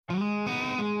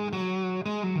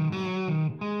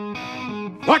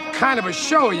What kind of a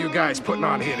show are you guys putting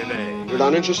on here today? You're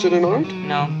not interested in art?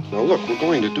 No. Now look, we're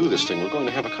going to do this thing. We're going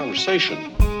to have a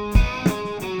conversation.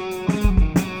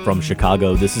 From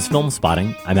Chicago, this is Film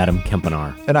Spotting. I'm Adam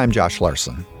Kempenaar. And I'm Josh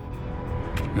Larson.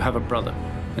 You have a brother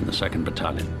in the 2nd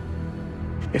Battalion.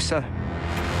 Yes, sir.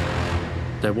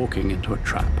 They're walking into a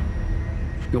trap.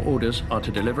 Your orders are to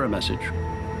deliver a message,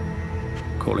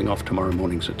 calling off tomorrow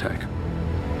morning's attack.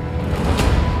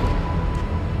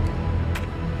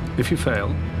 If you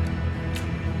fail,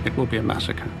 it will be a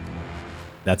massacre.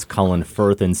 That's Colin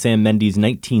Firth and Sam Mendes'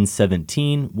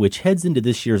 1917, which heads into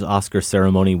this year's Oscar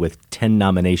ceremony with 10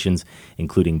 nominations,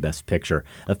 including Best Picture.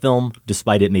 A film,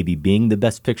 despite it maybe being the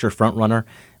Best Picture frontrunner,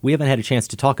 we haven't had a chance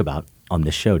to talk about on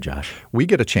this show, Josh. We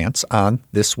get a chance on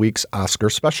this week's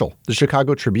Oscar special. The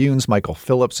Chicago Tribune's Michael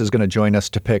Phillips is going to join us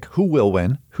to pick who will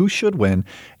win, who should win,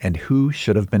 and who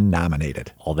should have been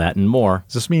nominated. All that and more.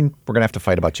 Does this mean we're going to have to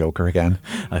fight about Joker again?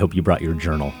 I hope you brought your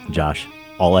journal, Josh.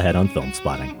 All ahead on Film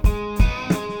Spotting.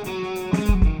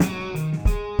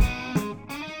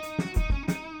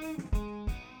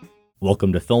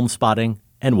 Welcome to Film Spotting,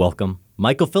 and welcome.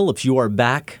 Michael Phillips, you are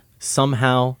back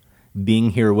somehow. Being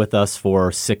here with us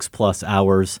for 6+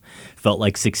 hours felt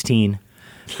like 16,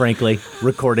 frankly,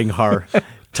 recording our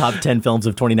top 10 films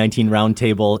of 2019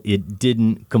 roundtable. It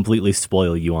didn't completely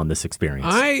spoil you on this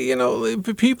experience.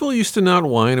 People used to not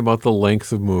whine about the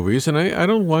length of movies, and I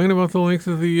don't whine about the length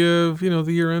of the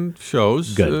the year-end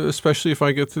shows, especially if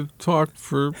I get to talk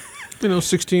for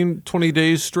 16, 20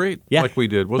 days straight, like we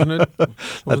did, wasn't it?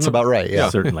 That's about right, yeah.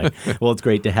 Certainly. Well, it's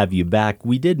great to have you back.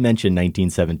 We did mention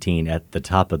 1917 at the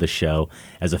top of the show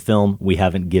as a film we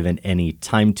haven't given any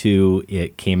time to.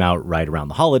 It came out right around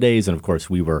the holidays, and of course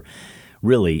we were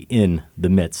really in the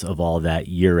midst of all that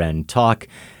year-end talk.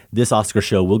 This Oscar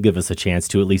show will give us a chance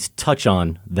to at least touch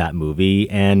on that movie,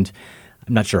 and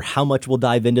I'm not sure how much we'll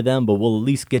dive into them, but we'll at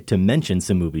least get to mention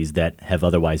some movies that have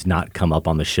otherwise not come up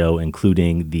on the show,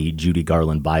 including the Judy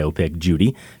Garland biopic,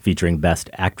 Judy, featuring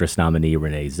Best Actress nominee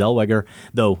Renee Zellweger,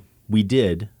 though we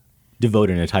did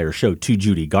devote an entire show to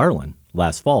Judy Garland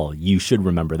last fall. You should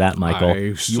remember that, Michael.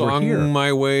 I sung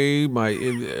my way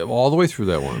all the way through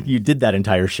that one. You did that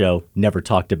entire show, never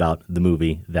talked about the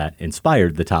movie that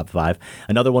inspired the top 5.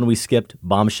 Another one we skipped,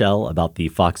 Bombshell, about the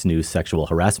Fox News sexual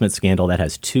harassment scandal. That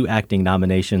has 2 acting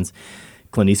nominations.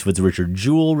 Clint Eastwood's Richard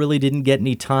Jewell really didn't get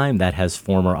any time. That has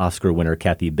former Oscar winner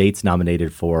Kathy Bates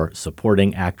nominated for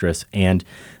supporting actress, and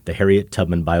the Harriet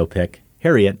Tubman biopic,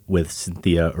 Harriet, with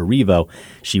Cynthia Erivo.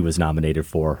 She was nominated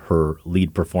for her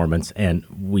lead performance. And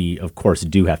we, of course,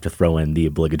 do have to throw in the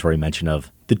obligatory mention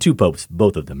of the 2 popes,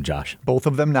 both of them, Josh. Both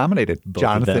of them nominated.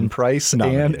 Jonathan Pryce and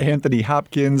Anthony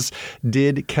Hopkins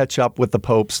did catch up with the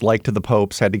popes, liked the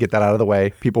popes, had to get that out of the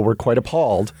way. People were quite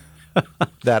appalled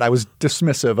that I was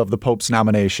dismissive of the Pope's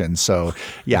nomination. So,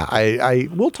 yeah, I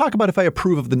will talk about if I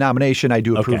approve of the nomination. I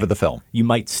do approve of the film. You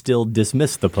might still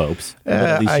dismiss the popes, but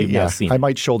at least you've now seen it. I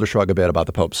might shoulder shrug a bit about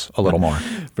the popes a little more.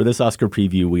 For this Oscar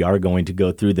preview, we are going to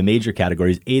go through the major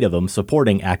categories, 8 of them,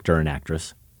 supporting actor and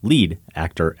actress, lead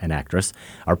actor and actress.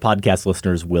 Our podcast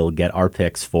listeners will get our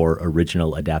picks for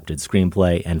original adapted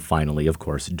screenplay, and finally, of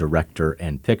course, director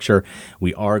and picture.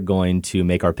 We are going to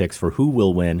make our picks for who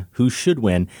will win, who should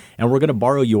win, and we're going to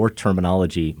borrow your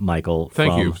terminology, Michael,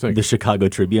 from the Chicago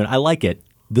Tribune. I like it.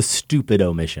 The stupid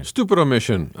omission. Stupid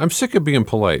omission. I'm sick of being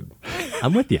polite.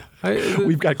 I'm with you.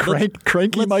 We've got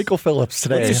cranky Michael Phillips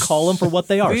today. Let's just call them for what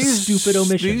they are. Stupid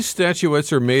omission. These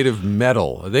statuettes are made of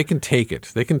metal. They can take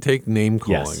it. They can take name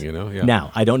calling, Yeah.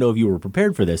 Now, I don't know if you were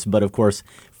prepared for this, but of course,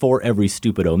 for every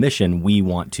stupid omission we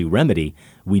want to remedy,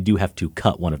 we do have to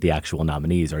cut one of the actual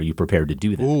nominees. Are you prepared to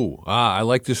do that? Ooh, I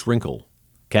like this wrinkle.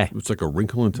 Okay. It's like a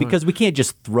wrinkle in time. Because we can't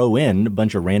just throw in a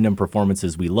bunch of random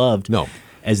performances we loved. No.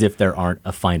 As if there aren't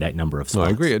a finite number of spots. No,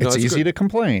 I agree. It's easy to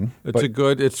complain.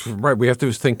 It's right. We have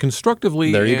to think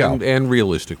constructively and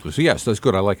realistically. So yes, that's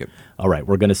good. I like it. All right.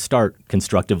 We're going to start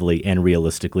constructively and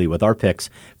realistically with our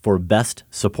picks for Best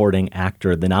Supporting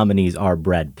Actor. The nominees are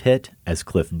Brad Pitt as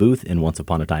Cliff Booth in Once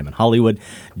Upon a Time in Hollywood,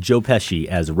 Joe Pesci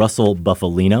as Russell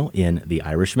Buffalino in The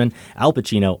Irishman, Al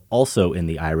Pacino also in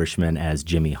The Irishman as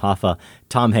Jimmy Hoffa,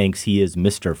 Tom Hanks, he is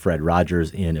Mr. Fred Rogers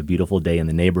in A Beautiful Day in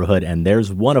the Neighborhood, and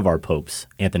there's one of our popes,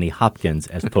 Anthony Hopkins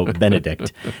as Pope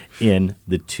Benedict in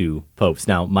The Two Popes.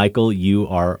 Now, Michael, you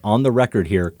are on the record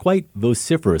here quite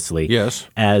vociferously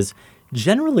as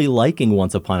generally liking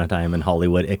Once Upon a Time in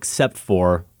Hollywood, except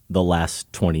for the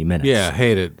last 20 minutes. Yeah,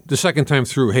 hate it. The second time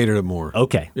through, hated it more.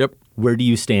 Okay. Yep. Where do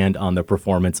you stand on the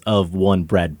performance of one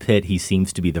Brad Pitt? He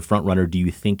seems to be the front runner. Do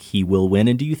you think he will win,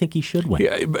 and do you think he should win?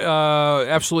 Yeah,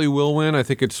 absolutely will win. I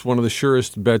think it's one of the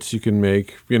surest bets you can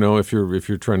make. If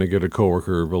you're trying to get a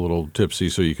coworker a little tipsy,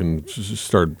 so you can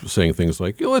start saying things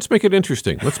like, "Let's make it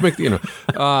interesting. Let's make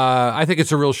I think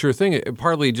it's a real sure thing.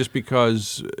 Partly just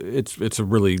because it's a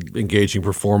really engaging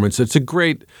performance. It's a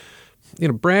great.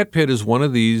 Brad Pitt is one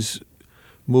of these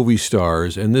movie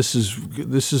stars, and this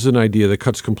is an idea that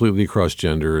cuts completely across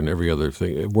gender and every other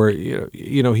thing, where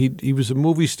he was a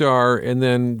movie star, and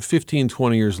then 15,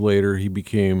 20 years later he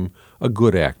became a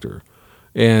good actor,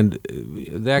 and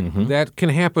that can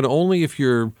happen only if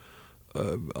you're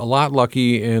a lot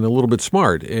lucky and a little bit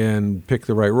smart and pick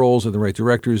the right roles and the right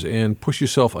directors and push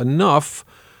yourself enough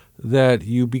that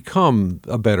you become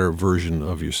a better version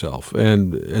of yourself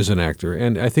and as an actor.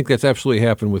 And I think that's absolutely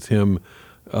happened with him.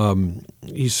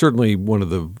 He's certainly one of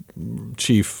the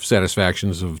chief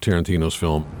satisfactions of Tarantino's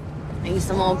film. Are you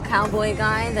some old cowboy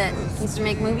guy that used to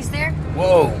make movies there?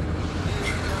 Whoa!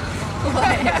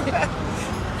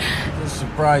 Just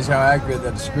surprised how accurate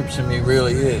that description of me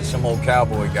really is. Some old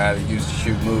cowboy guy that used to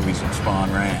shoot movies in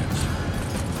Spawn Ranch.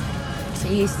 So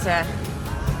you used to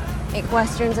make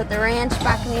westerns at the ranch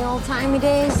back in the old-timey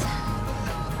days?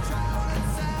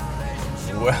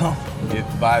 Well,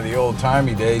 if by the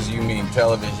old-timey days you mean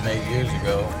television 8 years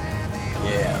ago,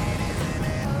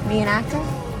 yeah. Be an actor?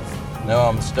 No,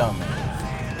 I'm a stuntman.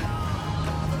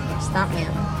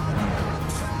 Stuntman.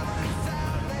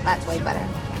 That's way better.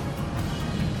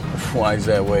 Why is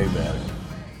that way better?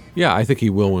 Yeah, I think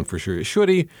he will win for sure. Should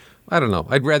he? I don't know.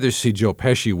 I'd rather see Joe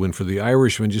Pesci win for The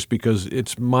Irishman just because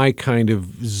it's my kind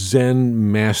of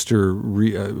Zen master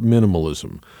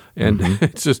minimalism. And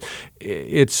that's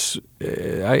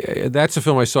a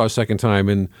film I saw a second time,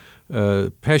 and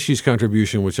Pesci's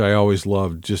contribution, which I always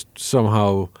loved, just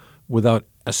somehow without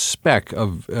a speck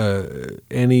of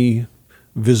any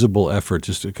visible effort,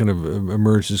 just to kind of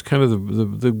emerged as kind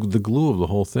of the glue of the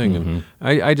whole thing. And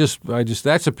I just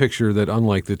that's a picture that,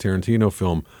 unlike the Tarantino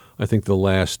film, I think the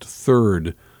last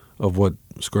third of what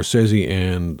Scorsese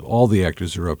and all the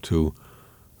actors are up to,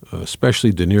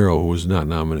 especially De Niro, who was not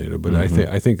nominated, but I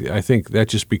think that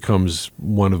just becomes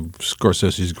one of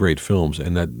Scorsese's great films,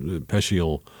 and that Pesci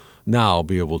will now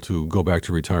be able to go back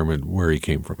to retirement where he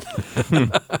came from.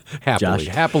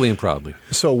 Happily and proudly.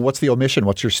 So what's the omission?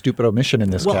 What's your stupid omission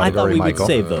in this category, I thought we Michael? would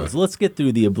save those. Let's get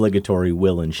through the obligatory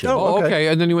will and should. Oh, okay.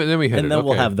 And then we hit it. And then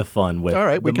we'll have the fun with All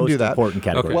right, we the can most do that. important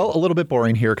category. Well, a little bit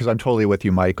boring here because I'm totally with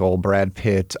you, Michael. Brad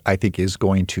Pitt, I think, is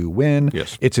going to win.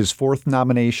 Yes. It's his fourth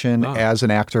nomination as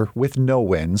an actor with no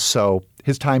wins. So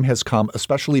his time has come,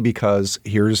 especially because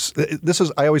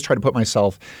I always try to put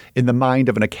myself in the mind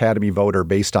of an Academy voter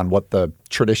based on what the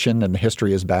tradition and the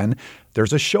history has been.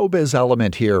 There's a showbiz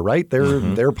element here, right?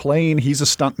 They're playing, he's a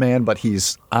stuntman, but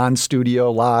he's on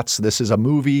studio lots. This is a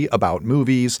movie about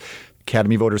movies.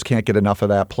 Academy voters can't get enough of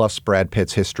that. Plus Brad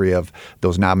Pitt's history of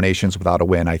those nominations without a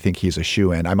win. I think he's a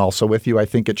shoo-in. I'm also with you. I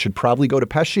think it should probably go to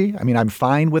Pesci. I mean, I'm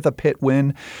fine with a Pitt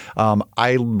win.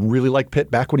 I really like Pitt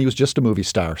back when he was just a movie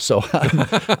star. So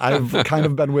I've kind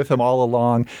of been with him all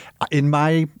along. In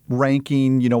my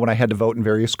ranking, when I had to vote in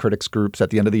various critics groups at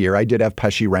the end of the year, I did have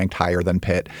Pesci ranked higher than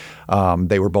Pitt.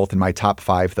 They were both in my top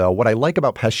 5, though. What I like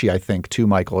about Pesci, I think, too,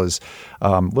 Michael, is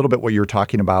a little bit what you were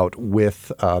talking about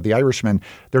with The Irishman.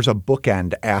 There's a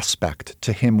bookend aspect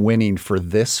to him winning for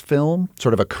this film,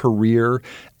 sort of a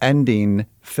career-ending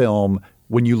film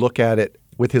when you look at it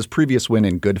with his previous win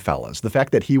in Goodfellas. The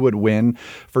fact that he would win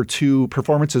for 2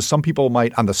 performances, some people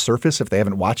might, on the surface, if they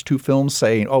haven't watched 2 films,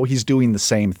 saying, oh, he's doing the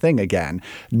same thing again.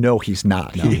 No, he's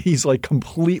not. No. He's like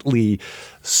completely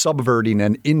subverting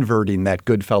and inverting that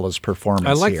Goodfellas performance.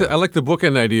 I like the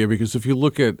bookend idea because if you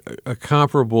look at a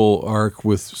comparable arc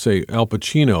with, say, Al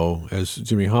Pacino as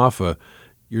Jimmy Hoffa,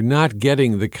 you're not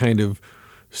getting the kind of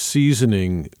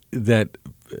seasoning that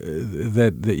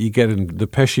you get in the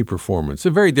Pesci performance. A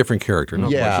very different character. No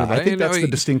question. I think that's the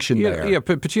distinction there. Yeah,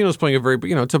 Pacino's playing a very,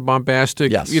 it's a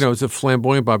bombastic, it's a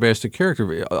flamboyant, bombastic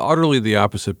character. Utterly the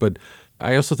opposite. But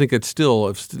I also think it's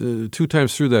still 2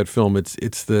 times through that film, it's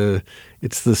the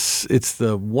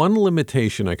one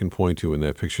limitation I can point to in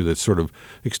that picture that sort of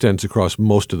extends across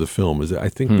most of the film is that I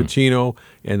think Pacino,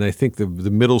 and I think the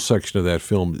middle section of that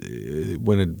film,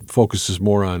 when it focuses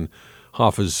more on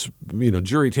Hoffa's,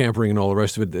 jury tampering and all the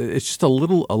rest of it. It's just a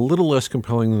little less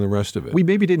compelling than the rest of it. We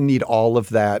maybe didn't need all of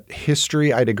that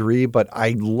history, I'd agree, but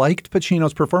I liked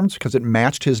Pacino's performance because it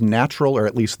matched his natural, or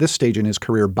at least this stage in his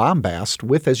career, bombast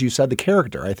with, as you said, the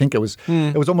character. I think it was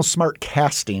almost smart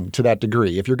casting to that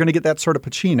degree. If you're going to get that sort of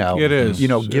Pacino, it is.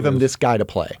 Give him this guy to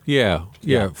play. Yeah.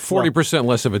 40%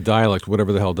 less of a dialect,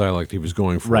 whatever the hell dialect he was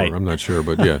going for. Right. I'm not sure,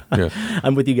 but yeah.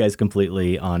 I'm with you guys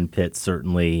completely on Pitt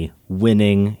certainly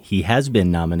winning. He has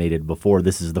been nominated before.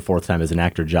 This is the fourth time as an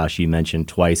actor. Josh, you mentioned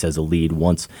twice as a lead,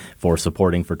 once for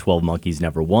supporting for 12 Monkeys,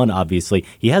 never won, obviously.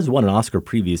 He has won an Oscar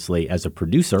previously as a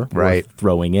producer, right,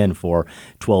 throwing in for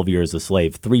 12 Years a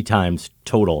Slave. 3 times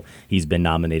total he's been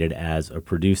nominated as a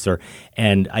producer.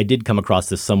 And I did come across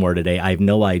this somewhere today. I have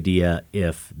no idea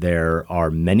if there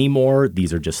are many more.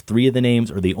 These are just 3 of the names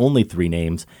or the only 3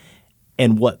 names.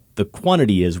 And what the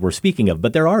quantity is we're speaking of.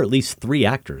 But there are at least 3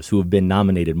 actors who have been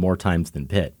nominated more times than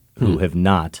Pitt who have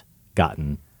not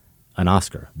gotten an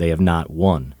Oscar. They have not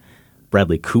won.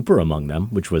 Bradley Cooper among them,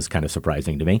 which was kind of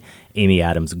surprising to me. Amy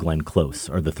Adams, Glenn Close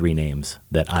are the 3 names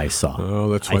that I saw. Oh,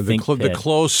 that's why the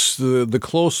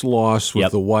close loss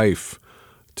with the wife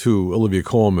to Olivia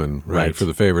Colman, right, for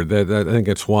The Favorite. I think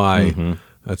that's why. Mm-hmm.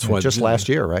 That's why just last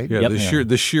year, right? Yeah,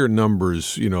 the sheer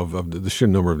numbers, of the sheer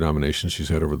number of nominations she's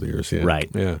had over the years. Yeah. Right.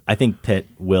 Yeah. I think Pitt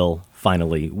will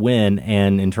finally win.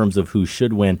 And in terms of who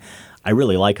should win, I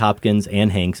really like Hopkins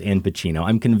and Hanks and Pacino.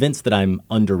 I'm convinced that I'm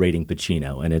underrating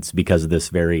Pacino, and it's because of this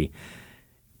very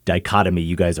dichotomy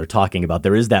you guys are talking about.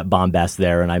 There is that bombast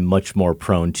there, and I'm much more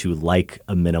prone to like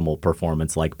a minimal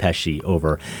performance like Pesci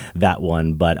over that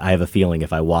one. But I have a feeling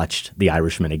if I watched The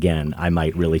Irishman again, I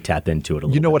might really tap into it a little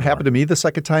bit. You know what happened to me the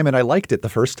second time? And I liked it the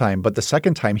first time, but the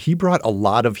second time he brought a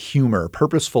lot of humor,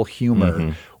 purposeful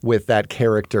humor with that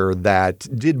character that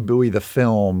did buoy the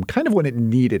film kind of when it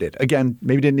needed it. Again,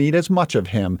 maybe didn't need as much of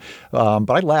him,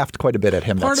 but I laughed quite a bit at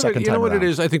him that second time. You know what around. It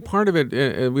is? I think part of it,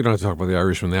 we don't have to talk about The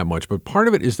Irishman that much, but part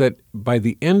of it is that by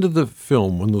the end of the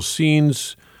film, when those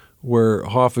scenes where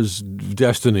Hoffa's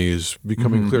destiny is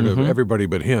becoming clear to everybody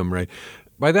but him, right?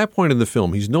 By that point in the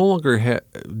film, he's no longer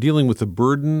dealing with the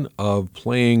burden of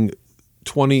playing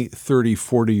 20, 30,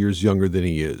 40 years younger than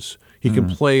he is. He can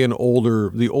play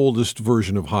the oldest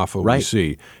version of Hoffa we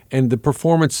see. And the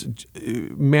performance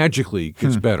magically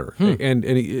gets better. And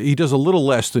he does a little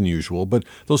less than usual, but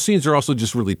those scenes are also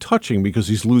just really touching because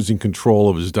he's losing control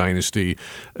of his dynasty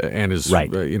and his,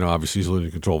 obviously he's losing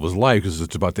control of his life because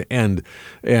it's about to end.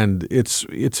 And it's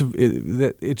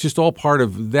just all part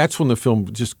of, that's when the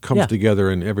film just comes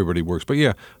together and everybody works. But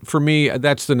yeah, for me,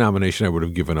 that's the nomination I would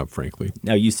have given up, frankly.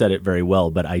 Now, you said it very well,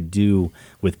 but I do,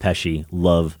 with Pesci,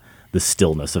 love the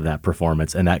stillness of that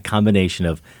performance and that combination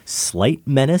of slight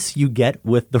menace you get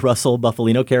with the Russell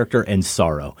Buffalino character and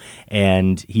sorrow.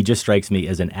 And he just strikes me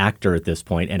as an actor at this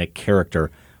point and a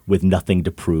character with nothing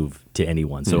to prove to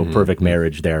anyone. So a perfect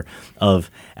marriage there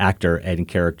of actor and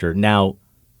character. Now,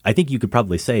 I think you could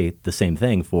probably say the same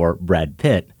thing for Brad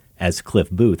Pitt as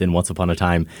Cliff Booth in Once Upon a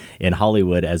Time in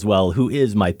Hollywood as well, who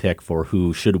is my pick for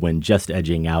who should win, just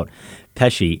edging out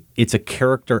Pesci. It's a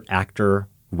character actor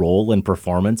role and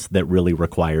performance that really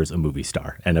requires a movie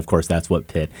star. And of course, that's what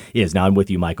Pitt is. Now, I'm with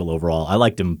you, Michael, overall. I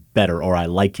liked him better, or I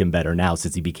like him better now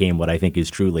since he became what I think is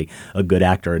truly a good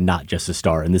actor and not just a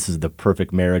star. And this is the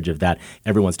perfect marriage of that.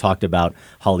 Everyone's talked about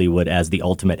Hollywood as the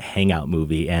ultimate hangout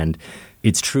movie. And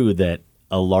it's true that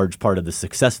a large part of the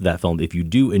success of that film, if you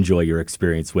do enjoy your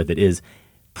experience with it, is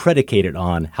predicated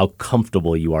on how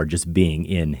comfortable you are just being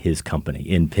in his company,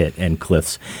 in Pitt and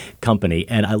Cliff's company.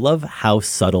 And I love how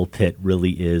subtle Pitt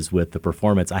really is with the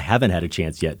performance. I haven't had a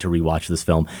chance yet to rewatch this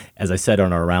film. As I said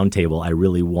on our roundtable, I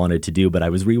really wanted to do, but I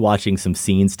was rewatching some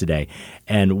scenes today.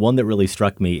 And one that really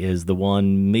struck me is the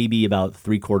one maybe about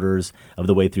 3/4 of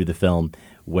the way through the film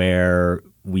where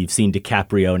we've seen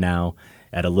DiCaprio now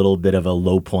at a little bit of a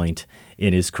low point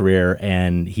in his career,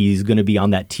 and he's going to be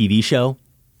on that TV show,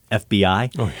 FBI,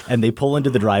 and they pull into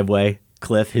the driveway.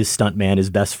 Cliff, his stuntman, his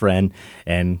best friend,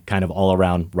 and kind of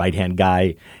all-around right-hand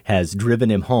guy, has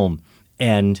driven him home.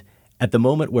 And at the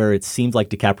moment where it seems like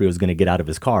DiCaprio is going to get out of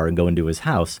his car and go into his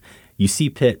house, you see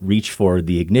Pitt reach for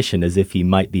the ignition as if he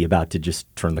might be about to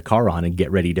just turn the car on and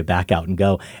get ready to back out and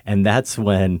go. And that's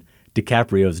when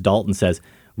DiCaprio's Dalton says,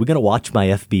 "We're going to watch my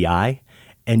FBI?"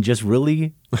 And just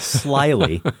really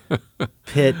slyly,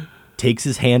 Pitt takes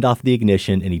his hand off the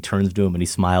ignition and he turns to him and he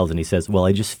smiles and he says, "Well,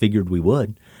 I just figured we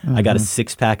would. I got a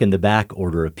 6-pack in the back,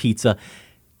 order a pizza."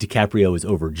 DiCaprio is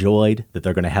overjoyed that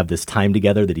they're going to have this time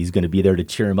together, that he's going to be there to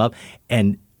cheer him up.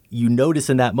 And you notice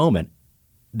in that moment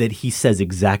that he says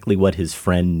exactly what his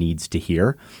friend needs to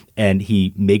hear. And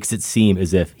he makes it seem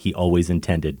as if he always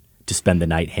intended to spend the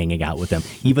night hanging out with them,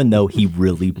 even though he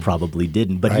really probably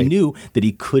didn't. But he knew that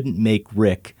he couldn't make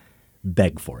Rick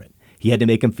beg for it. He had to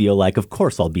make him feel like, of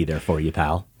course I'll be there for you,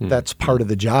 pal. That's part of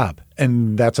the job.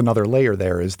 And that's another layer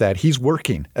there, is that he's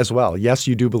working as well. Yes,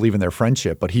 you do believe in their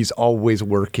friendship, but he's always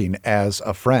working as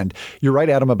a friend. You're right,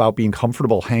 Adam, about being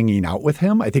comfortable hanging out with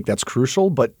him. I think that's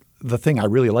crucial. But the thing I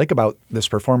really like about this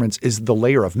performance is the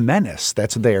layer of menace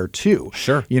that's there too.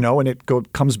 Sure. You know, and it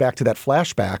comes back to that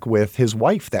flashback with his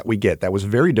wife that we get that was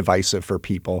very divisive for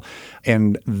people.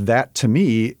 And that, to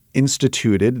me,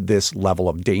 instituted this level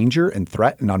of danger and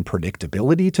threat and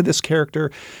unpredictability to this character,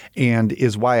 and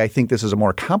is why I think this is a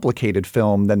more complicated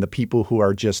film than the people who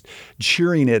are just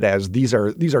cheering it as these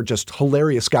are just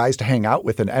hilarious guys to hang out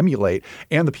with and emulate,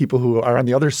 and the people who are on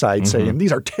the other side saying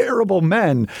these are terrible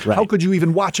men. Right. How could you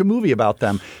even watch a movie about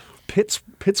them? Pitt's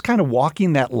kind of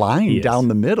walking that line down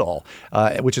the middle,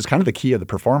 which is kind of the key of the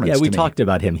performance. Yeah, we talked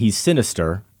about him. He's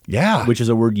sinister. Yeah. Which is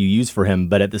a word you use for him,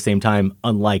 but at the same time,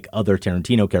 unlike other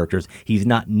Tarantino characters, he's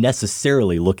not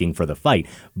necessarily looking for the fight.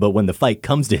 But when the fight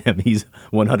comes to him, he's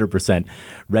 100%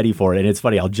 ready for it. And it's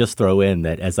funny, I'll just throw in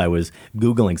that as I was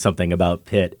Googling something about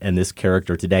Pitt and this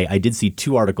character today, I did see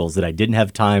 2 articles that I didn't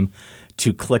have time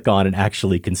to click on and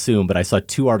actually consume, but I saw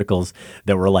 2 articles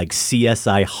that were like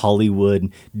CSI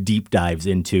Hollywood deep dives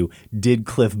into, did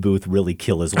Cliff Booth really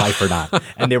kill his wife or not?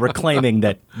 And they were claiming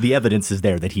that the evidence is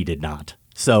there that he did not.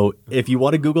 So if you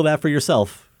want to Google that for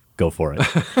yourself, go for it.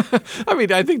 I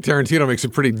mean, I think Tarantino makes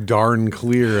it pretty darn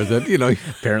clear that, you know,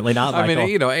 apparently not, Michael. I mean,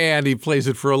 you know, and he plays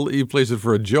it for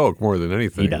a joke more than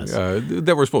anything. He does.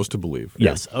 That we're supposed to believe.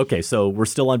 Yes. Yeah. Okay. So we're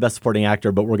still on Best Supporting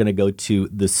Actor, but we're going to go to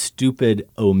the stupid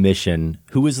omission.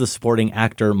 Who is the supporting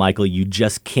actor, Michael, you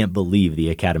just can't believe the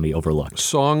Academy overlooked?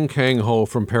 Song Kang-ho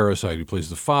from Parasite, who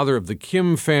plays the father of the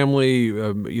Kim family,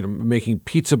 you know, making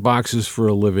pizza boxes for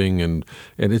a living, and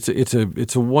it's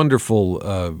a wonderful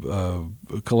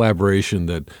collaboration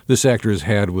that this actor has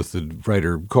had with the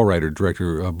co-writer,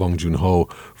 director Bong Joon-ho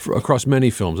across many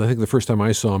films. I think the first time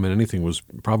I saw him in anything was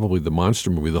probably the monster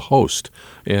movie, The Host,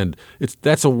 and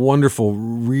that's a wonderful,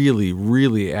 really,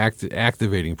 really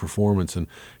activating performance. And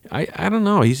I don't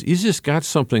know, he's just got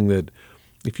something that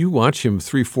if you watch him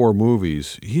 3-4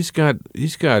 movies, he's got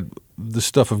the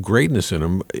stuff of greatness in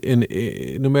him. And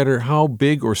no matter how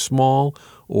big or small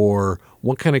or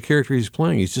what kind of character he's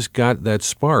playing, he's just got that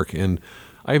spark. And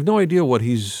I have no idea what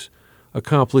he's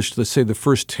accomplished, let's say, the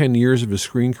first 10 years of his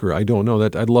screen career. I don't know.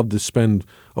 That I'd love to spend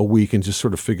a week and just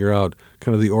sort of figure out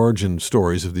kind of the origin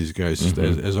stories of these guys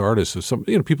as artists, as some,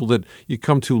 you know, people that you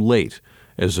come to late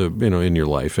as a, you know, in your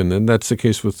life. And then that's the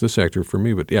case with this actor for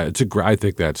me. But yeah, I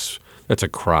think that's a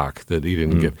crock that he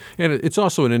didn't get. And it's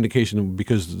also an indication,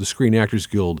 because the Screen Actors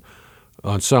Guild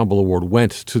Ensemble Award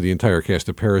went to the entire cast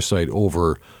of Parasite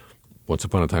over Once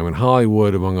Upon a Time in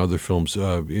Hollywood, among other films.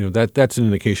 You know, that's an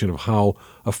indication of how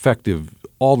effective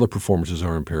all the performances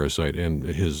are in Parasite, and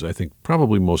his, I think,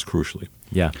 probably most crucially.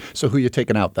 Yeah. So who you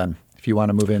taking out then? If you want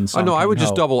to move in, no, I would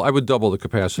just double. I would double the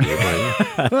capacity. Did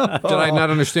I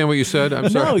not understand what you said? I'm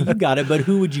sorry. No, you got it. But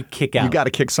who would you kick out? You got to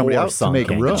kick somebody out to make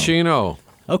room. Pacino.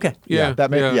 Okay. Yeah.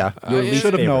 You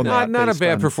should have known that. Not a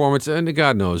bad performance, and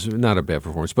God knows, not a bad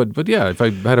performance. But yeah, if I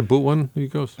had to boot one, he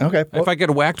goes. Okay. If I get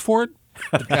whacked for it,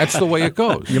 that's the way it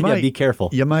goes. You might. Yeah, be careful.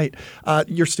 You might.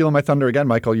 You're stealing my thunder again,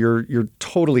 Michael. You're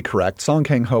totally correct. Song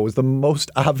Kang-ho is the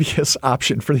most obvious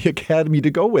option for the Academy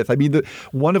to go with. I mean,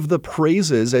 one of the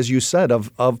praises, as you said,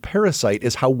 of Parasite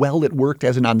is how well it worked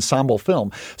as an ensemble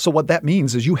film. So what that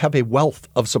means is you have a wealth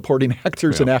of supporting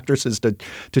actors and actresses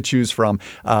to choose from.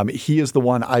 He is the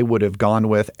one I would have gone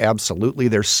with, absolutely.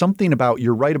 There's something about,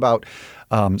 you're right about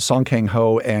Song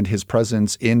Kang-ho and his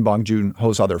presence in Bong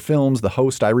Joon-ho's other films. The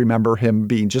Host, I remember him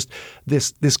being just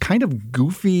this kind of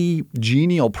goofy,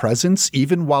 genial presence,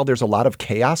 even while there's a lot of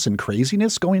chaos and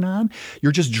craziness going on.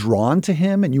 You're just drawn to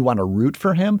him and you want to root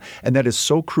for him. And that is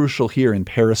so crucial here in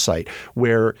Parasite,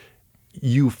 where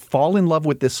you fall in love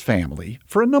with this family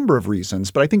for a number of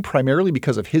reasons, but I think primarily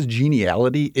because of his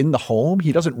geniality in the home.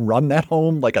 He doesn't run that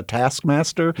home like a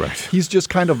taskmaster. Right. He's just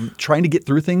kind of trying to get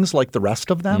through things like the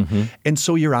rest of them. Mm-hmm. And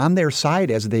so you're on their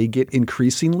side as they get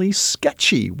increasingly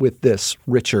sketchy with this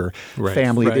richer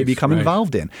family they become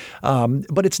involved in.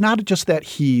 But it's not just that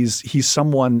he's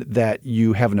someone that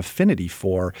you have an affinity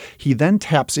for. He then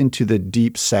taps into the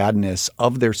deep sadness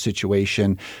of their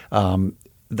situation.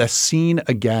 The scene,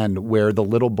 again, where the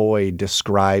little boy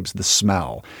describes the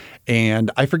smell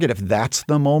And I forget if that's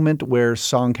the moment where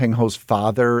Song Kang-ho's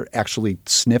father actually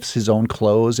sniffs his own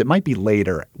clothes. It might be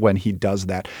later when he does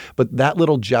that. But that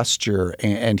little gesture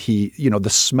and he, the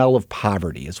smell of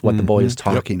poverty is what the boy is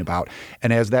talking about.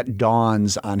 And as that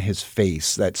dawns on his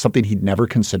face, that's something he'd never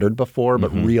considered before,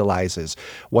 but realizes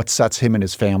what sets him and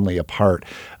his family apart,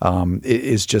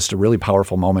 is just a really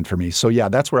powerful moment for me. So yeah,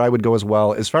 that's where I would go as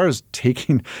well. As far as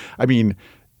taking,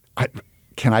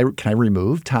 Can I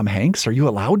remove Tom Hanks? Are you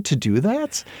allowed to do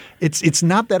that? It's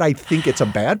not that I think it's a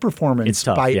bad performance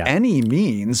by any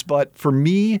means, but for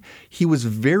me, he was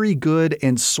very good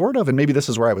and and maybe this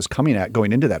is where I was coming at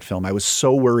going into that film. I was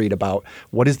so worried about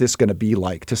what is this going to be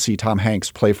like to see Tom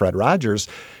Hanks play Fred Rogers,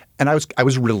 and I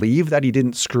was relieved that he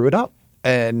didn't screw it up.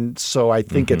 And so I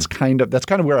think that's kind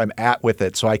of where I'm at with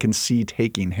it. So I can see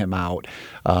taking him out,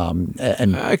 and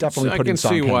definitely putting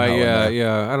Song Kang-ho in there.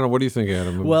 Yeah. I don't know. What do you think,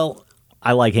 Adam? Well,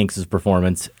 I like Hanks'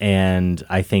 performance, and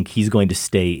I think he's going to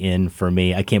stay in for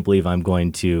me. I can't believe I'm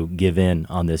going to give in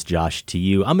on this, Josh, to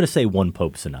you. I'm going to say one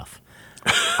Pope's enough.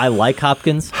 I like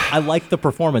Hopkins. I like the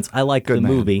performance. I like the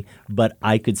movie, but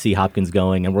I could see Hopkins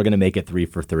going, and we're going to make it 3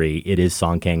 for 3. It is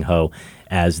Song Kang-ho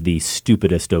as the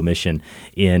stupidest omission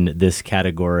in this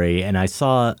category. And I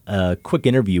saw a quick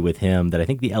interview with him that I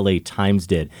think the LA Times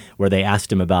did, where they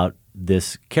asked him about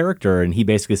this character, and he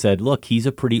basically said, look, he's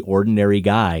a pretty ordinary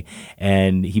guy.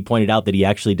 And he pointed out that he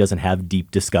actually doesn't have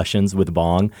deep discussions with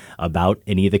Bong about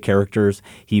any of the characters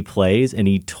he plays. And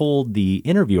he told the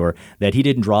interviewer that he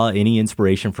didn't draw any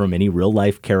inspiration from any real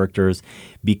life characters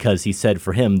because he said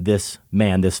for him, this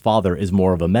man, this father, is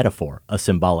more of a metaphor, a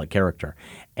symbolic character.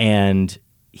 And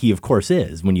he, of course,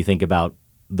 is. When you think about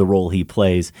the role he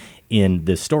plays in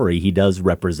this story, he does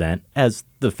represent, as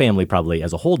the family probably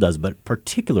as a whole does, but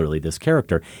particularly this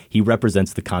character, he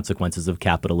represents the consequences of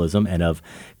capitalism and of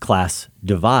class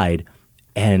divide.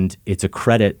 And it's a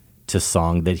credit to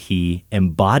Song that he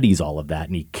embodies all of that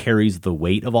and he carries the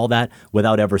weight of all that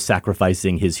without ever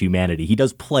sacrificing his humanity. He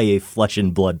does play a flesh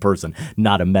and blood person,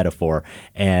 not a metaphor,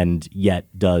 and yet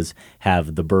does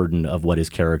have the burden of what his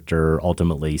character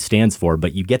ultimately stands for.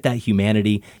 But you get that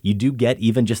humanity. You do get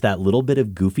even just that little bit of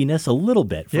goofiness, a little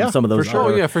bit from some of those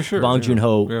other Bong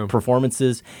Joon-ho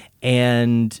performances.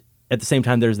 And at the same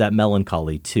time, there's that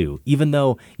melancholy, too, even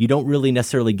though you don't really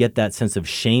necessarily get that sense of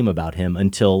shame about him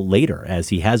until later as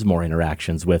he has more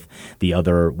interactions with the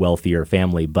other wealthier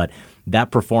family. But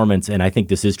that performance, and I think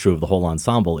this is true of the whole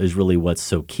ensemble, is really what's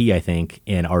so key, I think,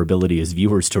 in our ability as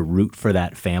viewers to root for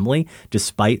that family,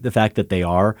 despite the fact that they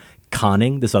are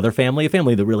conning this other family, a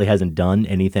family that really hasn't done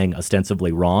anything ostensibly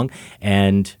wrong,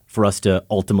 and for us to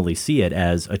ultimately see it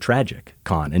as a tragic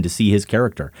con and to see his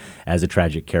character as a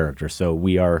tragic character. So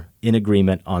we are in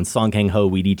agreement on Song Kang-ho.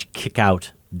 We'd each kick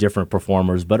out different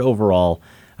performers, but overall,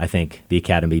 I think the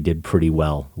Academy did pretty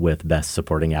well with Best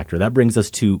Supporting Actor. That brings us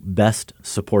to Best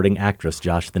Supporting Actress.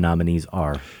 Josh, the nominees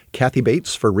are Kathy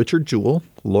Bates for Richard Jewell,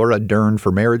 Laura Dern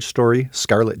for Marriage Story,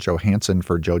 Scarlett Johansson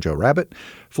for Jojo Rabbit,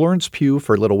 Florence Pugh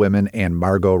for Little Women, and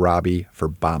Margot Robbie for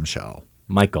Bombshell.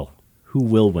 Michael, who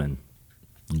will win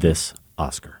this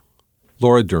Oscar?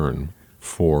 Laura Dern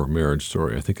for Marriage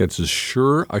Story. I think that's a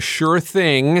sure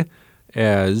thing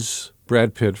as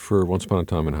Brad Pitt for Once Upon a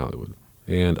Time in Hollywood.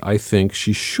 And I think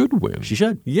she should win. She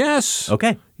should? Yes.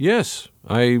 Okay. Yes.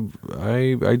 I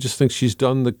just think she's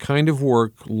done the kind of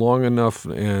work long enough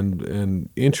and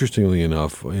interestingly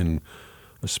enough, and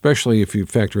especially if you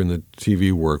factor in the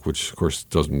TV work, which of course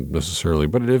doesn't necessarily,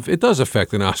 but it does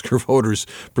affect an Oscar voter's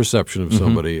perception of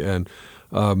somebody. And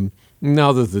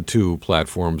now that the two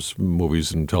platforms,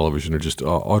 movies and television, are just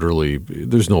utterly,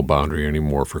 there's no boundary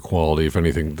anymore for quality. If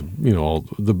anything,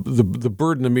 the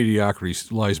burden of mediocrity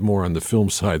lies more on the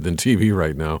film side than TV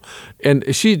right now.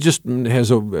 And she just has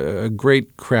a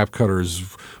great crap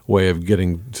cutter's way of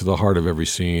getting to the heart of every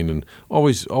scene, and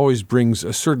always brings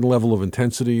a certain level of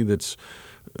intensity that's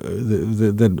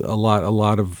that a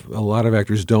lot of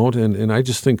actors don't. And I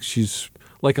just think she's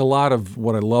like a lot of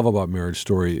what I love about Marriage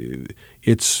Story.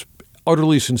 It's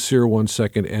utterly sincere 1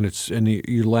 second, and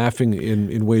you're laughing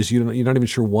in ways you're not even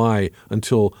sure why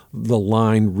until the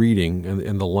line reading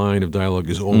and the line of dialogue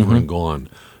is over and gone.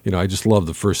 I just love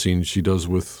the first scene she does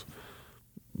with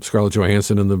Scarlett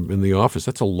Johansson in the office.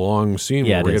 That's a long scene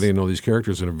where we're getting to know these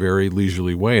characters in a very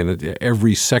leisurely way, and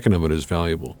every second of it is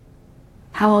valuable.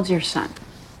 How old's your son?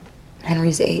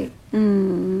 Henry's 8.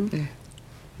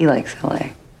 He likes LA.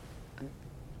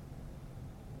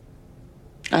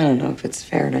 I don't know if it's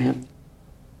fair to him.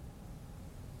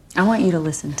 I want you to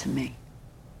listen to me.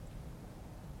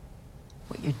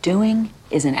 What you're doing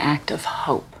is an act of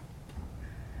hope.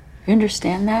 You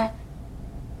understand that?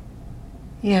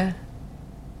 Yeah.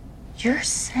 You're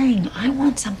saying I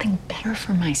want something better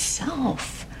for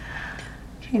myself.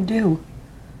 You do.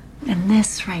 And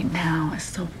this right now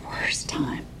is the worst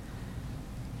time.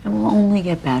 It will only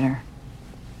get better.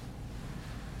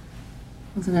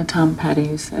 Wasn't it Tom Petty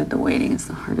who said the waiting is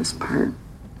the hardest part?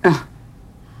 I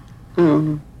don't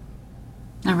know.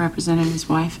 I represented his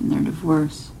wife in their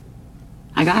divorce.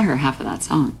 I got her half of that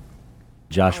song.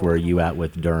 Josh, where are you at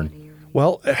with Dern?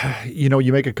 Well, you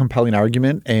make a compelling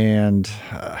argument, and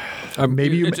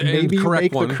maybe you make the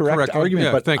correct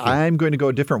argument, but I'm going to go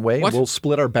a different way. We'll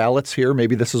split our ballots here.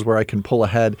 Maybe this is where I can pull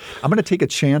ahead. I'm going to take a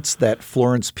chance that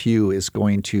Florence Pugh is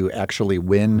going to actually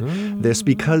win this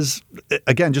because,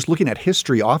 again, just looking at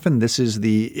history, often this is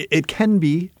it can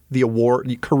be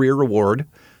the career award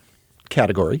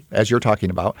category, as you're talking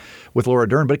about, with Laura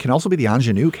Dern, but it can also be the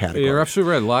ingenue category. You're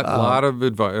absolutely right. A lot of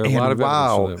advice.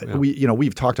 Wow,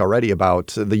 we've talked already about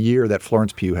the year that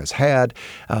Florence Pugh has had,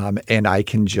 and I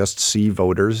can just see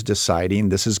voters deciding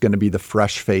this is going to be the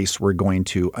fresh face we're going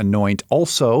to anoint.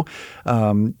 Also,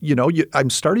 I'm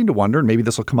starting to wonder, and maybe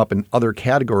this will come up in other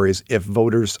categories, if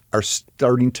voters are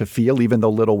starting to feel, even though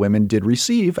Little Women did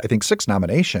receive, I think, 6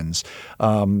 nominations,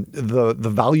 the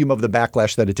volume of the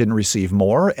backlash that it didn't receive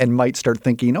more, and might start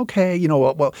thinking, okay,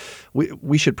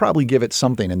 we should probably give it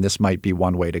something, and this might be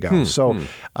one way to go. So I'm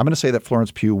going to say that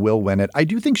Florence Pugh will win it. I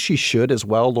do think she should as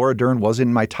well. Laura Dern was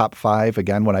in my top 5,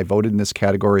 again, when I voted in this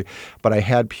category, but I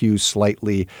had Pugh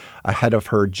slightly ahead of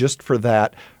her just for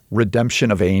that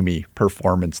redemption of Amy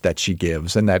performance that she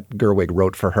gives, and that Gerwig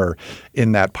wrote for her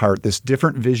in that part. This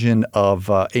different vision of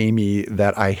Amy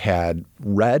that I had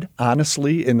read,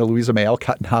 honestly, in the Louisa May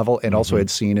Alcott novel, and also had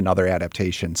seen in other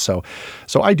adaptations. So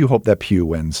I do hope that Pugh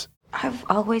wins. I've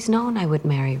always known I would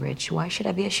marry Rich. Why should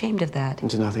I be ashamed of that?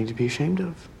 There's nothing to be ashamed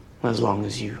of, as long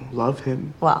as you love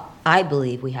him. Well, I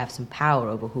believe we have some power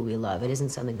over who we love. It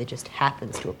isn't something that just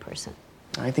happens to a person.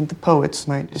 I think the poets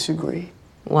might disagree.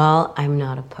 Well, I'm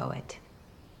not a poet.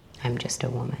 I'm just a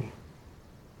woman.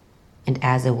 And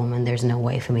as a woman, there's no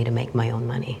way for me to make my own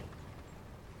money.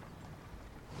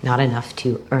 Not enough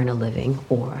to earn a living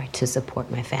or to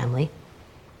support my family.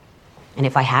 And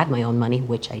if I had my own money,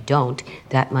 which I don't,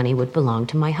 that money would belong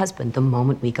to my husband the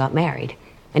moment we got married.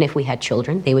 And if we had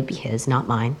children, they would be his, not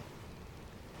mine.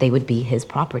 They would be his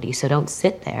property. So don't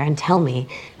sit there and tell me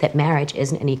that marriage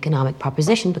isn't an economic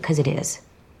proposition, because it is.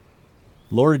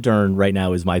 Laura Dern right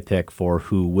now is my pick for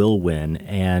who will win.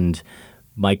 And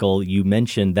Michael, you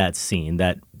mentioned that scene,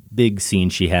 that big scene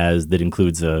she has that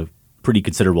includes a pretty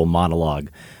considerable monologue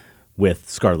with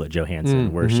Scarlett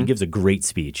Johansson, where she gives a great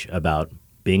speech about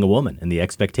being a woman and the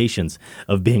expectations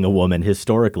of being a woman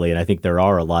historically. And I think there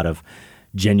are a lot of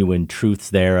genuine truths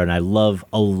there. And I love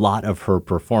a lot of her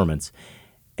performance.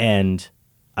 And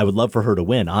I would love for her to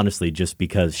win, honestly, just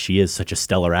because she is such a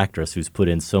stellar actress who's put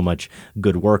in so much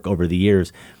good work over the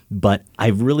years. But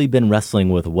I've really been wrestling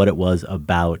with what it was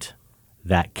about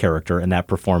that character and that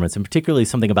performance, and particularly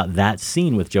something about that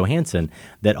scene with Johansson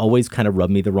that always kind of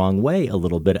rubbed me the wrong way a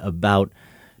little bit about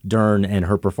Dern and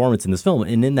her performance in this film.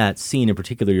 And in that scene in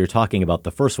particular, you're talking about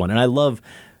the first one. And I love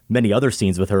many other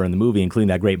scenes with her in the movie, including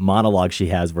that great monologue she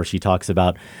has where she talks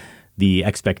about the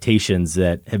expectations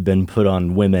that have been put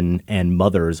on women and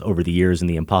mothers over the years and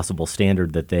the impossible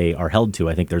standard that they are held to.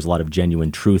 I think there's a lot of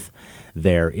genuine truth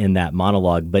there in that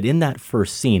monologue. But in that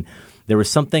first scene, there was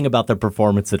something about the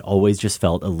performance that always just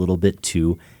felt a little bit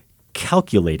too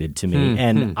calculated to me.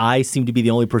 And I seem to be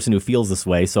the only person who feels this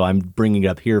way, so I'm bringing it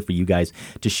up here for you guys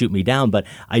to shoot me down. But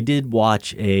I did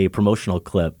watch a promotional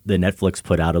clip that Netflix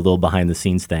put out, a little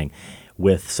behind-the-scenes thing,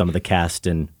 with some of the cast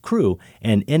and crew.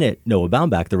 And in it, Noah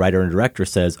Baumbach, the writer and director,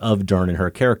 says of Dern and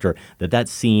her character that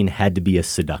scene had to be a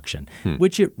seduction,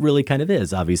 which it really kind of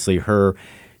is. Obviously, her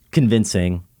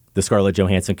convincing the Scarlett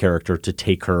Johansson character to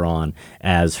take her on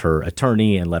as her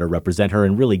attorney and let her represent her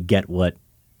and really get what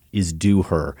is due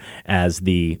her as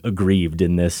the aggrieved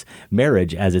in this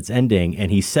marriage as it's ending. And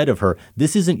he said of her,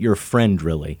 this isn't your friend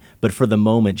really, but for the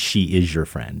moment she is your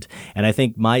friend. And I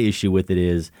think my issue with it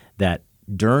is that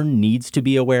Dern needs to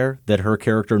be aware that her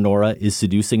character Nora is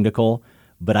seducing Nicole,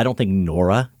 but I don't think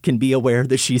Nora can be aware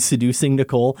that she's seducing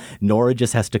Nicole. Nora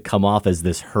just has to come off as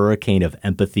this hurricane of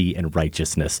empathy and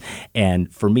righteousness.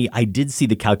 And for me, I did see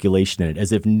the calculation in it,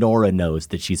 as if Nora knows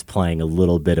that she's playing a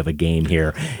little bit of a game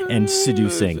here and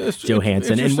seducing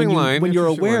Johansson. And when you're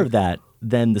aware of that,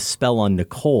 then the spell on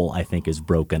Nicole, I think, is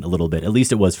broken a little bit. At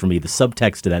least it was for me. The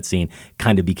subtext of that scene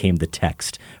kind of became the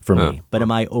text for me. But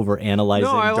am I overanalyzing?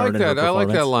 No, I like that. I like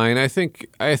that line. I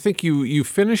think you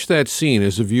finished that scene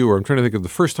as a viewer. I'm trying to think of the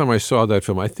first time I saw that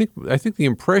film. I think the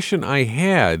impression I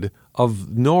had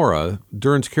of Nora,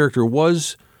 Dern's character,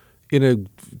 was in a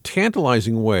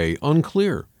tantalizing way,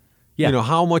 unclear. Yeah. You know,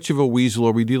 how much of a weasel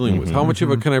are we dealing with? How much of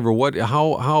a conniver? What?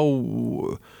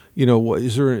 How? You know,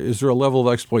 is there a level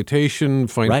of exploitation,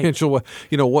 financial? Right.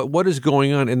 You know, what is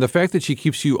going on? And the fact that she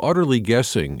keeps you utterly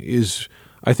guessing is,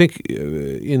 I think,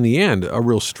 in the end, a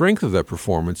real strength of that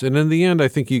performance. And in the end, I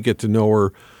think you get to know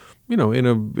her, you know, in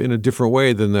a different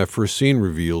way than that first scene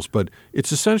reveals. But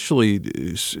it's essentially,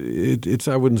 it's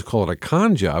I wouldn't call it a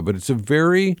con job, but it's a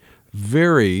very,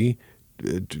 very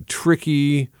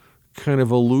tricky kind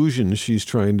of illusion she's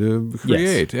trying to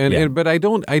create. Yes. But I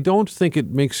don't think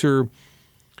it makes her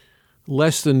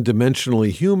less than dimensionally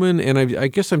human. And I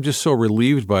guess I'm just so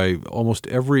relieved by almost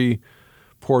every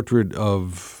portrait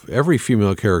of every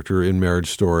female character in Marriage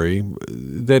Story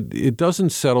that it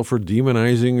doesn't settle for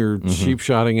demonizing or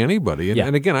cheap-shotting anybody.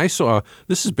 And again,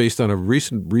 this is based on a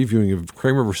recent reviewing of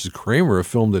Kramer versus Kramer, a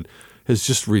film that has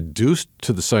just reduced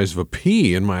to the size of a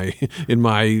pea in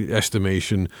my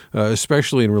estimation,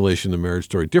 especially in relation to Marriage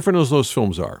Story. Different as those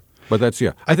films are. But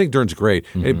I think Dern's great.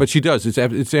 But she does.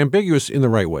 It's ambiguous in the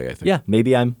right way, I think. Yeah,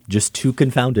 maybe I'm just too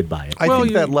confounded by it. I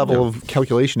think that level of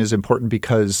calculation is important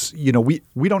because, you know,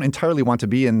 we don't entirely want to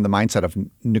be in the mindset of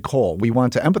Nicole. We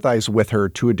want to empathize with her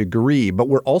to a degree, but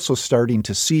we're also starting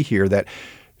to see here that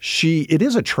it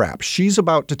is a trap. She's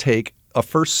about to take a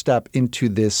first step into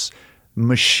this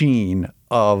machine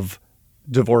of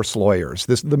divorce lawyers,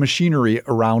 the machinery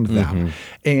around them.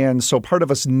 And so part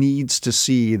of us needs to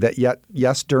see that,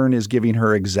 yes, Dern is giving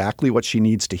her exactly what she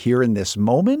needs to hear in this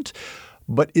moment,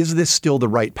 but is this still the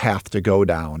right path to go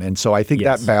down? And so I think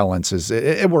that balance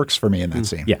it works for me in that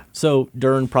scene. Yeah. So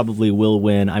Dern probably will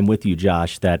win. I'm with you,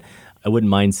 Josh, that I wouldn't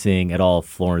mind seeing at all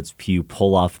Florence Pugh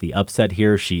pull off the upset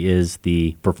here. She is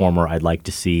the performer I'd like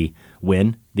to see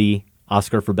win the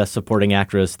Oscar for Best Supporting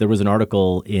Actress. There was an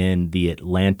article in The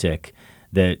Atlantic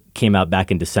that came out back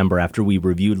in December after we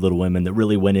reviewed Little Women that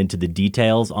really went into the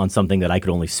details on something that I could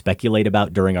only speculate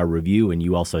about during our review. And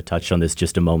you also touched on this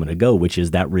just a moment ago, which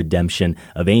is that redemption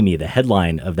of Amy. The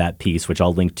headline of that piece, which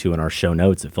I'll link to in our show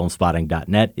notes at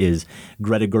filmspotting.net, is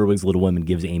Greta Gerwig's Little Women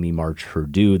gives Amy March her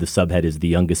due. The subhead is the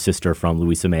youngest sister from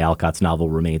Louisa May Alcott's novel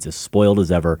remains as spoiled as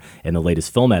ever in the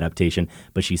latest film adaptation,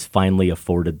 but she's finally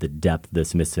afforded the depth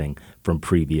that's missing from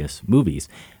previous movies.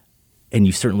 And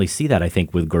you certainly see that, I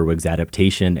think, with Gerwig's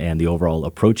adaptation and the overall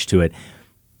approach to it.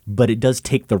 But it does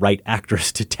take the right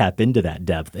actress to tap into that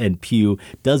depth. And Pugh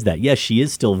does that. Yes, she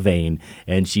is still vain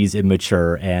and she's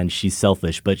immature and she's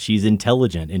selfish, but she's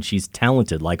intelligent and she's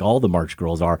talented like all the March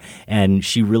girls are. And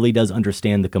she really does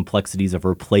understand the complexities of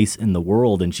her place in the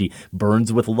world. And she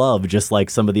burns with love just like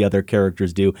some of the other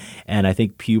characters do. And I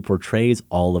think Pugh portrays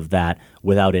all of that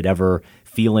without it ever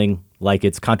feeling like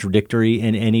it's contradictory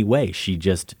in any way. She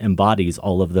just embodies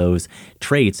all of those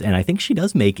traits. And I think she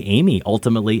does make Amy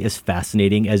ultimately as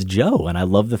fascinating as Jo. And I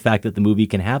love the fact that the movie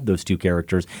can have those two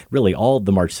characters, really all of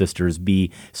the March sisters,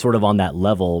 be sort of on that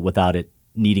level without it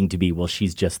needing to be, well,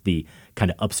 she's just the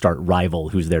kind of upstart rival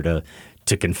who's there to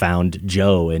confound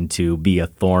Jo and to be a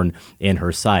thorn in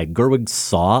her side. Gerwig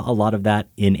saw a lot of that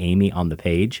in Amy on the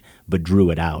page, but drew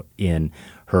it out in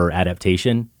her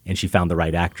adaptation, and she found the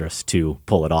right actress to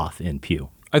pull it off in Pugh.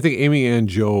 I think Amy and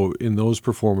Jo in those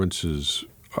performances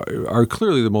are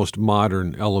clearly the most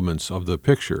modern elements of the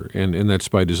picture, and that's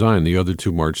by design. The other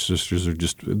two March sisters are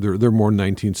just they're more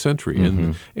 19th century,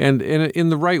 and in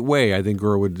the right way. I think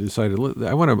Gerwig decided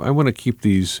I want to keep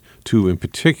these two in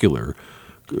particular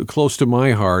close to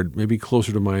my heart, maybe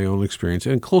closer to my own experience,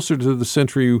 and closer to the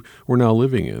century we're now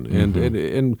living in,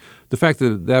 and the fact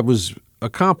that was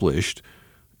accomplished.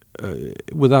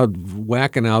 Without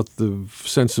whacking out the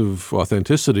sense of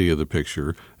authenticity of the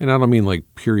picture. And I don't mean like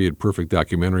period perfect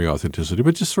documentary authenticity,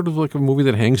 but just sort of like a movie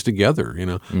that hangs together, you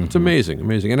know. It's amazing.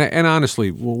 And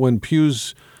honestly, when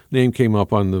Pugh's name came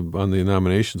up on the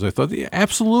nominations, I thought, yeah,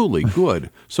 absolutely, good.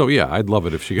 So yeah, I'd love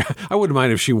it if she I wouldn't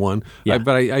mind if she won. Yeah.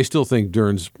 But I still think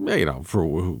Dern's,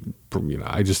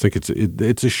 I just think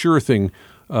it's a sure thing.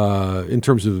 In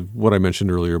terms of what I mentioned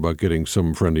earlier about getting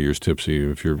some friend of yours tipsy,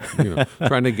 if you're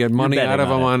trying to get money out of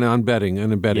them on betting,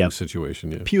 an betting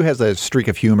situation. Yeah. Pugh has a streak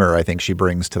of humor I think she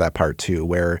brings to that part too,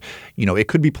 where it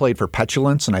could be played for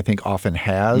petulance, and I think often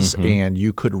has, and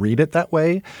you could read it that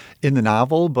way in the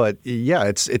novel. But yeah,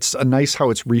 it's a nice how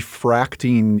it's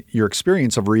refracting your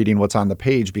experience of reading what's on the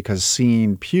page, because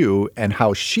seeing Pugh and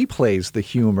how she plays the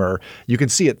humor, you can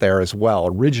see it there as well.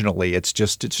 Originally, it's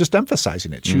just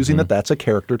emphasizing it, choosing that that's a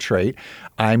character trait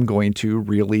I'm going to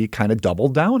really kind of double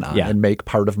down on and make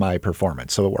part of my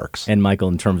performance. So it works. And Michael,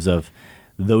 in terms of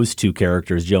those two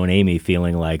characters, Jo and Amy,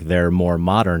 feeling like they're more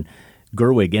modern,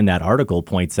 Gerwig in that article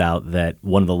points out that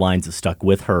one of the lines that stuck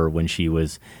with her when she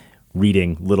was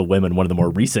reading Little Women, one of the more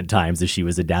recent times as she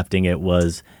was adapting it,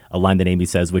 was a line that Amy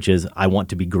says, which is, "I want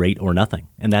to be great or nothing."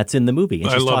 And that's in the movie.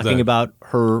 And she's talking about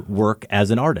her work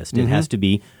as an artist. It has to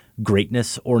be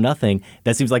greatness or nothing.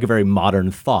 That seems like a very modern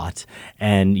thought,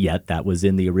 and yet that was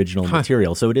in the original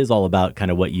material. So it is all about kind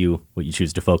of what you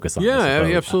choose to focus on. Yeah,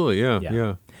 absolutely.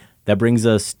 Yeah. That brings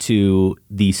us to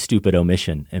the stupid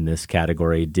omission in this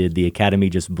category. Did the Academy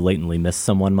just blatantly miss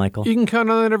someone, Michael? You can count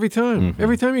on that every time.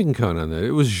 Every time you can count on that.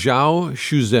 It was Zhao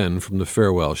Shuzhen from The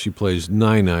Farewell. She plays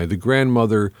Nai Nai, the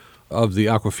grandmother of the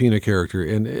Awkwafina character,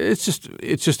 and it's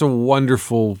just a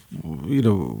wonderful,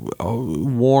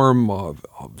 warm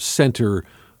center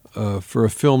for a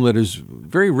film that is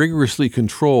very rigorously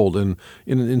controlled and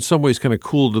in some ways kind of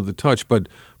cool to the touch, but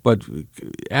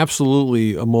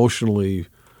absolutely emotionally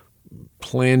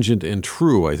plangent and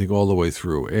true, I think, all the way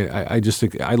through. I just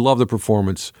think I love the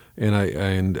performance,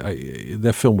 and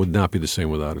that film would not be the same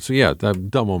without it. So yeah, that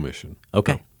dumb omission.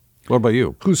 Okay. What about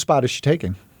you? Whose spot is she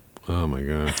taking? Oh my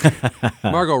God,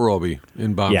 Margot Robbie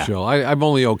in Bombshell. Yeah. I'm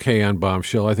only okay on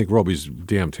Bombshell. I think Robbie's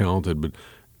damn talented,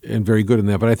 and very good in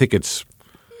that. But I think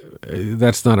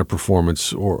that's not a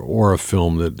performance or a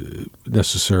film that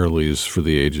necessarily is for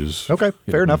the ages. Okay,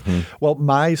 fair enough. Well,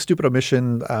 my stupid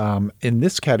omission in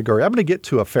this category, I'm going to get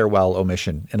to a farewell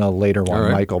omission in a later one,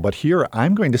 right, Michael. But here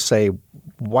I'm going to say,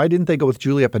 why didn't they go with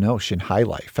Juliette Binoche in High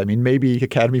Life? I mean, maybe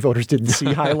Academy voters didn't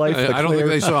see High Life. I don't think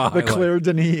they saw the Claire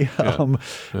Denis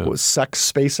sex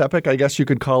space epic, I guess you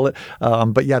could call it.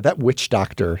 But yeah, that witch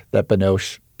doctor that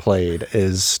Binoche played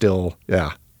is still,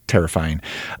 terrifying.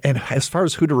 And as far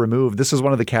as who to remove, this is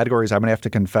one of the categories I'm going to have to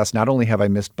confess. Not only have I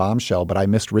missed Bombshell, but I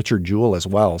missed Richard Jewell as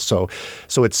well. So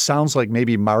it sounds like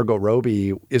maybe Margot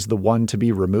Robbie is the one to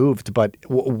be removed. But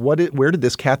where did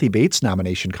this Kathy Bates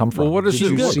nomination come from? Well, what is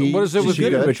it with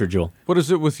you, Richard Jewell? What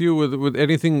is it with you with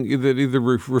anything that either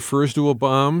refers to a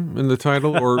bomb in the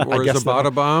title or is about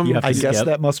a bomb? I guess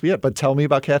that must be it. But tell me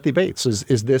about Kathy Bates.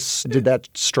 Did that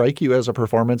strike you as a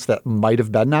performance that might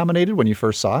have been nominated when you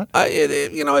first saw it?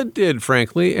 It did,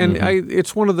 frankly, and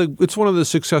it's one of the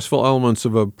successful elements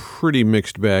of a pretty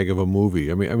mixed bag of a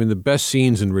movie. I mean, the best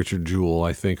scenes in Richard Jewell,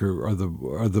 I think, are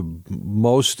the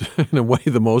most, in a way,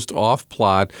 the most off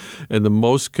plot and the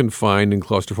most confined and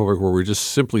claustrophobic, where we're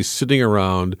just simply sitting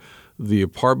around the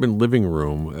apartment living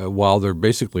room while they're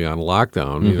basically on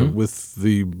lockdown, with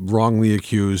the wrongly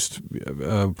accused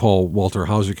Paul Walter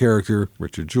Hauser character,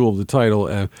 Richard Jewell, the title,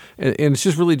 and it's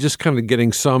just really just kind of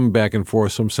getting some back and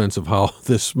forth, some sense of how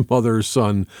this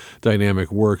mother-son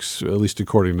dynamic works, at least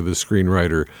according to the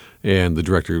screenwriter and the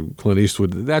director Clint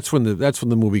Eastwood. That's when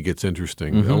the movie gets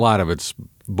interesting. A lot of it's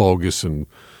bogus and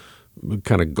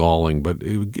kind of galling, but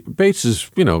Bates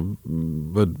is,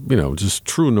 just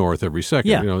true north every second.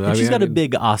 Yeah, she's got a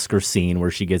big Oscar scene where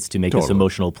she gets to make this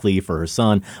emotional plea for her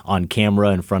son on camera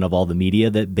in front of all the media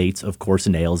that Bates, of course,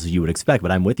 nails, as you would expect.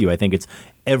 But I'm with you. I think it's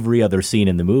every other scene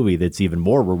in the movie that's even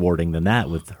more rewarding than that,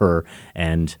 with her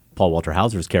and Paul Walter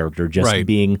Hauser's character just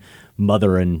being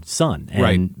mother and son.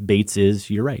 And Bates is,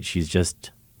 you're right, she's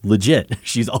just legit.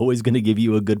 She's always going to give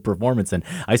you a good performance, and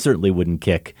I certainly wouldn't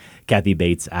kick Kathy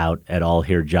Bates out at all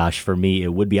here, Josh. For me,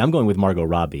 it would be, I'm going with Margot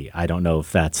Robbie. I don't know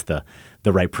if that's the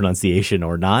right pronunciation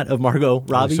or not of Margot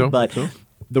Robbie, but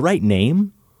the right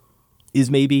name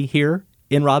is maybe here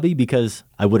in Robbie, because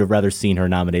I would have rather seen her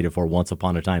nominated for Once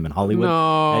Upon a Time in Hollywood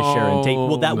as Sharon Tate.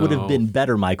 Well, that would have been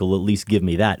better, Michael, at least give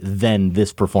me that, than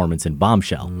this performance in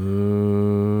Bombshell.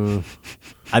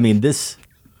 I mean, this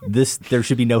there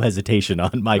should be no hesitation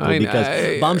on Michael,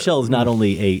 because Bombshell is not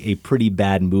only a pretty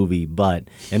bad movie,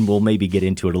 and we'll maybe get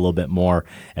into it a little bit more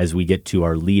as we get to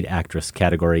our lead actress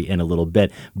category in a little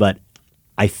bit, but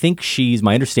I think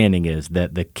my understanding is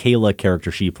that the Kayla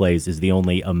character she plays is the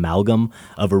only amalgam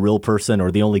of a real person,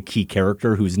 or the only key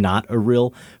character who's not a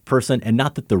real person. And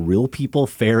not that the real people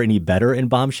fare any better in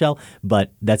Bombshell,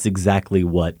 but that's exactly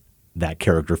what that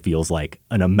character feels like,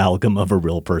 an amalgam of a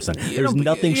real person. There's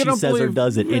nothing she says or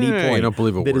does at any point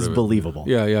that is believable.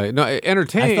 Yeah. No,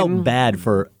 entertaining. I felt bad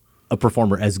for a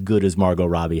performer as good as Margot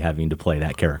Robbie having to play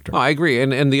that character. Oh, I agree,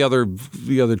 and the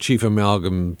other chief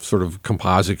amalgam sort of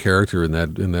composite character in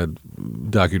that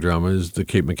docudrama is the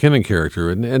Kate McKinnon character,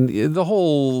 and the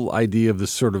whole idea of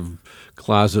this sort of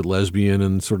closet lesbian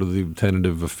and sort of the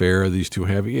tentative affair these two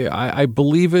have. Yeah, I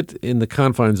believe it in the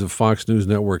confines of Fox News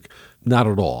Network. Not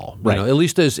at all. Right. At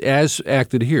least as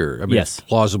acted here. I mean, it's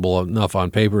plausible enough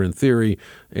on paper and theory,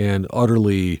 and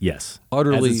utterly as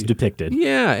it's depicted.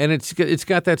 Yeah, and it's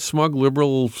got that smug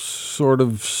liberal sort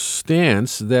of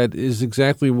stance that is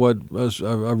exactly what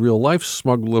a real life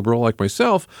smug liberal like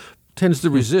myself tends to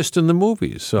resist in the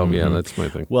movies. So, yeah, that's my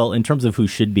thing. Well, in terms of who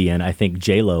should be in, I think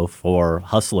J-Lo for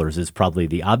Hustlers is probably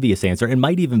the obvious answer and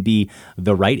might even be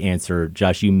the right answer.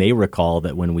 Josh, you may recall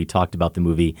that when we talked about the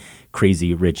movie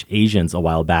Crazy Rich Asians a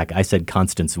while back, I said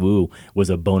Constance Wu was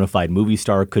a bona fide movie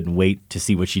star, couldn't wait to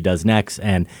see what she does next.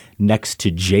 And next to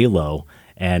J-Lo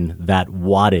and that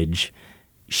wattage,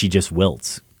 she just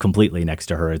wilts completely next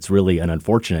to her. It's really an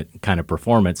unfortunate kind of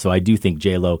performance. So I do think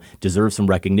J-Lo deserves some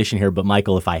recognition here. But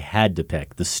Michael, if I had to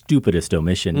pick, the stupidest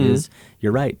omission is,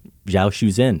 you're right, Zhao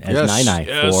Shuzhen as Nai Nai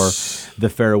for The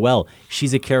Farewell.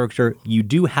 She's a character you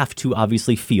do have to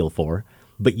obviously feel for,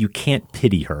 but you can't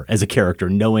pity her as a character,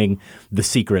 knowing the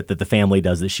secret that the family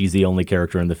does, that she's the only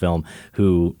character in the film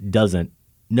who doesn't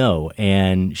know.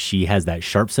 And she has that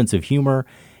sharp sense of humor,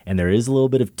 and there is a little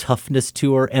bit of toughness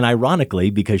to her. And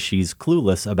ironically, because she's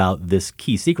clueless about this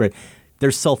key secret,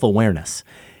 there's self-awareness.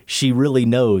 She really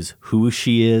knows who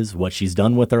she is, what she's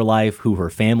done with her life, who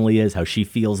her family is, how she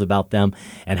feels about them,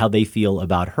 and how they feel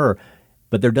about her.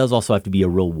 But there does also have to be a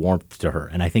real warmth to her.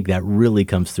 And I think that really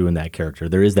comes through in that character.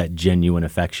 There is that genuine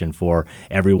affection for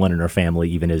everyone in her family,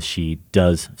 even as she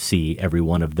does see every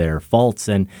one of their faults.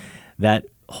 And that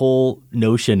whole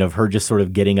notion of her just sort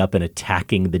of getting up and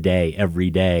attacking the day every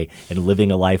day and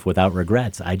living a life without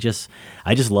regrets. I just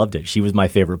loved it. She was my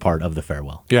favorite part of The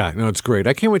Farewell. Yeah, no, it's great.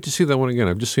 I can't wait to see that one again.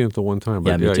 I've just seen it the one time.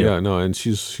 But me too. Yeah, no, and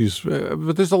she's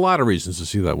but there's a lot of reasons to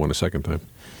see that one a second time.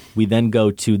 We then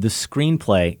go to the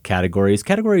screenplay categories.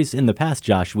 Categories in the past,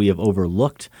 Josh, we have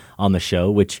overlooked on the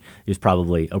show, which is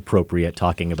probably appropriate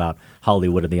talking about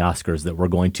Hollywood and the Oscars, that we're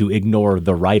going to ignore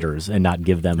the writers and not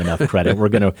give them enough credit. We're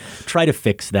going to try to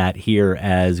fix that here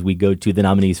as we go to the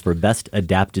nominees for Best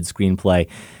Adapted Screenplay.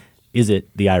 Is it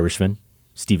The Irishman,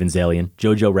 Steven Zaillian,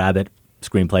 Jojo Rabbit,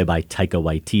 screenplay by Taika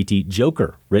Waititi,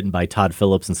 Joker, written by Todd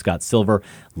Phillips and Scott Silver,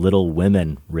 Little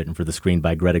Women, written for the screen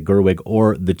by Greta Gerwig,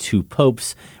 or The Two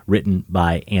Popes, written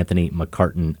by Anthony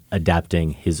McCartan,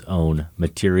 adapting his own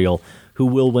material. Who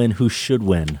will win? Who should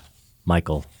win?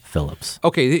 Michael Phillips.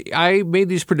 Okay, I made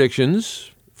these predictions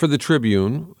for the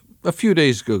Tribune a few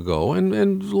days ago,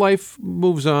 and life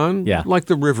moves on. Yeah. Like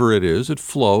the river it is. It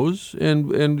flows,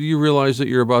 and you realize that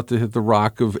you're about to hit the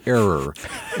rock of error.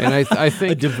 And I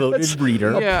think a devoted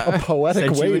reader. A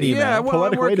poetic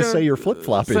way to say you're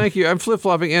flip-flopping. Thank you. I'm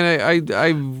flip-flopping, and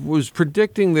I was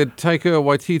predicting that Taika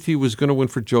Waititi was going to win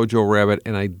for Jojo Rabbit,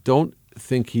 and I don't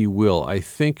think he will. I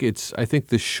think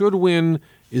the should win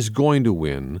is going to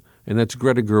win, and that's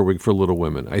Greta Gerwig for Little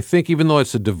Women. I think even though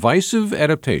it's a divisive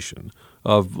adaptation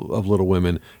of Little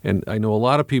Women, and I know a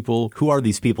lot of people. Who are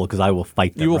these people? Because I will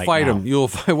fight them. You will right fight now. them. You'll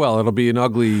fight. Well, it'll be an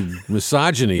ugly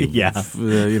misogyny,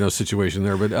 situation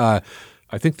there. But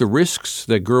I think the risks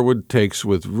that Gerwig takes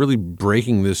with really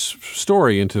breaking this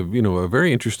story into a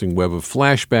very interesting web of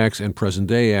flashbacks and present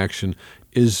day action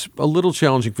is a little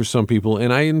challenging for some people.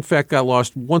 And I, in fact, got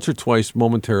lost once or twice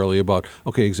momentarily about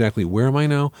exactly where am I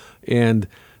now? And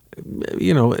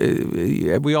we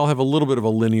all have a little bit of a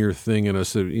linear thing in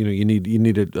us that you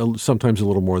need it sometimes a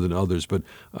little more than others. But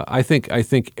I think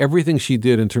everything she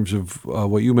did in terms of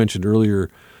what you mentioned earlier,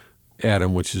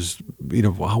 Adam, which is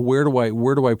where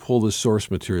do I pull this source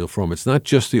material from? It's not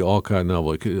just the Alcott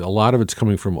novel. A lot of it's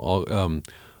coming from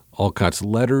Alcott's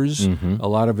letters. Mm-hmm. A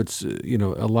lot of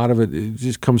it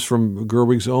just comes from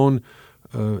Gerwig's own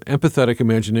empathetic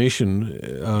imagination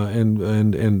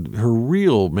and her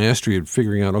real mastery at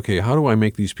figuring out, how do I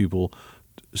make these people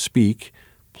speak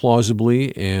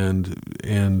plausibly and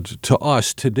to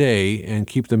us today and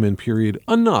keep them in period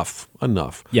enough.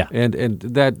 Yeah. And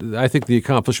that, I think the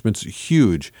accomplishment's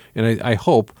huge. And I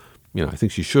hope, I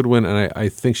think she should win, and I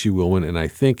think she will win. And I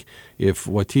think if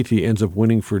Waititi ends up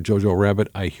winning for Jojo Rabbit,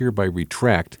 I hereby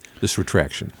retract this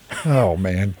retraction. Oh,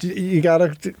 man. You got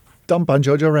to dump on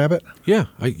Jojo Rabbit? Yeah,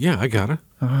 I gotta.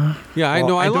 I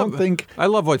know. I love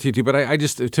Waititi, but I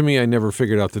just, to me, I never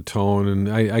figured out the tone, and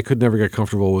I could never get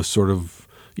comfortable with sort of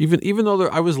even though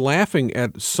I was laughing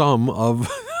at some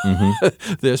of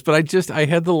this, but I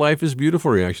had the Life is Beautiful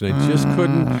reaction. I just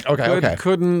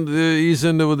couldn't ease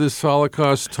into this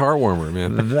Holocaust tar warmer,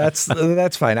 man. That's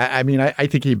fine. I mean, I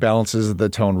think he balances the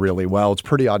tone really well. It's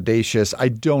pretty audacious. I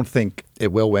don't think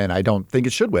it will win. I don't think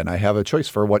it should win. I have a choice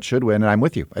for what should win, and I'm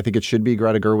with you. I think it should be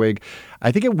Greta Gerwig.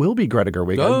 I think it will be Greta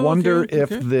Gerwig. I wonder if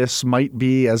this might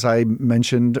be, as I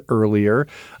mentioned earlier,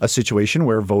 a situation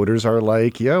where voters are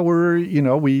like,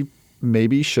 we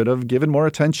maybe should have given more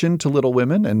attention to Little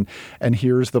Women, and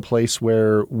here's the place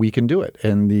where we can do it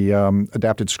in the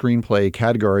adapted screenplay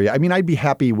category. I mean, I'd be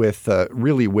happy with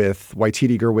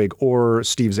Waititi, Gerwig, or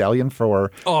Steve Zaillian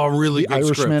for really The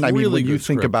Irishman. Script. I mean, really when you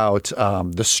think about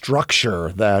the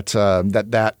structure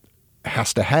that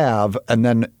has to have, and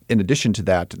then in addition to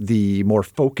that, the more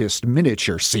focused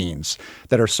miniature scenes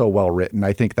that are so well written.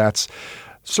 I think that's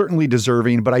certainly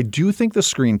deserving, but I do think the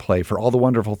screenplay, for all the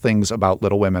wonderful things about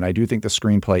Little Women, I do think the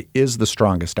screenplay is the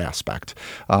strongest aspect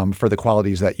for the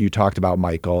qualities that you talked about,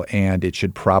 Michael, and it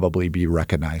should probably be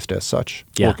recognized as such.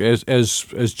 Yeah. Look, as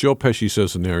Joe Pesci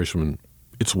says in The Irishman,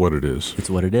 it's what it is. It's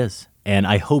what it is. And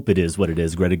I hope it is what it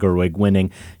is. Greta Gerwig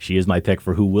winning. She is my pick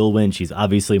for who will win. She's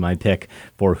obviously my pick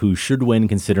for who should win,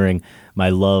 considering my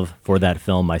love for that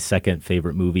film, my second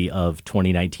favorite movie of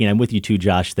 2019. I'm with you too,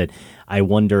 Josh, that I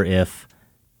wonder if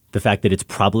the fact that it's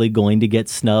probably going to get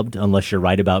snubbed, unless you're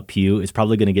right about Pew, is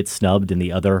probably going to get snubbed in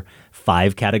the other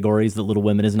 5 categories that Little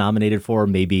Women is nominated for.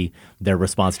 Maybe their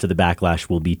response to the backlash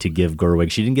will be to give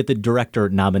Gerwig. She didn't get the director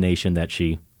nomination that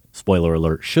she, spoiler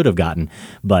alert, should have gotten,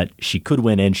 but she could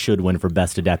win and should win for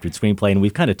Best Adapted Screenplay. And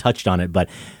we've kind of touched on it, but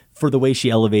for the way she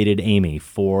elevated Amy,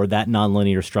 for that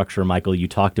nonlinear structure, Michael, you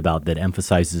talked about that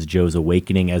emphasizes Joe's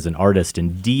awakening as an artist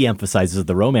and de-emphasizes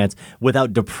the romance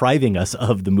without depriving us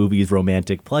of the movie's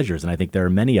romantic pleasures. And I think there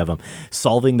are many of them.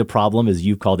 Solving the problem, as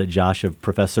you called it, Josh, of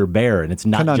Professor Bear, and it's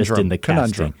not just in the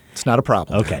casting. It's not a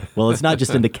problem. Okay. Well, it's not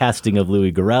just in the casting of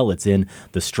Louis Garrel. It's in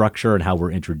the structure and how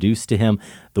we're introduced to him,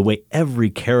 the way every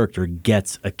character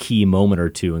gets a key moment or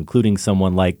two, including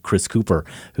someone like Chris Cooper,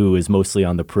 who is mostly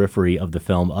on the periphery of the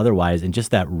film otherwise, and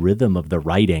just that rhythm of the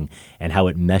writing and how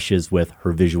it meshes with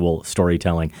her visual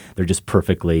storytelling. They're just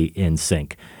perfectly in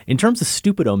sync. In terms of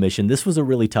stupid omission, this was a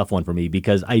really tough one for me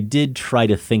because I did try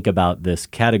to think about this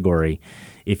category,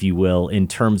 if you will, in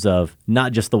terms of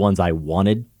not just the ones I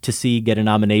wanted to see get a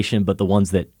nomination, but the ones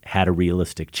that had a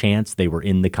realistic chance. They were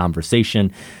in the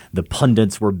conversation. The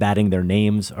pundits were batting their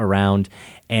names around.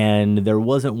 And there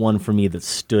wasn't one for me that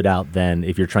stood out then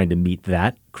if you're trying to meet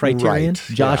that criterion.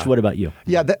 Right, Josh, what about you?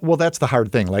 Yeah, well, that's the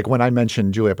hard thing. Like when I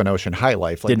mentioned Juliette Binoche in High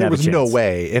Life, like, there was no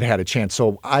way it had a chance.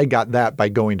 So I got that by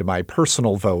going to my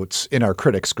personal votes in our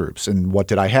critics groups and what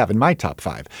did I have in my top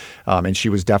 5. And she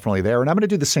was definitely there. And I'm going to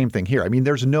do the same thing here. I mean,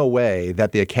 there's no way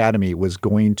that the Academy was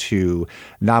going to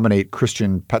nominate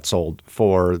Christian Petzold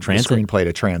for the screenplay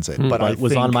to Transit. But it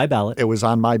was on my ballot. It was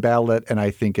on my ballot. And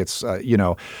I think it's,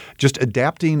 just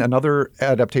adapting another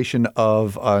adaptation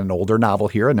of an older novel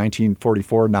here, a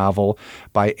 1944 novel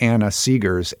by Anna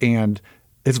Seegers. And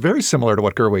it's very similar to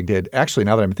what Gerwig did, actually,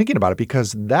 now that I'm thinking about it,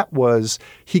 because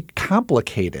he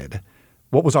complicated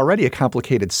what was already a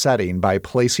complicated setting by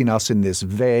placing us in this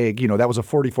vague, that was a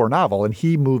 44 novel, and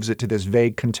he moves it to this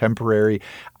vague contemporary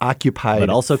occupied but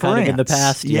also France. kind of in the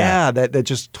past. Yeah, that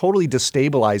just totally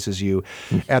destabilizes you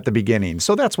at the beginning.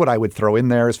 So that's what I would throw in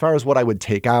there. As far as what I would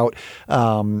take out,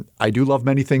 I do love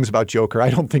many things about Joker. I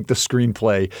don't think the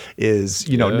screenplay is,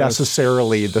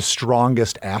 necessarily the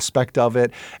strongest aspect of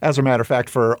it. As a matter of fact,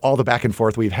 for all the back and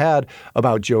forth we've had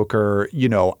about Joker,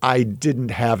 I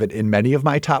didn't have it in many of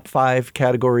my top 5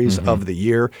 categories of the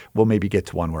year. We'll maybe get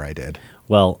to one where I did.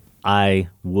 Well, I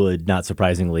would, not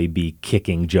surprisingly, be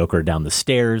kicking Joker down the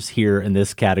stairs here in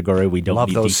this category. We don't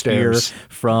need to hear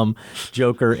from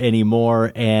Joker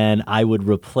anymore, and I would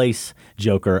replace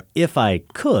Joker if I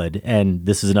could, and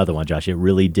this is another one, Josh, it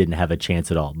really didn't have a chance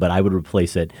at all, but I would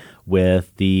replace it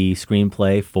with the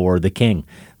screenplay for The King,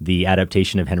 the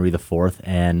adaptation of Henry IV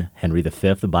and Henry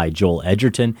V by Joel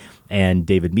Edgerton and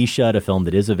David Michôd, a film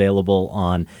that is available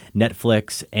on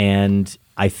Netflix, and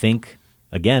I think,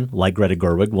 again, like Greta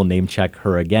Gerwig, we'll name check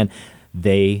her again,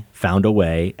 they found a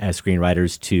way as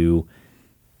screenwriters to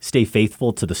stay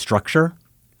faithful to the structure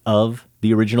of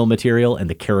the original material and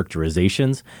the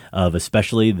characterizations of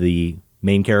especially the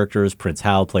main characters, Prince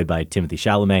Hal, played by Timothée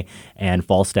Chalamet, and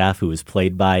Falstaff, who is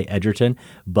played by Edgerton,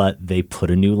 but they put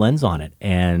a new lens on it.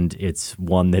 And it's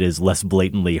one that is less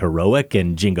blatantly heroic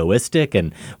and jingoistic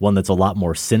and one that's a lot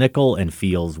more cynical and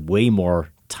feels way more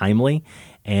timely.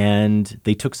 And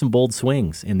they took some bold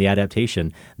swings in the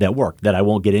adaptation that worked, that I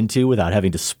won't get into without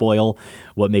having to spoil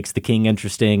what makes The King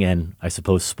interesting, and I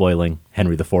suppose spoiling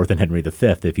Henry IV and Henry V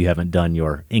if you haven't done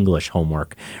your English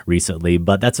homework recently.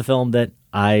 But that's a film that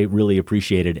I really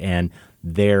appreciated, and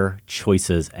their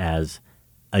choices as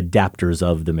adapters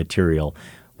of the material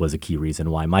was a key reason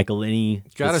why. Michael, any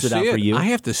that stood out for you? I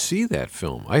have to see that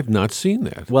film. I have not seen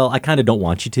that. Well, I kind of don't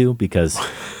want you to because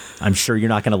I'm sure you're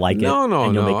not going to like it. And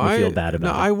you'll make me feel bad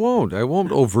about it. I won't. I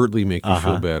won't overtly make you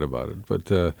feel bad about it.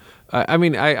 But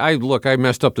I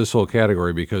messed up this whole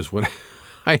category because when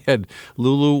I had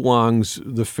Lulu Wang's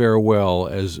The Farewell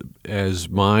as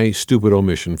my stupid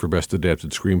omission for Best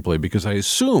Adapted Screenplay because I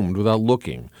assumed without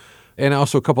looking, and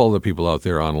also a couple other people out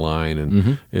there online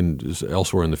and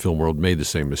elsewhere in the film world made the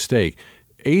same mistake.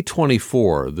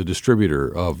 A24, the distributor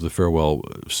of The Farewell,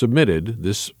 submitted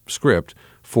this script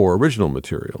for original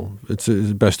material. It's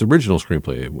a best original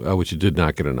screenplay, which it did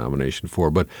not get a nomination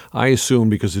for. But I assume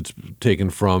because it's taken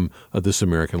from This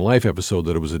American Life episode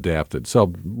that it was adapted.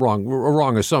 So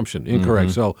wrong assumption,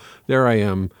 incorrect. So there I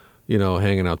am,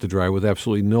 hanging out to dry with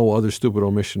absolutely no other stupid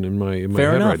omission in my head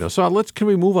right now. So can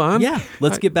we move on? Yeah,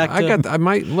 let's get back to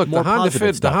the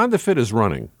Honda Fit is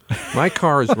running. My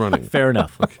car is running. Fair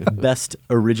enough. Okay. Best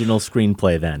original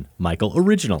screenplay then, Michael.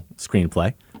 Original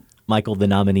screenplay. Michael, the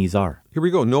nominees are. Here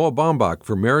we go. Noah Baumbach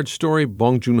for Marriage Story,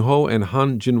 Bong Joon-ho and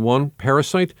Han Jin-won,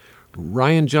 Parasite,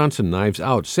 Rian Johnson, Knives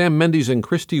Out, Sam Mendes and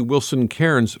Christy Wilson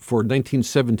Cairns for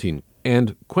 1917,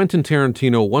 and Quentin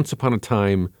Tarantino, Once Upon a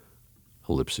Time,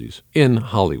 in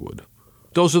Hollywood.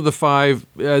 Those are the five.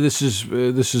 This is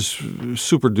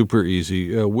super duper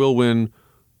easy. Will win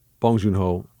Bong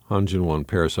Joon-ho, Han Jin-won,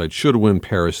 Parasite. Should win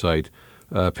Parasite.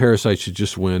 Parasite should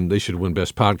just win. They should win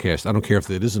Best Podcast. I don't care if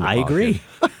it isn't a podcast. I agree.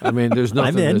 I mean, there's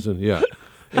nothing that isn't. Yeah.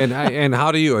 And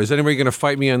how do you? Is anybody going to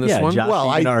fight me on this one? Josh, well,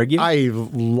 argue? I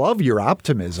love your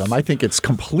optimism. I think it's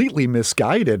completely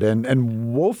misguided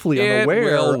and woefully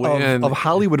unaware of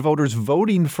Hollywood voters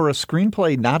voting for a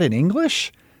screenplay not in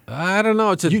English. I don't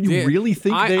know. You really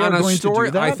think they are going to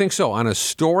do that? I think so. On a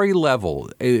story level.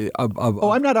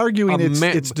 I'm not arguing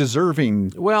it's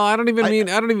deserving. Well,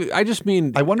 I just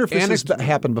mean. I wonder if this has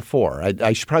happened before.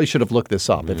 I probably should have looked this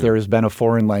up. If there has been a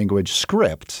foreign language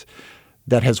script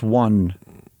that has won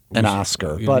an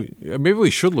Oscar, but maybe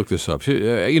we should look this up. Can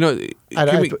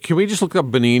we just look up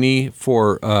Benigni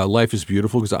for Life is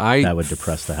Beautiful? Because that would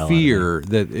depress the hell out of me.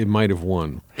 That it might have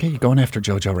won. Okay, you're going after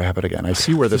Jojo Rabbit again. I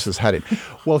see where this is heading.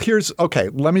 Well,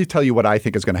 let me tell you what I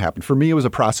think is going to happen. For me, it was a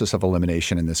process of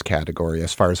elimination in this category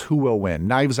as far as who will win.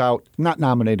 Knives Out, not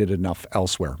nominated enough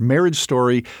elsewhere. Marriage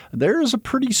Story, there is a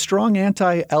pretty strong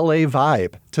anti-LA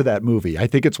vibe to that movie. I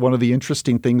think it's one of the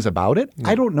interesting things about it.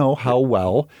 I don't know how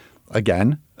well,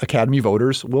 again, Academy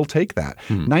voters will take that.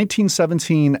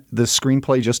 1917, the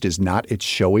screenplay just is not its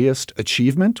showiest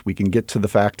achievement. We can get to the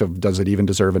fact of does it even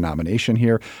deserve a nomination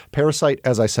here. Parasite,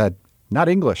 as I said, not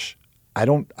English.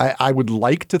 I would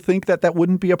like to think that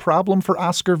wouldn't be a problem for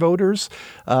Oscar voters,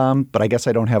 but I guess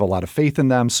I don't have a lot of faith in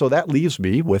them. So that leaves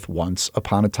me with Once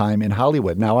Upon a Time in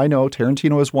Hollywood. Now, I know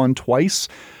Tarantino has won twice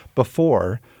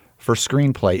before for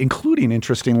screenplay, including,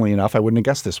 interestingly enough, I wouldn't have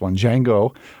guessed this one,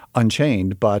 Django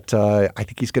Unchained, but I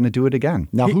think he's going to do it again.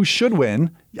 Now, who should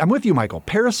win? I'm with you, Michael.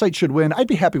 Parasite should win. I'd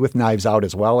be happy with Knives Out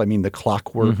as well. I mean, the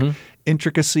clockwork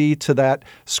intricacy to that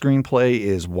screenplay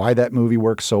is why that movie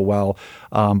works so well.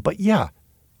 But yeah,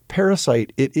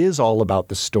 Parasite, it is all about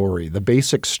the story, the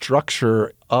basic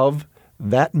structure of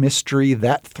that mystery,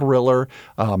 that thriller,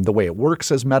 the way it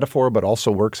works as metaphor, but also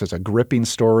works as a gripping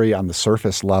story on the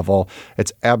surface level.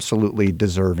 It's absolutely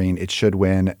deserving. It should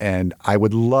win. And I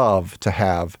would love to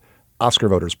have Oscar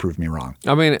voters prove me wrong.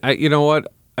 I mean, you know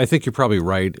what? I think you're probably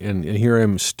right. And here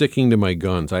I'm sticking to my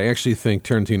guns. I actually think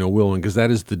Tarantino will win because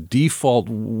that is the default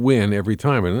win every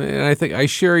time. And I think I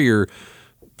share your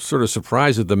sort of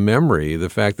surprised at the memory, the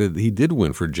fact that he did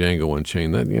win for Django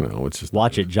Unchained. That it's just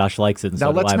watch it. Josh likes it, and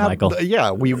so do I, Michael.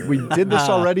 Yeah, we did this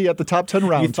already at the top 10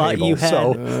 round you thought table. You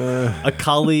had a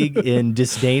colleague in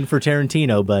disdain for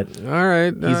Tarantino, but all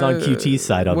right, he's on QT's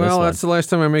side on this one. Well, that's the last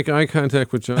time I make eye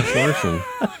contact with Josh Larson.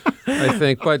 I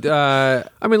think. But,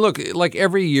 I mean, look, like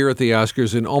every year at the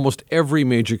Oscars, in almost every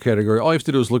major category, all you have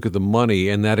to do is look at the money,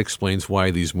 and that explains why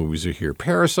these movies are here.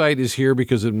 Parasite is here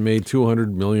because it made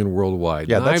 $200 million worldwide.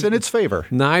 Yeah, that's in its favor.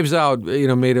 Knives Out,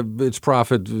 made its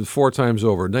profit 4 times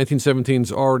over.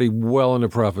 1917's already well into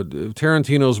profit.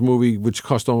 Tarantino's movie, which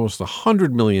cost almost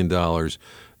 $100 million,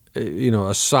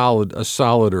 a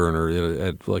solid earner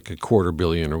at like $250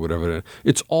 million or whatever.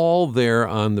 It's all there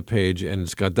on the page, and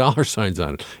it's got dollar signs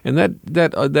on it. And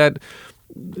that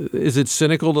is it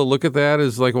cynical to look at that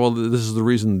as like, well, this is the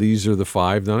reason these are the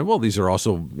 5? Well, these are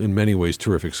also in many ways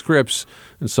terrific scripts.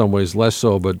 In some ways, less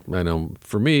so. But I know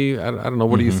for me, I don't know.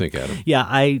 What do you think, Adam? Yeah,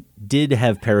 I did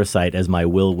have Parasite as my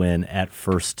will win at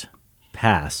first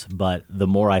pass, but the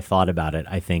more I thought about it,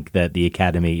 I think that the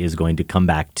Academy is going to come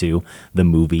back to the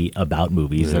movie about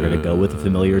movies. They're going to go with a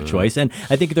familiar choice, and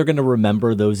I think they're going to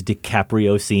remember those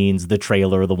DiCaprio scenes, the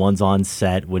trailer, the ones on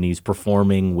set when he's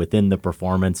performing within the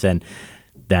performance, and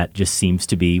that just seems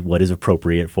to be what is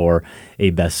appropriate for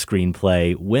a Best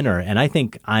Screenplay winner. And I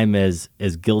think I'm as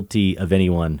guilty of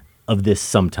anyone of this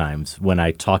sometimes. When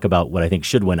I talk about what I think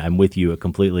should win, I'm with you. It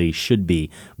completely should be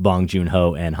Bong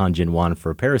Joon-ho and Han Jin-won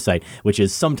for Parasite, which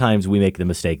is sometimes we make the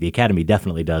mistake, the Academy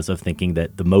definitely does, of thinking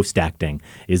that the most acting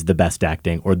is the best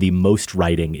acting or the most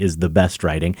writing is the best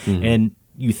writing. And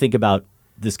you think about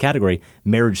this category,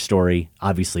 Marriage Story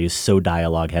obviously is so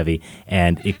dialogue heavy,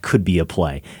 and it could be a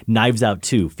play. Knives Out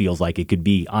 2 feels like it could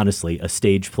be, honestly, a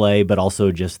stage play, but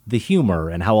also just the humor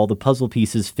and how all the puzzle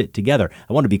pieces fit together.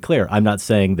 I want to be clear, I'm not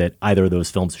saying that either of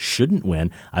those films shouldn't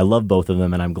win. I love both of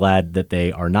them, and I'm glad that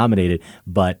they are nominated,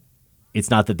 but it's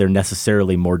not that they're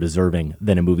necessarily more deserving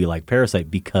than a movie like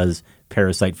Parasite, because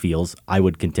Parasite feels, I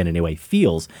would contend anyway,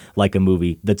 feels like a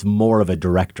movie that's more of a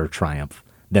director triumph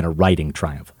than a writing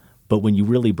triumph. But when you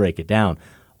really break it down,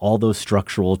 all those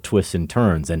structural twists and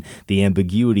turns and the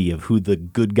ambiguity of who the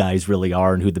good guys really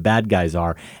are and who the bad guys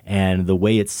are, and the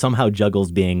way it somehow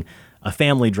juggles being a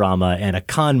family drama and a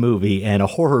con movie and a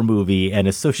horror movie and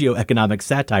a socioeconomic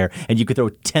satire, and you could throw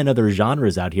 10 other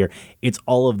genres out here. It's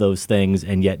all of those things,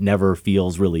 and yet never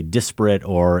feels really disparate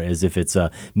or as if it's a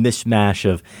mishmash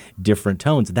of different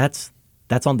tones. That's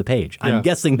on the page. Yeah. I'm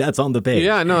guessing that's on the page.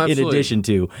 Yeah, no, absolutely. In addition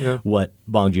to what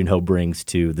Bong Joon-ho brings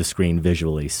to the screen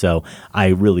visually. So I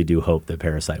really do hope that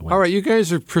Parasite wins. All right, you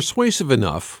guys are persuasive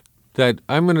enough that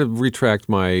I'm going to retract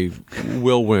my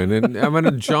will win, and I'm going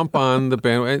to jump on the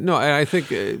band. No, I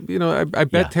think, I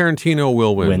bet Tarantino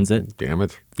will win. Wins it. Damn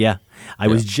it. Yeah. I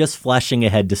was just flashing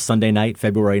ahead to Sunday night,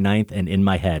 February 9th, and in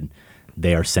my head,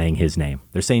 they are saying his name.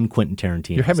 They're saying Quentin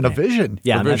Tarantino. You're having a vision.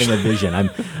 Yeah, I'm having a vision.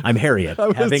 I'm Harriet,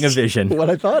 having a vision. What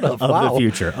I thought of. The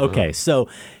future. Okay, so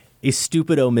a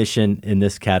stupid omission in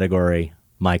this category.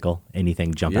 Michael,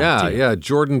 anything jump out to you? Yeah.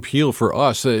 Jordan Peele for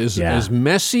us is as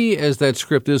messy as that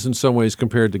script is in some ways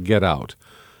compared to Get Out.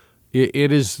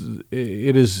 It is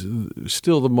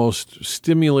still the most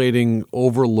stimulating,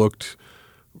 overlooked,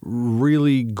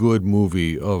 really good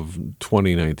movie of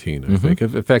 2019. I think.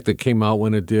 In fact, it came out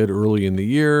when it did early in the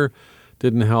year.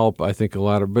 Didn't help. I think a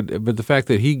lot of, but the fact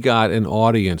that he got an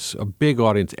audience, a big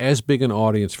audience, as big an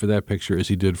audience for that picture as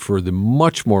he did for the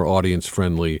much more audience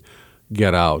friendly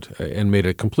Get Out, and made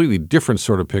a completely different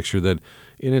sort of picture that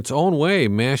in its own way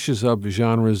mashes up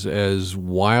genres as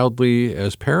wildly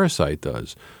as Parasite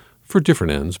does, for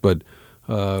different ends, but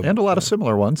and a lot of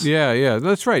similar ones. Yeah,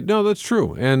 that's right. No, that's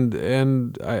true, and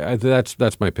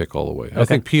that's my pick all the way. Okay. I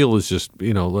think Peele is just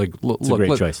it's a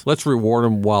great choice. Let's reward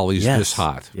him while he's this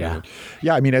hot. Yeah,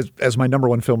 yeah. I mean, as my number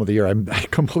one film of the year, I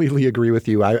completely agree with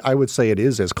you. I would say it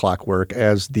is as clockwork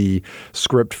as the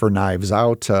script for Knives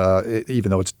Out,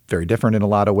 even though it's very different in a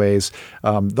lot of ways.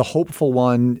 The hopeful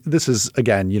one. This is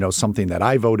again, something that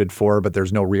I voted for, but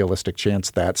there's no realistic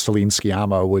chance that Celine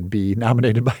Sciamma would be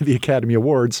nominated by the Academy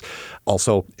Awards.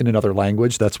 Also in another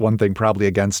language, that's one thing probably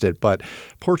against it. But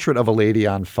Portrait of a Lady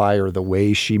on Fire, the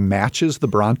way she matches the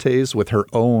Brontes with her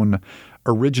own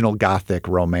original Gothic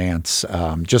romance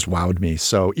just wowed me.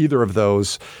 So either of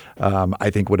those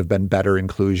I think would have been better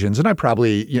inclusions. And I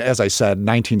probably, as I said,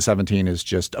 1917 is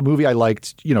just a movie I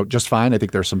liked, just fine. I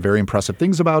think there's some very impressive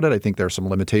things about it. I think there's some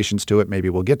limitations to it. Maybe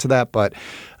we'll get to that. But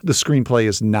the screenplay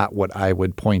is not what I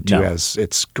would point to as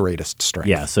its greatest strength.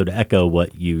 Yeah, so to echo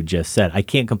what you just said, I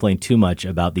can't complain too much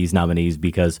about these nominees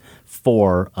because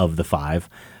 4 of the 5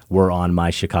 were on my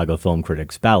Chicago Film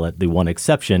Critics ballot. The one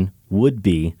exception would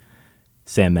be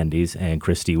Sam Mendes and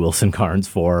Christy Wilson Carnes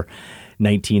for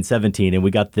 1917. And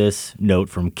we got this note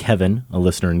from Kevin, a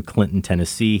listener in Clinton,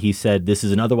 Tennessee. He said, this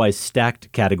is an otherwise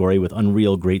stacked category with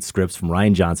unreal great scripts from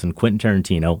Rian Johnson, Quentin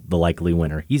Tarantino, the likely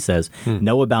winner. He says,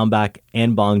 Noah Baumbach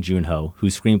and Bong Joon-ho,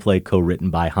 whose screenplay co-written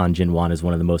by Han Jin-won is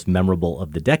one of the most memorable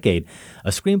of the decade. A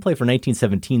screenplay for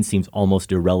 1917 seems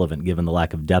almost irrelevant given the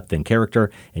lack of depth in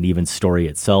character and even story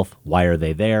itself. Why are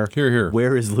they there? Here.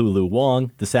 Where is Lulu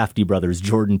Wang, the Safdie brothers,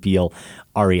 Jordan Peele,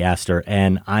 Ari Aster?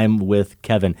 And I'm with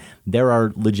Kevin. There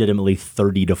are legitimately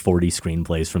 30 to 40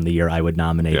 screenplays from the year I would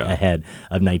nominate ahead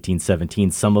of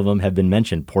 1917. Some of them have been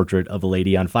mentioned. Portrait of a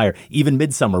Lady on Fire. Even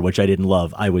Midsommar, which I didn't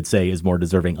love, I would say is more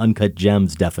deserving. Uncut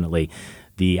Gems, definitely.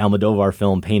 The Almodovar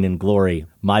film Pain and Glory.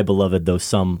 My beloved, though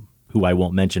some who I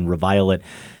won't mention revile it.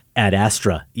 Ad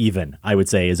Astra, even, I would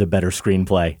say, is a better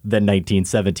screenplay than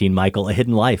 1917. Michael, A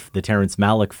Hidden Life, the Terrence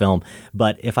Malick film.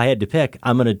 But if I had to pick,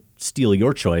 I'm going to steal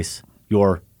your choice,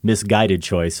 your misguided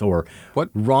choice, or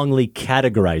wrongly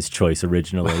categorized choice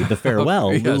originally, The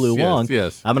Farewell, Lulu Wang.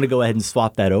 Yes. I'm going to go ahead and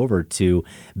swap that over to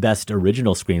Best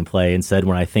Original Screenplay and said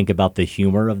when I think about the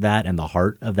humor of that and the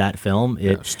heart of that film,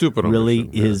 it really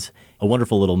is a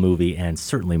wonderful little movie and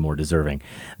certainly more deserving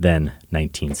than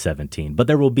 1917. But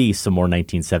there will be some more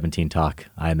 1917 talk,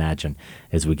 I imagine,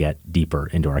 as we get deeper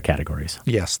into our categories.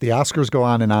 Yes, the Oscars go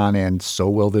on, and so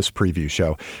will this preview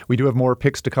show. We do have more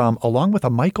picks to come, along with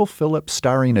a Michael Phillips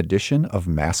starring edition of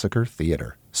Massacre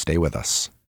Theater. Stay with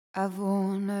us. I've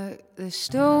worn out the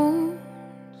stones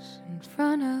in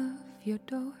front of your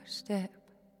doorstep,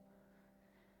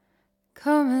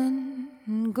 coming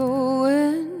and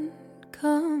going,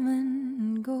 coming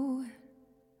and going.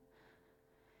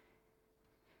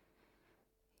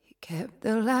 You kept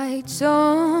the lights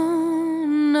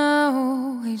on, I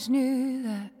always knew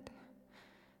that.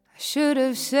 I should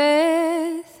have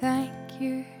said thank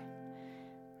you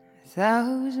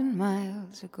 1,000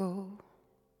 miles ago.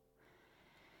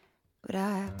 But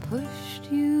I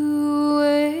pushed you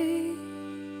away,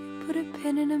 put a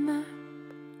pin in a map.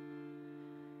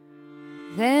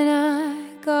 Then I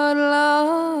got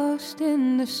lost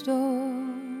in the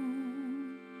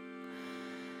storm.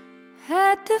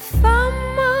 Had to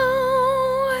find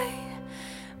my way,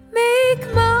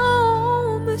 make my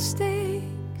own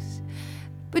mistakes.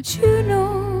 But you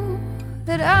know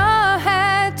that I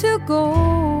had to go.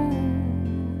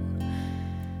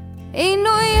 Ain't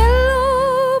no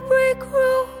yellow brick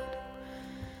road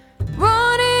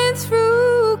running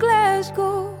through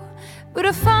Glasgow, but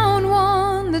I found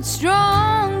one that's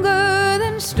stronger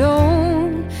than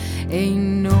stone.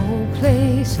 Ain't no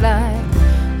place like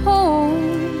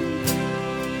home.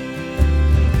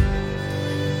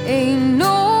 Ain't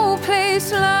no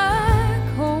place like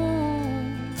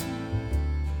home.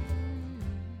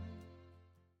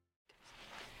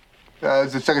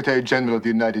 As the Secretary General of the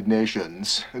United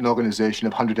Nations, an organization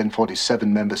of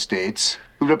 147 member states,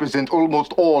 who represent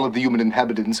almost all of the human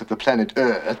inhabitants of the planet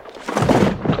Earth,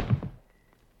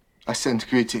 I send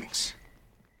greetings.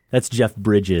 That's Jeff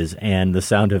Bridges and the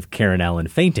sound of Karen Allen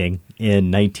fainting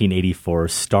in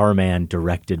 1984's Starman,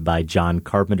 directed by John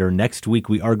Carpenter. Next week,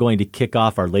 we are going to kick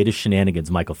off our latest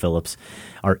shenanigans, Michael Phillips,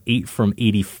 our 8 from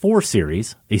 84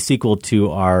 series, a sequel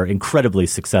to our incredibly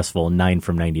successful 9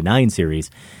 from 99 series.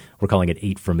 We're calling it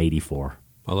 8 from 84.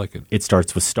 I like it. It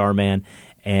starts with Starman,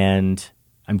 and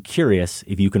I'm curious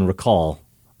if you can recall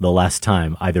the last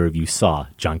time either of you saw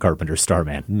John Carpenter's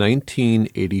Starman.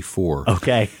 1984.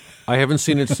 Okay. I haven't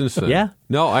seen it since then. Yeah?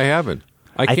 No, I haven't.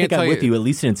 I can't think tell I'm with you, at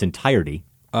least in its entirety.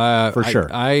 For sure.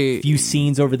 A few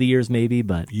scenes over the years, maybe,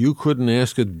 but... You couldn't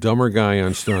ask a dumber guy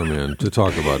on Starman to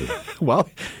talk about it. Well,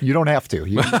 you don't have to.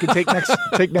 You can take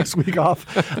next week off.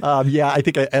 Yeah, I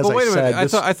think, as wait I a said...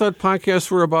 minute. I thought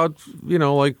podcasts were about,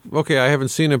 like, okay, I haven't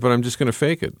seen it, but I'm just going to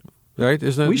fake it. Right?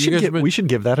 Isn't that, we should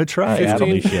give that a try.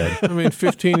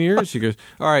 15 years. You guys.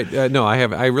 All right. No, I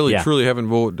haven't. I really, truly haven't.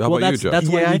 How about you, Jeff? That's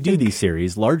why we do these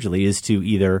series. Largely is to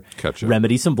either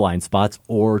remedy some blind spots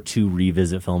or to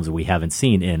revisit films that we haven't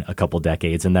seen in a couple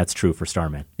decades, and that's true for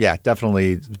Starman. Yeah,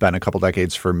 definitely. It's been a couple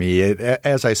decades for me.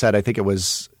 As I said, I think it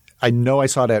was. I know I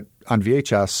saw that on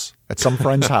VHS at some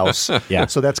friend's house. Yeah.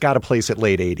 So that's got to place at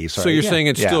late 80s. So you're saying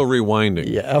it's still rewinding.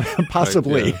 Yeah,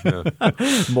 possibly. Right,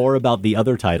 yeah. More about the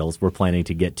other titles we're planning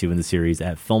to get to in the series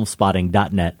at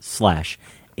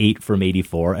filmspotting.net/8 from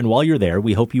 84. And while you're there,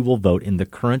 we hope you will vote in the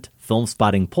current Film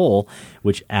Spotting poll,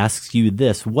 which asks you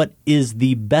this: what is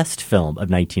the best film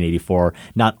of 1984?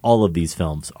 Not all of these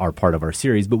films are part of our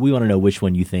series, but we want to know which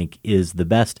one you think is the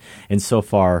best. And so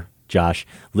far, Josh,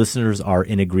 listeners are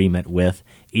in agreement with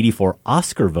 84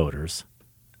 Oscar voters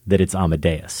that it's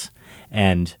Amadeus.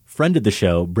 And friend of the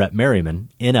show, Brett Merriman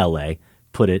in LA,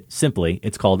 put it simply,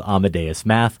 it's called Amadeus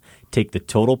Math. Take the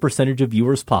total percentage of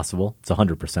viewers possible, it's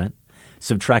 100%.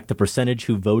 Subtract the percentage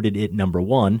who voted it number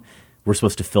one. We're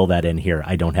supposed to fill that in here.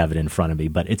 I don't have it in front of me,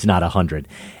 but it's not 100.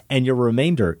 And your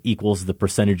remainder equals the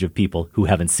percentage of people who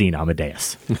haven't seen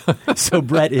Amadeus. So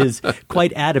Brett is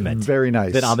quite adamant Very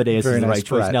nice. that Amadeus is the right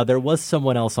choice. Brett. Now, there was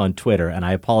someone else on Twitter, and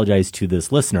I apologize to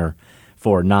this listener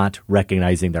for not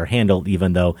recognizing their handle,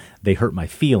 even though they hurt my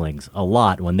feelings a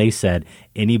lot when they said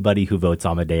anybody who votes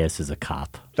Amadeus is a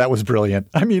cop. That was brilliant.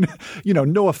 I mean,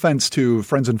 no offense to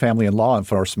friends and family and law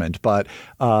enforcement, but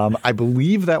I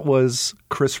believe that was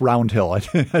Chris Roundhill,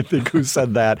 I think, who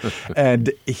said that,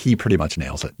 and he pretty much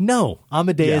nails it. No,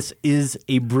 Amadeus is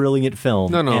a brilliant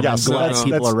film, and I'm glad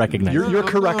people are recognizing it. You're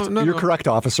correct. You're correct,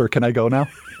 officer. Can I go now?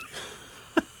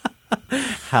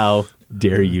 How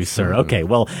dare you, sir? Okay,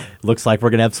 well, looks like we're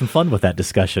going to have some fun with that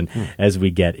discussion as we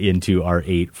get into our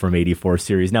 8 from 84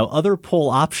 series. Now, other poll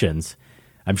options,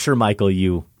 I'm sure, Michael,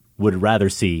 you would rather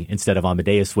see instead of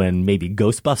Amadeus win maybe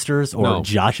Ghostbusters or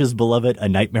Josh's beloved A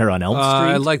Nightmare on Elm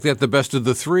Street. I like that the best of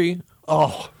the three.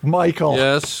 Oh, Michael.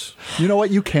 Yes. You know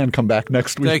what? You can come back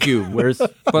next week. Thank you. Where's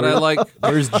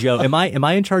Joe? Am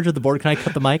I in charge of the board? Can I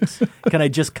cut the mics? Can I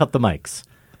just cut the mics?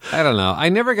 I don't know. I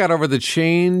never got over the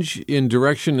change in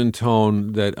direction and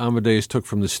tone that Amadeus took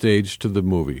from the stage to the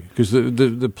movie. Because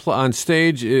on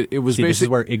stage, it was basically... this is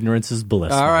where ignorance is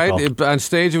bliss. All right. On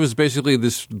stage, it was basically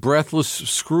this breathless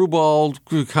screwball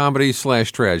comedy /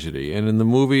 tragedy. And in the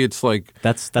movie, it's like...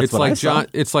 That's it's what like I saw.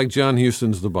 It's like John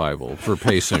Huston's The Bible for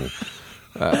pacing.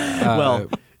 Well...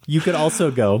 You could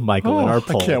also go, Michael, in our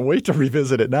poll. I can't wait to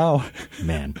revisit it now.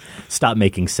 Man, Stop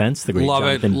Making Sense, the great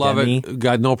Jonathan Demme. Love it.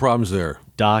 Got no problems there.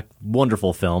 Doc,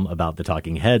 wonderful film about the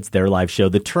Talking Heads, their live show,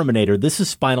 The Terminator, This is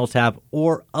Spinal Tap,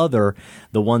 or Other.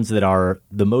 The ones that are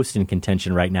the most in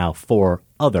contention right now for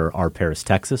Other are Paris,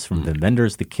 Texas, from The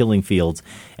Vendors, The Killing Fields,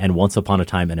 and Once Upon a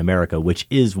Time in America, which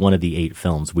is one of the 8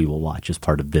 films we will watch as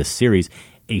part of this series.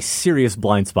 A serious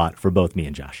blind spot for both me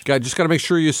and Josh. Just got to make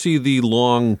sure you see the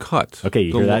long cut. Okay,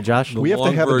 you hear that, Josh? We have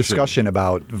to have a discussion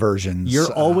about versions. You're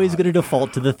always going to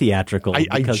default to the theatrical.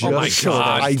 Please,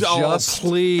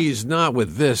 not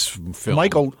with this film.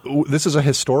 Michael, this is a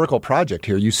historical project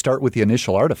here. You start with the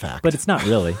initial artifact. But it's not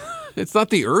really. It's not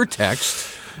the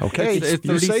text. Okay, it's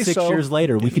 36 years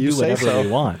later. We can do whatever we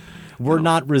want. We're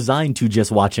not resigned to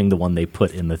just watching the one they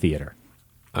put in the theater.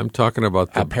 I'm talking about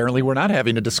apparently we're not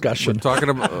having a discussion. We're talking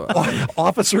about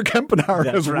Officer Kempenaar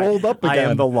has rolled up again. I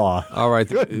am the law. All right.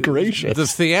 Good gracious. The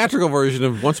theatrical version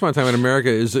of Once Upon a Time in America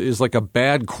is like a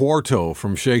bad quarto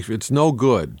from Shakespeare. It's no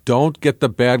good. Don't get the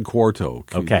bad quarto.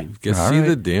 Okay. See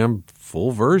the damn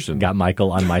full version. Got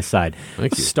Michael on my side.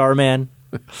 Thank you. Starman,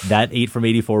 that 8 from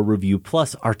 84 review,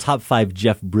 plus our top 5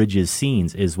 Jeff Bridges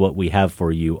scenes is what we have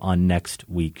for you on next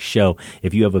week's show.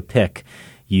 If you have a pick,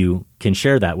 you can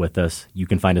share that with us. You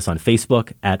can find us on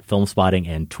Facebook at Filmspotting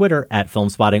and Twitter at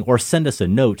Filmspotting, or send us a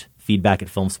note,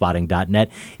 feedback@filmspotting.net.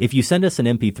 If you send us an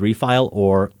MP3 file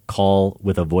or call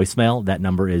with a voicemail, that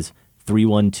number is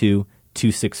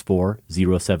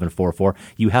 312-264-0744.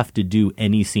 You have to do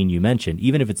any scene you mention,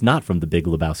 even if it's not from The Big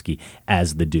Lebowski,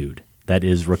 as the dude. That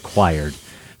is required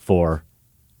for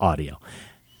audio.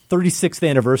 36th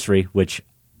anniversary, which,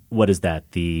 what is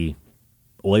that? The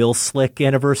oil slick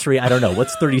anniversary? I don't know.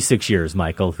 What's 36 years,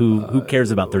 Michael? Who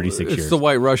cares about 36 years? It's the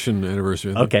White Russian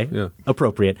anniversary. Okay. Yeah.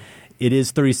 Appropriate. It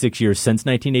is 36 years since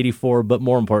 1984, but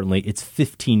more importantly, it's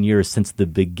 15 years since the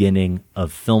beginning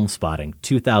of Film Spotting,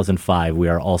 2005. We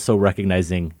are also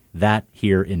recognizing that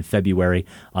here in February.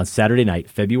 On Saturday night,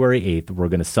 February 8th, we're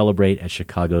going to celebrate at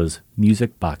Chicago's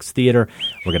Music Box Theater.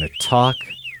 We're going to talk.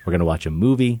 We're going to watch a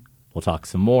movie. We'll talk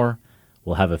some more.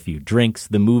 We'll have a few drinks.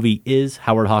 The movie is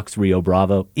Howard Hawks' Rio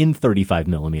Bravo in 35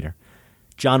 millimeter.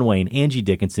 John Wayne, Angie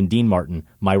Dickinson, Dean Martin,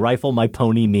 My Rifle, My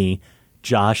Pony, me,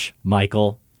 Josh,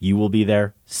 Michael, you will be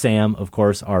there. Sam, of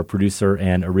course, our producer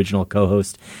and original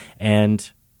co-host. And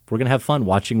we're going to have fun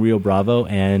watching Rio Bravo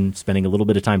and spending a little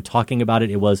bit of time talking about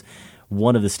it. It was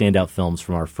one of the standout films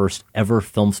from our first ever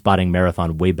Film Spotting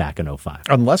marathon way back in 2005.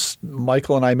 Unless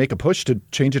Michael and I make a push to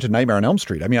change it to Nightmare on Elm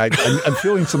Street. I mean, I'm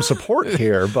feeling some support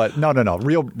here, but no.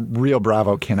 Rio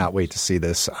Bravo, cannot wait to see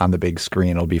this on the big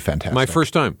screen. It'll be fantastic. My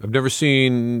first time. I've never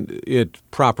seen it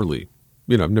properly.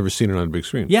 I've never seen it on a big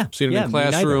screen. Yeah. Seen it in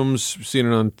classrooms, seen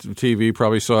it on TV,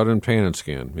 probably saw it in Pan and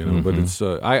Scan. But it's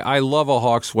I love a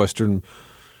Hawks Western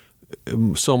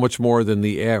so much more than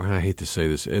I hate to say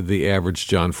this, the average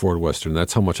John Ford Western.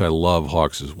 That's how much I love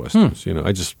Hawks' Westerns.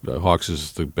 Hawks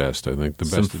is the best, I think.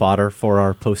 Some fodder for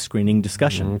our post-screening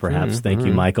discussion, perhaps. Thank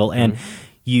you, Michael. And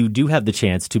you do have the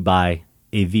chance to buy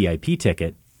a VIP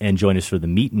ticket and join us for the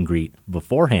meet and greet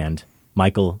beforehand.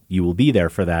 Michael, you will be there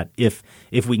for that if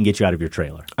we can get you out of your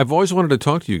trailer. I've always wanted to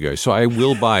talk to you guys, so I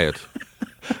will buy it.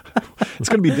 It's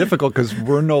going to be difficult because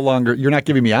you're not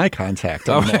giving me eye contact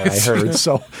anymore, I heard.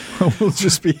 So we'll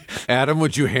just be. Adam,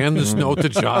 would you hand this note to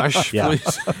Josh,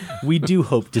 please? We do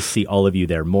hope to see all of you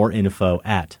there. More info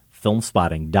at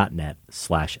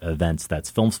filmspotting.net/events.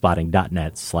 That's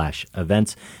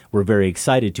filmspotting.net/events. We're very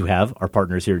excited to have our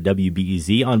partners here at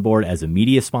WBEZ on board as a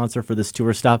media sponsor for this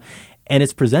tour stop. And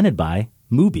it's presented by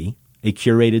Mubi, a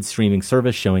curated streaming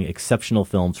service showing exceptional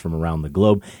films from around the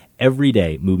globe. Every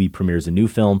day, Mubi premieres a new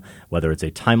film, whether it's a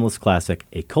timeless classic,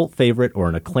 a cult favorite, or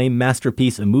an acclaimed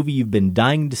masterpiece, a movie you've been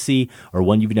dying to see, or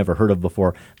one you've never heard of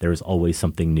before. There is always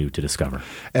something new to discover.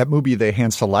 At Mubi, they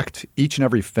hand select each and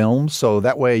every film, so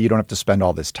that way you don't have to spend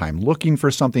all this time looking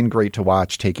for something great to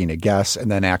watch, taking a guess,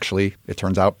 and then actually, it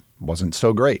turns out, wasn't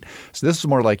so great. So this is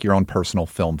more like your own personal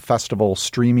film festival,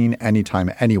 streaming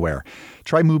anytime, anywhere.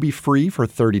 Try Mubi free for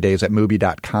 30 days at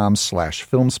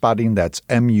Mubi.com/filmspotting. That's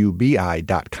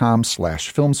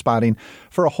MUBI.com/filmspotting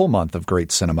for a whole month of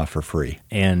great cinema for free.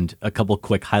 And a couple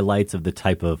quick highlights of the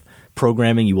type of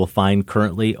programming you will find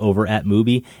currently over at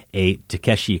Mubi, a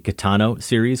Takeshi Kitano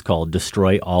series called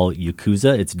Destroy All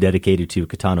Yakuza. It's dedicated to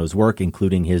Kitano's work,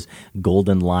 including his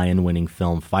Golden Lion-winning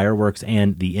film Fireworks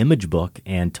and The Image Book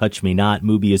and Touch Me Not.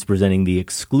 Mubi is presenting the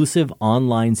exclusive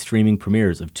online streaming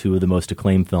premieres of two of the most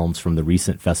acclaimed films from the recent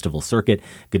recent festival circuit,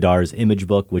 Godard's Image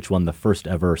Book, which won the first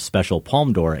ever special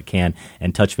Palme d'Or at Cannes,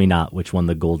 and Touch Me Not, which won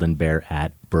the Golden Bear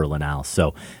at Berlinale.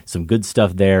 So some good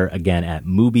stuff there, again, at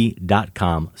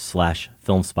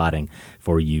Mubi.com/filmspotting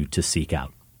for you to seek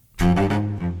out.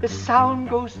 The sound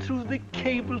goes through the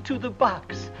cable to the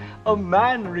box. A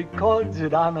man records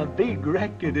it on a big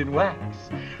record in wax.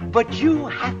 But you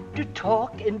have to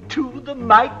talk into the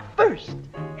mic first.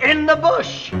 In the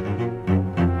bush.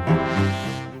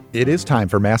 It is time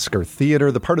for Massacre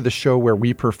Theater, the part of the show where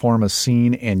we perform a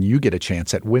scene and you get a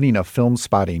chance at winning a Film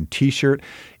Spotting t-shirt.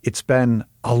 It's been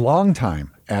a long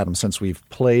time, Adam, since we've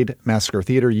played Massacre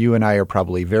Theater. You and I are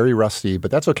probably very rusty, but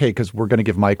that's okay because we're going to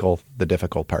give Michael the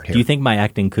difficult part here. Do you think my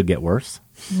acting could get worse?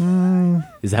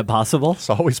 Is that possible? It's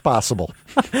always possible.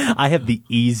 I have the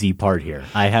easy part here.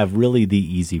 I have really the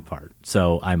easy part.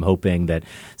 So I'm hoping that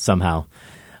somehow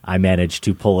I manage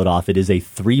to pull it off. It is a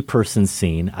 3-person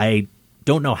scene. I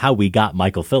don't know how we got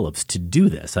Michael Phillips to do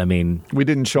this. I mean, we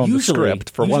didn't show him the script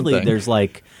for one thing. Usually there's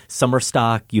like summer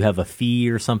stock. You have a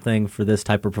fee or something for this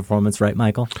type of performance, right,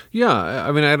 Michael? Yeah.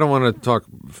 I mean, I don't want to talk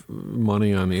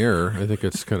money on the air. I think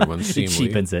it's kind of unseemly. It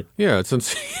cheapens it. Yeah,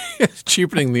 it's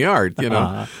cheapening the art, you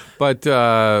know. But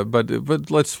why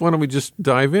don't we just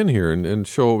dive in here and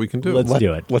show what we can do? Let's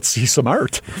do it. Let's see some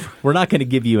art. We're not going to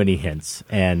give you any hints.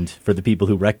 And for the people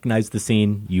who recognize the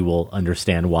scene, you will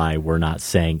understand why we're not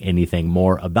saying anything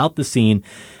more about the scene,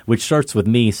 which starts with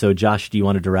me. So, Josh, do you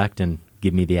want to direct and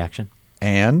give me the action?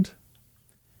 And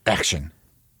action.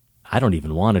 I don't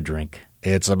even want to drink.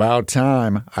 It's about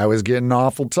time. I was getting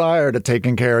awful tired of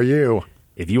taking care of you.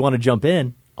 If you want to jump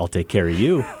in, I'll take care of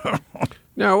you.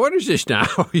 Now, what is this now?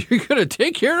 You're going to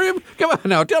take care of him? Come on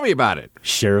now, tell me about it.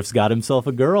 Sheriff's got himself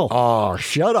a girl. Oh,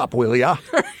 shut up, will ya?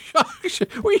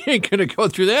 We ain't going to go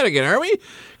through that again, are we?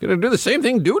 Going to do the same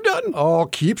thing Dude done? Oh,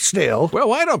 keep still. Well,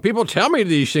 why don't people tell me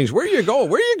these things? Where you going?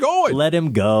 Where you going? Let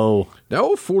him go.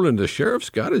 No fooling, the sheriff's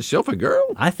got himself a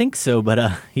girl? I think so,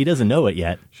 but he doesn't know it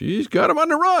yet. She's got him on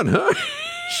the run, huh?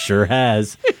 Sure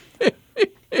has.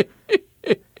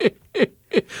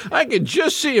 I can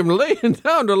just see him laying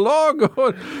down the law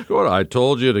going, I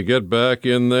told you to get back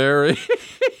in there.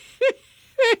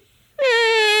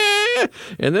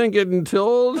 And then getting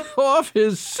told off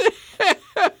his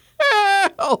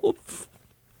self.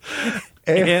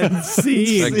 And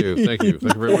see. Thank you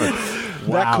very much. Wow.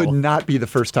 That could not be the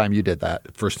first time you did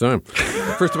that. First time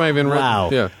I've been wow.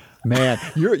 Yeah. Man,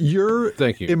 your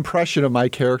Thank you. impression of my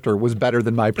character was better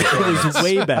than my performance. It was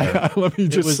way better. Let me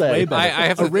just say. Way better. I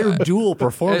have a rare dual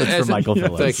performance for Michael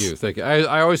Phillips. Thank you.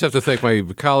 I always have to thank my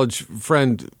college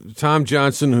friend, Tom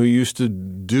Johnson, who used to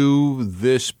do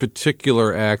this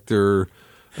particular actor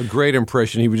a great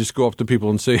impression. He would just go up to people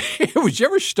and say, hey, was you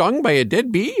ever stung by a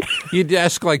dead bee? He'd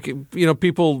ask,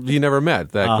 people he never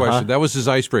met that question. That was his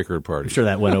icebreaker at parties. I'm sure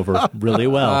that went over really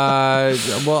well.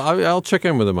 I'll check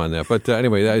in with him on that. But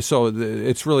anyway, so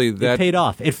it's really that. It paid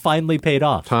off. It finally paid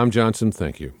off. Tom Johnson,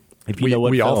 thank you. If you know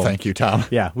what we film, all thank you, Tom.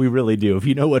 Yeah, we really do. If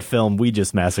you know what film we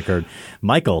just massacred,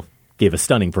 Michael gave a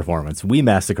stunning performance. We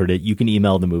massacred it. You can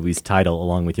email the movie's title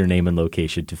along with your name and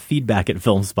location to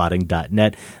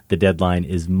feedback@filmspotting.net. The deadline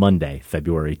is Monday,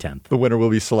 February 10th. The winner will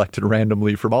be selected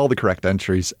randomly from all the correct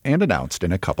entries and announced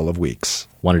in a couple of weeks.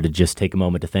 Wanted to just take a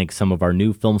moment to thank some of our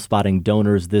new Film Spotting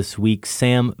donors this week,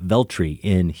 Sam Veltri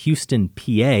in Houston,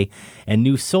 PA, and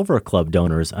new Silver Club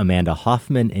donors, Amanda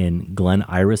Hoffman in Glen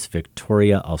Iris,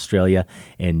 Victoria, Australia,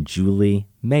 and Julie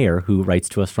Mayer, who writes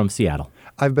to us from Seattle.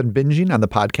 I've been binging on the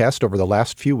podcast over the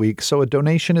last few weeks, so a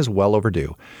donation is well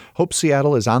overdue. Hope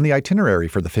Seattle is on the itinerary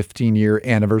for the 15-year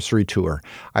anniversary tour.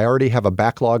 I already have a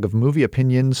backlog of movie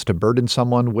opinions to burden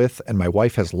someone with, and my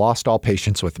wife has lost all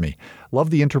patience with me.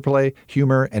 Love the interplay,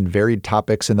 humor, and varied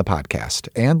topics in the podcast,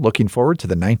 and looking forward to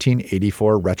the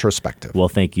 1984 retrospective. Well,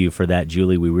 thank you for that,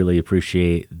 Julie. We really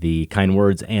appreciate the kind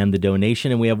words and the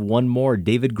donation. And we have one more,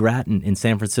 David Gratton in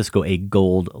San Francisco, a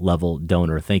gold-level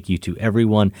donor. Thank you to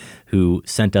everyone who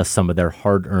sent us some of their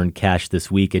hard-earned cash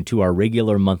this week, and to our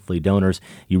regular monthly donors.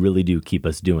 You really do keep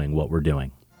us doing what we're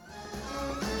doing.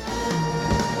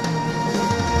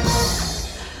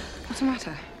 What's the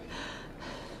matter?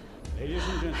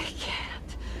 I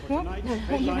can't. What? No.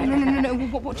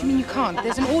 What do you mean you can't?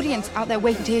 There's an audience out there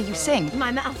waiting to hear you sing.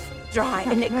 My mouth dry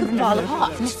and it could fall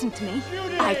apart. Listen to me.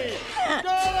 I can't.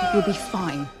 You'll be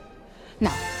fine.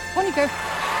 Now, on you go.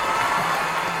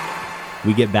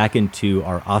 We get back into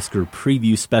our Oscar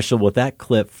preview special with that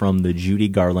clip from the Judy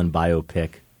Garland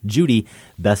biopic, Judy,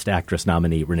 Best Actress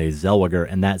nominee Renee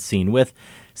Zellweger, and that scene with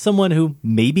someone who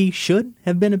maybe should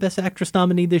have been a Best Actress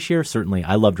nominee this year. Certainly,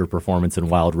 I loved her performance in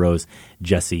Wild Rose,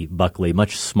 Jessie Buckley,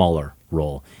 much smaller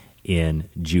role in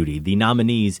Judy. The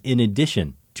nominees, in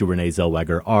addition to Renee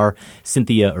Zellweger, are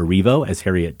Cynthia Erivo as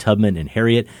Harriet Tubman in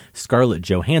Harriet, Scarlett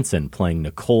Johansson playing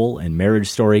Nicole in Marriage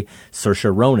Story,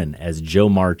 Saoirse Ronan as Jo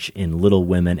March in Little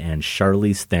Women, and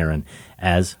Charlize Theron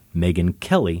as Megyn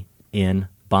Kelly in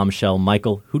Bombshell.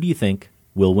 Michael, who do you think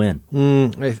will win?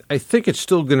 I think it's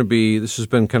still going to be, this has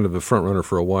been kind of a front runner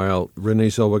for a while, Renee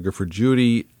Zellweger for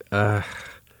Judy. I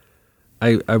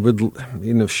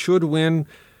would, should win.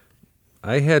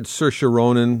 I had Saoirse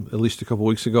Ronan at least a couple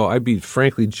weeks ago. I'd be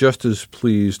frankly just as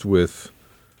pleased with,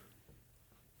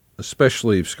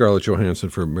 especially Scarlett Johansson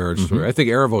for Marriage Story. I think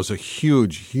Erivo's a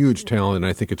huge, huge talent, and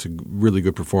I think it's a really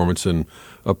good performance and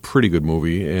a pretty good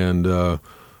movie. And but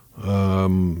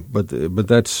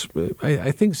that's,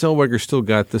 I think Zellweger still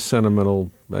got the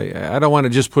sentimental. I don't want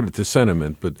to just put it to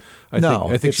sentiment, but I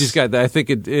think she's got. I think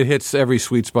it hits every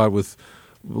sweet spot with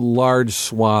large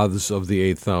swaths of the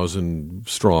 8,000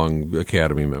 strong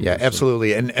Academy members. Yeah,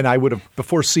 absolutely. And I would have,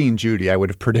 before seeing Judy, I would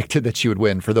have predicted that she would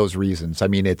win for those reasons. I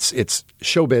mean, it's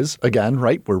showbiz again,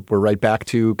 right? We're right back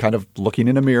to kind of looking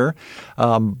in a mirror.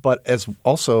 But as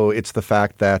also, it's the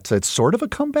fact that it's sort of a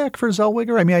comeback for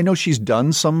Zellweger. I mean, I know she's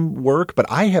done some work, but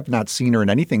I have not seen her in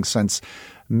anything since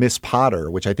Miss Potter,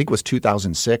 which I think was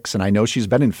 2006, and I know she's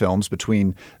been in films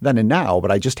between then and now,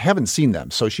 but I just haven't seen them.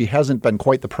 So she hasn't been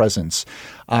quite the presence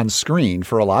on screen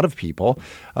for a lot of people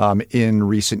in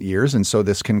recent years, and so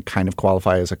this can kind of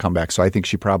qualify as a comeback. So I think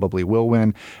she probably will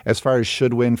win. As far as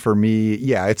should win for me,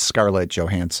 yeah, it's Scarlett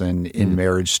Johansson in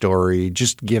Marriage Story,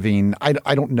 just giving, I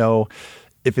don't know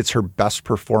if it's her best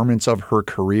performance of her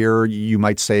career. You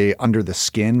might say Under the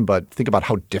Skin, but think about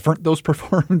how different those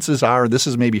performances are. This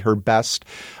is maybe her best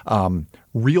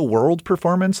real world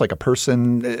performance, like a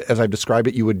person, as I've described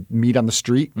it, you would meet on the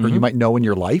street or you might know in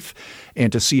your life.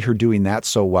 And to see her doing that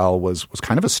so well was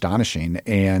kind of astonishing.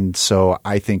 And so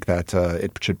I think that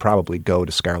it should probably go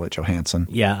to Scarlett Johansson.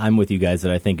 Yeah, I'm with you guys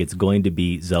that I think it's going to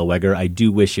be Zellweger. I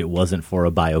do wish it wasn't for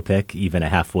a biopic, even a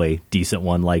halfway decent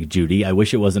one like Judy. I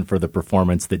wish it wasn't for the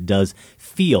performance that does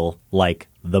feel like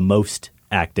the most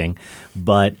acting,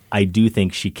 but I do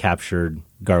think she captured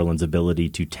Garland's ability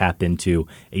to tap into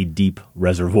a deep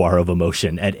reservoir of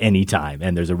emotion at any time,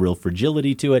 and there's a real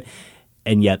fragility to it,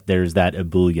 and yet there's that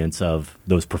ebullience of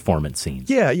those performance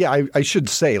scenes. Yeah, I should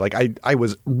say, like, I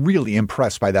was really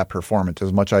impressed by that performance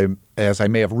as much as I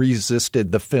may have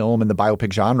resisted the film and the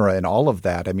biopic genre and all of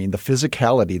that. I mean, the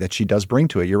physicality that she does bring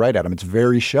to it, you're right, Adam, it's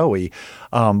very showy,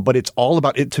 but it's all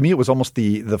about it. To me, it was almost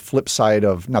the flip side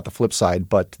of, not the flip side,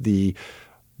 but the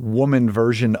woman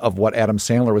version of what Adam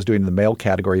Sandler was doing in the male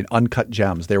category in Uncut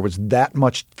Gems. There was that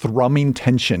much thrumming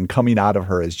tension coming out of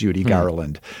her as Judy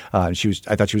Garland. I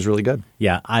thought she was really good.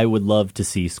 Yeah, I would love to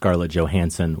see Scarlett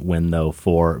Johansson win, though,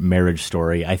 for Marriage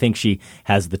Story. I think she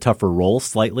has the tougher role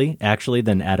slightly, actually,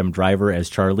 than Adam Driver as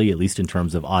Charlie, at least in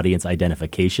terms of audience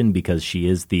identification, because she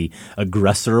is the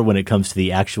aggressor when it comes to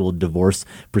the actual divorce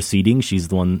proceedings. She's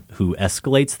the one who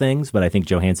escalates things, but I think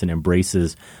Johansson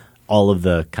embraces all of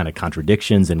the kind of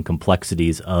contradictions and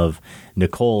complexities of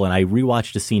Nicole. And I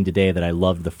rewatched a scene today that I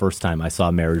loved the first time I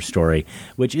saw Marriage Story,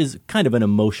 which is kind of an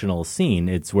emotional scene.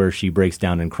 It's where she breaks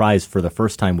down and cries for the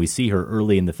first time we see her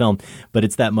early in the film. But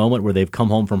it's that moment where they've come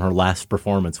home from her last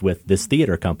performance with this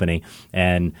theater company,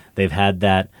 and they've had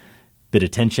that bit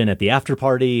of tension at the after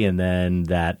party and then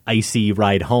that icy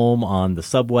ride home on the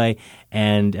subway.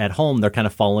 And at home, they're kind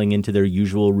of falling into their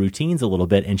usual routines a little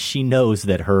bit. And she knows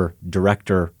that her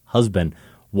director husband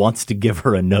wants to give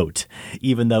her a note,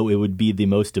 even though it would be the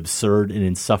most absurd and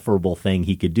insufferable thing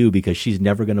he could do because she's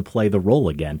never going to play the role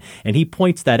again. And he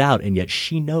points that out, and yet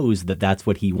she knows that that's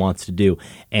what he wants to do.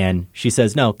 And she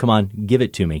says, no, come on, give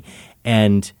it to me.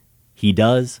 And he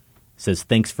does, says,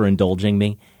 thanks for indulging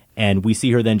me. And we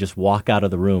see her then just walk out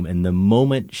of the room. And the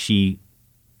moment she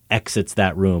exits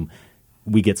that room,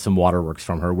 we get some waterworks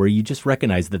from her where you just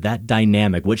recognize that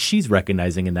dynamic, what she's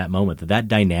recognizing in that moment, that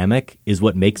dynamic is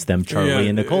what makes them Charlie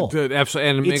and Nicole.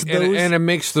 Absolutely. And it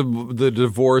makes the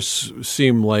divorce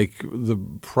seem like the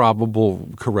probable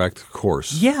correct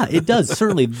course. Yeah, it does.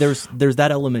 Certainly there's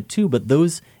that element too, but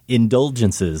those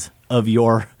indulgences of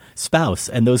your spouse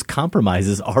and those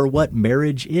compromises are what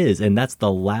marriage is. And that's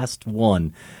the last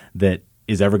one that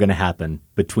is ever going to happen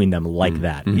between them like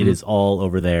that. Mm-hmm. It is all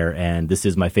over there, and this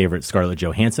is my favorite Scarlett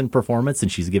Johansson performance,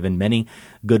 and she's given many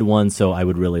good ones, so I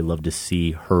would really love to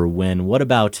see her win. What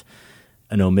about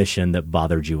an omission that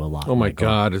bothered you a lot? Oh, my Michael?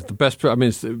 God. It's the best. I mean,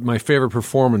 it's my favorite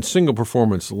performance, single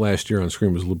performance last year on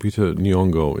screen was Lupita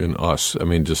Nyong'o in Us. I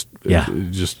mean, just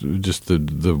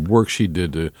the work she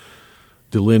did to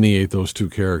delineate those two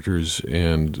characters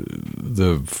and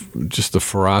the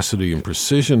ferocity and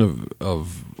precision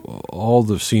of all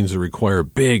the scenes that require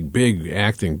big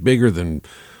acting, bigger than,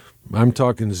 I'm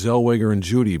talking Zellweger and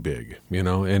Judy big,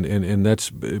 and that's,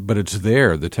 but it's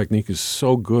there. The technique is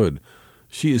so good.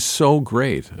 She is so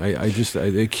great.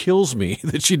 It kills me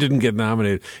that she didn't get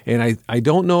nominated. And I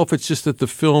don't know if it's just that the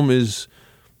film is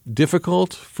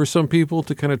difficult for some people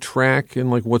to kind of track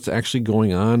and like what's actually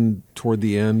going on toward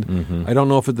the end. Mm-hmm. I don't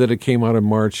know if that it came out in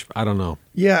March. I don't know.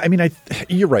 Yeah, I mean,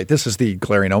 you're right. This is the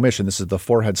glaring omission. This is the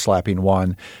forehead-slapping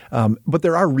one. But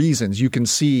there are reasons you can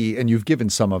see, and you've given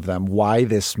some of them, why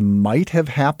this might have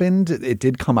happened. It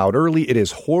did come out early. It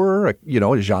is horror,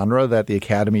 a genre that the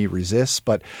Academy resists.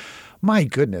 But my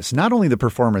goodness, not only the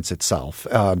performance itself,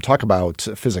 talk about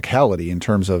physicality in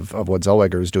terms of what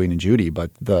Zellweger is doing in Judy,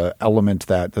 but the element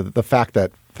that the fact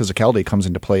that physicality comes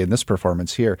into play in this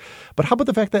performance here. But how about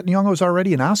the fact that Nyong'o is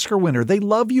already an Oscar winner? They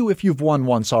love you if you've won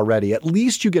once already. At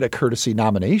least you get a courtesy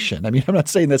nomination. I mean, I'm not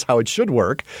saying that's how it should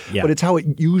work, but it's how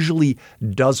it usually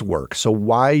does work. So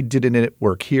why didn't it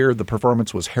work here? The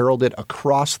performance was heralded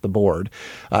across the board.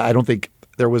 I don't think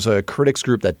there was a critics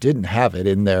group that didn't have it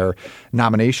in their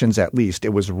nominations, at least. It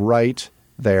was right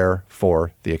there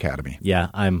for the Academy. Yeah,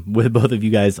 I'm with both of you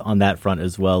guys on that front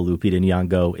as well. Lupita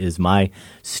Nyong'o is my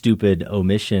stupid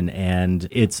omission, and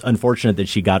it's unfortunate that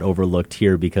she got overlooked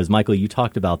here because, Michael, you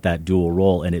talked about that dual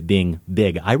role and it being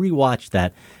big. I rewatched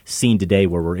that scene today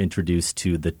where we're introduced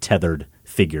to the tethered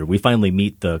figure. We finally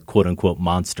meet the quote-unquote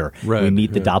monster. Right, we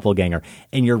meet the doppelganger.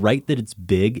 And you're right that it's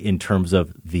big in terms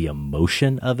of the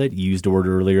emotion of it. You used a word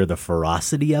earlier, the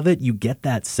ferocity of it. You get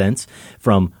that sense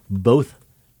from both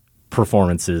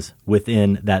performances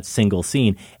within that single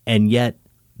scene. And yet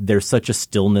there's such a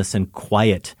stillness and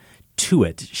quiet to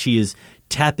it. She is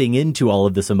tapping into all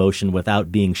of this emotion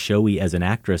without being showy as an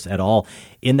actress at all.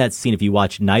 In that scene, if you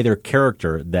watch, neither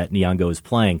character that Nyong'o is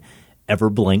playing ever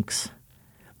blinks.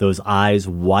 Those eyes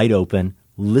wide open,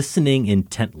 listening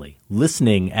intently.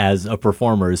 Listening as a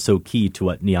performer is so key to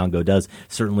what Nyong'o does,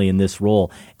 certainly in this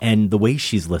role. And the way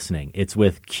she's listening, it's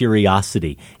with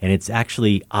curiosity. And it's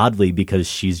actually oddly because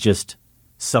she's just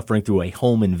suffering through a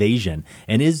home invasion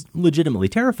and is legitimately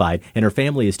terrified, and her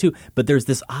family is too. But there's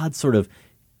this odd sort of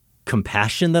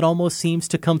compassion that almost seems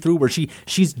to come through where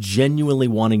she's genuinely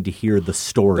wanting to hear the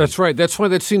story. That's right. That's why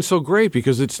that scene's so great,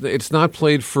 because it's not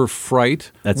played for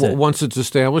fright. That's it. Once it's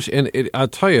established. And I'll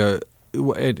tell you,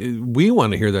 we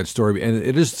want to hear that story. And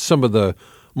it is some of the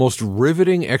most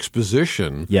riveting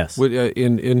exposition. Yes.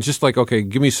 In just like, okay,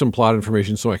 give me some plot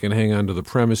information so I can hang on to the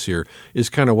premise here, is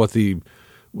kind of what the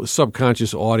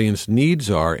subconscious audience needs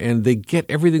are, and they get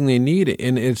everything they need.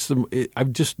 And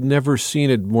I've just never seen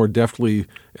it more deftly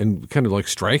and kind of like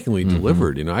strikingly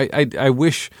delivered. I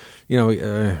wish,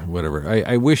 whatever.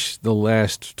 I wish the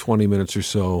last 20 minutes or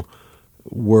so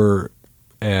were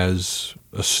as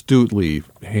astutely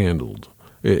handled.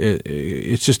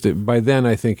 It's just that by then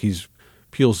I think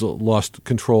Peele's lost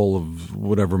control of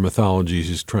whatever mythologies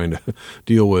he's trying to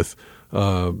deal with.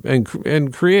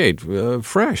 And create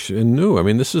fresh and new. I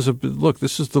mean, this is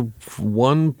the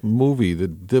one movie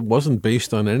that wasn't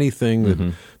based on anything,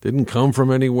 that didn't come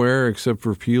from anywhere except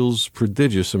for Peele's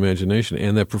prodigious imagination,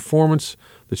 and that performance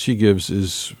that she gives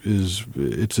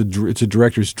it's a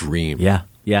director's dream. Yeah.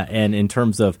 And in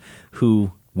terms of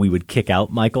who we would kick out,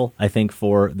 Michael, I think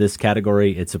for this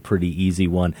category, it's a pretty easy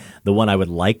one. The one I would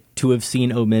like to have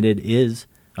seen omitted is,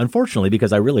 unfortunately,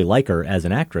 because I really like her as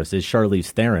an actress, is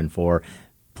Charlize Theron for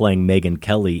playing Megyn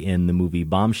Kelly in the movie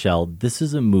Bombshell. This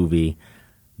is a movie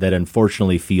that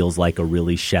unfortunately feels like a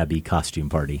really shabby costume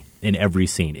party in every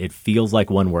scene. It feels like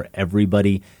one where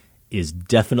everybody is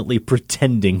definitely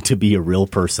pretending to be a real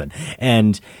person.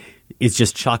 And it's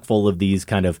just chock full of these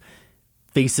kind of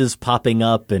faces popping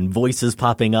up and voices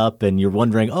popping up, and you're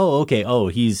wondering,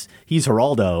 he's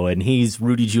Geraldo and he's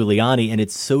Rudy Giuliani, and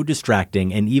it's so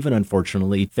distracting. And even,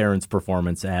 unfortunately, Theron's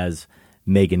performance as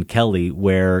Megyn Kelly,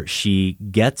 where she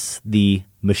gets the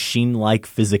machine-like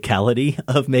physicality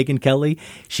of Megyn Kelly,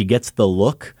 she gets the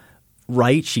look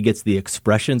right, she gets the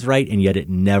expressions right, and yet it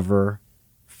never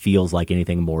feels like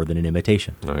anything more than an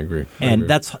imitation. I agree.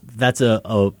 That's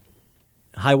a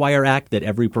high wire act that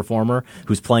every performer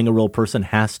who's playing a real person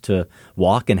has to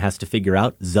walk and has to figure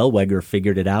out. Zellweger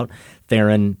figured it out.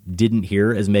 Theron didn't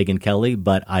hear as Megyn Kelly,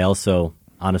 but I also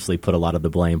honestly put a lot of the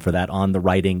blame for that on the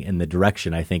writing and the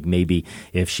direction. I think maybe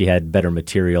if she had better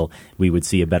material, we would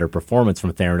see a better performance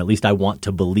from Theron. At least I want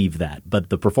to believe that. But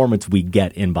the performance we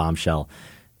get in Bombshell,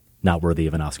 not worthy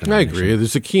of an Oscar nomination. I agree.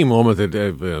 There's a key moment that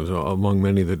among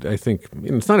many that I think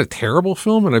it's not a terrible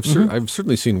film, and I've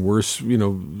certainly seen worse,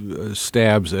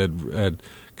 stabs at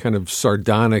kind of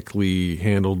sardonically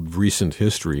handled recent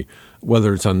history,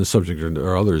 whether it's on this subject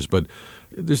or others. But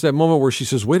there's that moment where she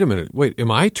says, wait a minute,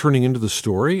 am I turning into the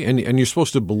story? And you're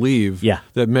supposed to believe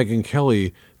that Megyn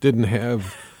Kelly didn't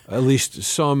have at least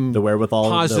some the wherewithal,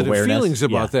 positive the feelings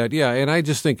about that. Yeah, and I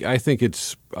think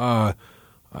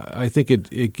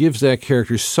it gives that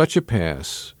character such a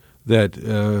pass that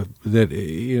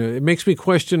it makes me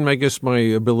question, I guess, my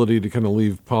ability to kind of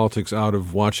leave politics out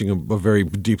of watching a very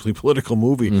deeply political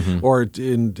movie, or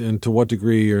in to what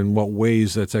degree or in what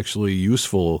ways that's actually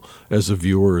useful as a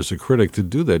viewer, as a critic, to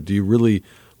do that. Do you really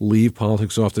leave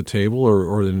politics off the table,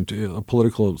 or a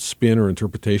political spin or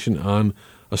interpretation on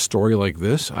a story like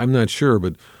this? I'm not sure,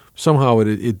 but somehow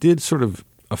it did sort of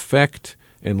affect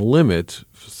and limit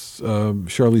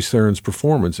Charlize Theron's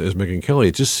performance as Megyn Kelly.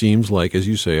 It just seems like, as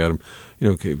you say, Adam,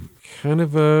 kind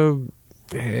of a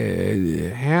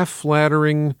half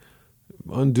flattering,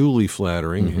 unduly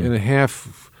flattering, and a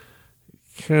half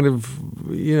kind of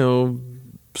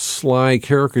sly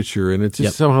caricature, and it's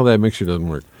just somehow that mixture doesn't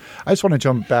work. I just want to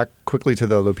jump back quickly to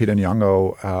the Lupita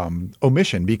Nyong'o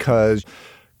omission, because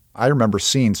I remember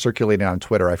seeing circulating on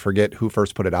Twitter, I forget who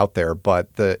first put it out there,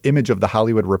 but the image of the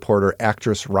Hollywood Reporter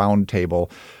Actress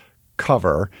Roundtable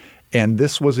cover. And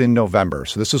this was in November.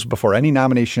 So this was before any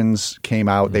nominations came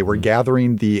out. They were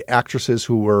gathering the actresses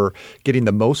who were getting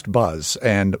the most buzz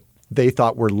and they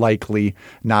thought were likely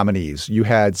nominees. You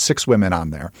had 6 women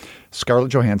on there: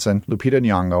 Scarlett Johansson, Lupita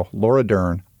Nyong'o, Laura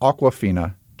Dern,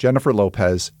 Awkwafina, Jennifer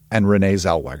Lopez, and Renee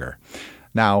Zellweger.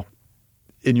 Now,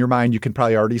 in your mind, you can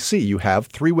probably already see you have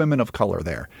 3 women of color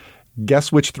there.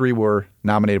 Guess which 3 were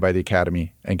nominated by the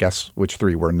Academy, and guess which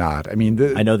 3 were not. I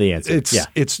mean, I know the answer.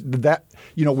 It's that,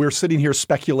 we're sitting here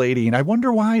speculating. I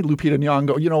wonder why Lupita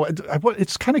Nyong'o,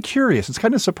 it's kind of curious. It's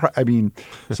kind of surprising. I mean,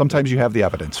 sometimes you have the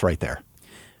evidence right there.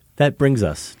 That brings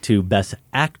us to Best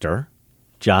Actor.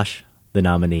 Josh, the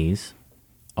nominees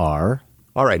are...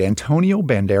 All right, Antonio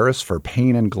Banderas for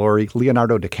Pain and Glory,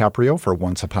 Leonardo DiCaprio for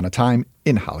Once Upon a Time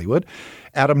in Hollywood,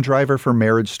 Adam Driver for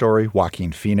Marriage Story,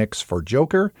 Joaquin Phoenix for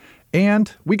Joker,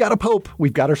 and we got a pope.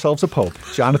 We've got ourselves a pope,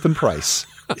 Jonathan Pryce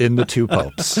in The Two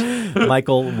Popes.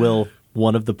 Michael, will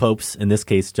one of the popes, in this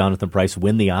case Jonathan Pryce,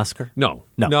 win the Oscar? No.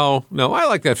 I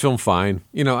like that film fine.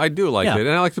 I do like it, and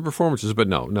I like the performances, but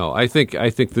no. I think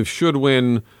the should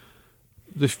win.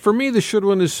 For me, the should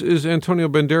win is Antonio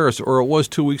Banderas, or it was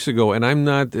 2 weeks ago, and I'm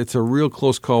not. It's a real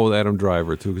close call with Adam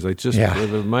Driver too, because I just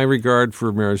my regard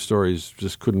for Marriage Stories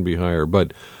just couldn't be higher.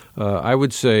 But I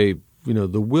would say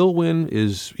the will win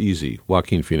is easy.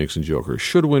 Joaquin Phoenix and Joker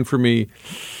should win for me.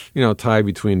 Tie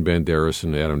between Banderas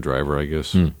and Adam Driver, I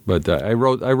guess. But I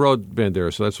wrote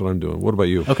Banderas, so that's what I'm doing. What about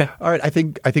you? Okay. All right. I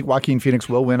think Joaquin Phoenix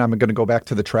will win. I'm going to go back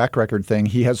to the track record thing.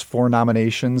 He has 4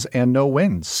 nominations and no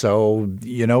wins. So,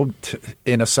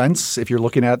 in a sense, if you're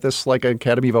looking at this like an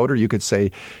Academy voter, you could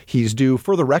say he's due.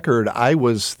 For the record, I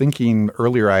was thinking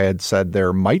earlier, I had said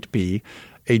there might be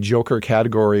a Joker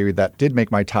category that did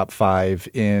make my top 5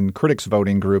 in critics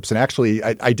voting groups. And actually,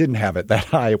 I didn't have it that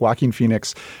high. Joaquin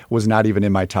Phoenix was not even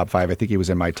in my top 5. I think he was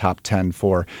in my top 10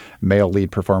 for male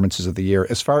lead performances of the year.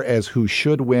 As far as who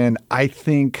should win, I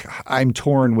think I'm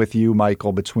torn with you,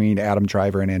 Michael, between Adam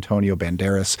Driver and Antonio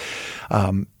Banderas.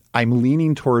 I'm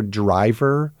leaning toward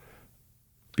Driver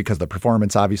because of the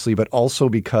performance, obviously, but also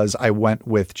because I went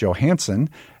with Johansson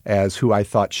as who I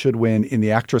thought should win in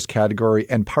the actress category.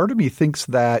 And part of me thinks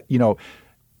that,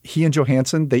 he and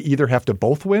Johansson, they either have to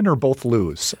both win or both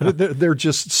lose. They're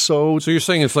just so... So you're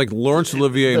saying it's like Laurence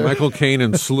Olivier, Michael Caine,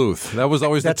 and Sleuth. That was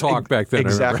always the talk back then.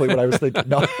 Exactly what I was thinking.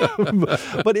 No.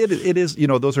 But it is,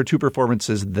 those are 2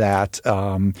 performances that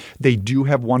they do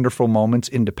have wonderful moments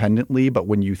independently, but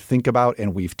when you think about,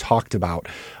 and we've talked about,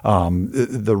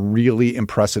 the really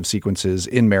impressive sequences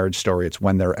in Marriage Story, it's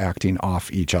when they're acting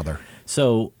off each other.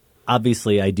 So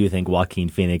obviously I do think Joaquin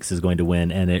Phoenix is going to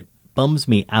win, and it bums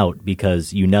me out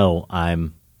because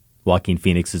I'm Joaquin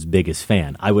Phoenix's biggest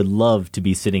fan. I would love to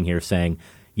be sitting here saying,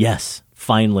 yes,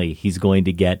 finally he's going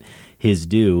to get his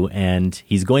due, and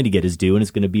he's going to get his due, and it's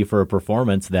going to be for a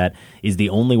performance that is the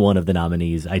only one of the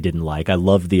nominees I didn't like. I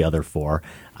loved the other 4.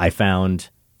 I found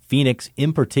Phoenix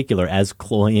in particular as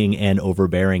cloying and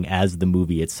overbearing as the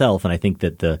movie itself, and I think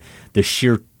that the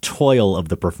sheer toil of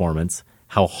the performance,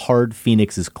 how hard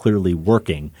Phoenix is clearly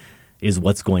working, is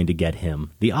what's going to get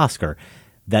him the Oscar.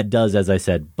 That does, as I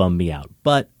said, bum me out.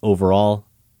 But overall,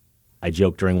 I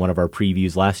joked during one of our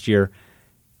previews last year,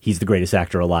 he's the greatest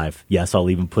actor alive. Yes,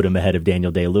 I'll even put him ahead of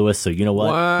Daniel Day-Lewis. So you know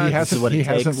what? He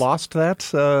hasn't lost that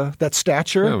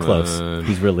stature. Come close. on.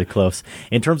 He's really close.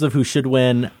 In terms of who should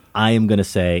win, I am going to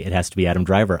say it has to be Adam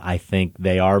Driver. I think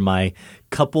they are my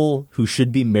couple who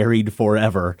should be married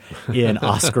forever in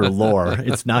Oscar lore.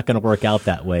 It's not going to work out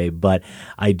that way, but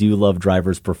I do love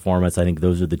Driver's performance. I think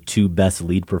those are the two best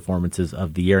lead performances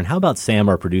of the year. And how about Sam,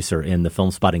 our producer, in the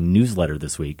Film Spotting newsletter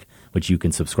this week, which you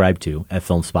can subscribe to at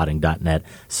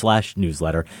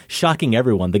filmspotting.net/newsletter. Shocking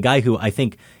everyone. The guy who I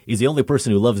think is the only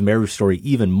person who loves Marriage Story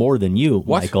even more than you,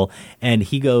 Michael. And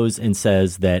he goes and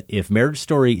says that if Marriage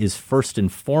Story is first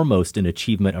and foremost an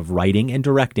achievement of writing and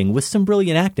directing with some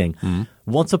brilliant acting,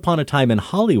 Once Upon a Time in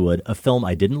Hollywood, a film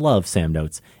I didn't love, Sam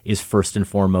notes, is first and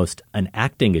foremost an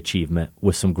acting achievement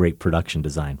with some great production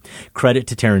design. Credit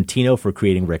to Tarantino for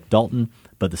creating Rick Dalton,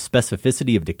 but the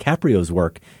specificity of DiCaprio's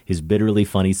work, his bitterly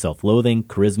funny self-loathing,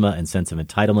 charisma, and sense of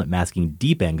entitlement masking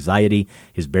deep anxiety,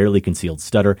 his barely concealed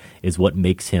stutter, is what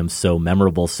makes him so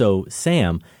memorable. So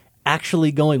Sam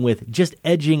actually going with just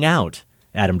edging out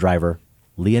Adam Driver,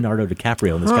 Leonardo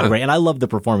DiCaprio in this category. And I love the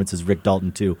performances, Rick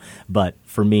Dalton too, but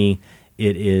for me,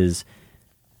 it is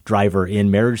Driver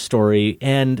in Marriage Story,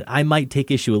 and I might take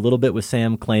issue a little bit with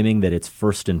Sam claiming that it's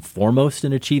first and foremost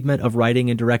an achievement of writing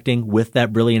and directing with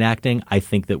that brilliant acting. I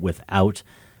think that without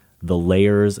the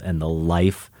layers and the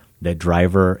life that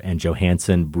Driver and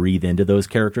Johansson breathe into those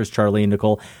characters, Charlie and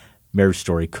Nicole, Marriage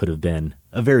Story could have been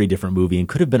a very different movie and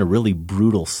could have been a really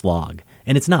brutal slog.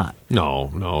 And it's not.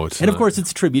 No, it's and not. Of course, it's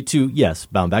a tribute to, yes,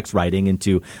 Baumbach's writing and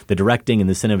to the directing and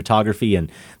the cinematography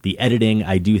and the editing.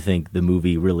 I do think the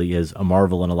movie really is a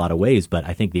marvel in a lot of ways, but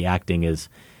I think the acting is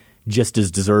just as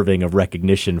deserving of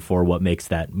recognition for what makes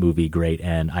that movie great.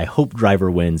 And I hope Driver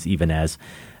wins, even as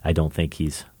I don't think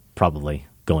he's probably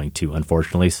going to,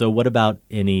 unfortunately. So what about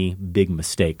any big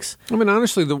mistakes? I mean,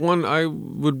 honestly, the one I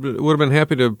would have been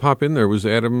happy to pop in there was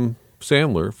Adam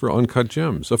Sandler for Uncut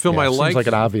Gems, a film I liked. Seems like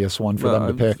an obvious one for them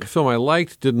to pick. A film I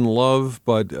liked, didn't love,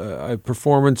 but a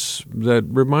performance that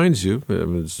reminds you,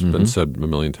 it's been said a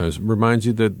million times, reminds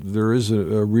you that there is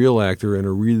a real actor and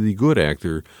a really good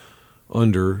actor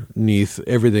underneath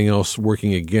everything else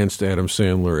working against Adam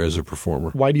Sandler as a performer.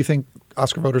 Why do you think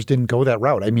Oscar voters didn't go that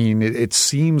route? I mean, it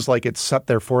seems like it's set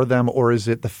there for them, or is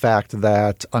it the fact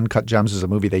that Uncut Gems is a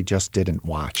movie they just didn't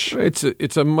watch? It's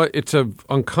a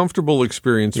uncomfortable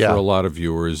experience for a lot of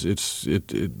viewers.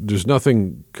 There's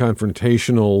nothing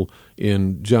confrontational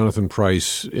in Jonathan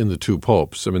Pryce in The Two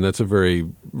Popes. I mean, that's a very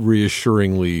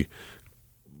reassuringly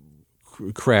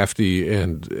crafty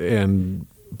and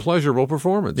pleasurable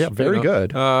performance. Yeah, very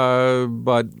good.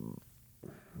 But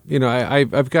you know,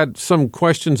 I've got some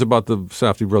questions about the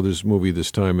Safdie brothers movie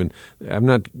this time, and I'm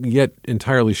not yet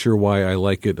entirely sure why I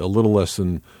like it a little less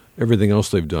than everything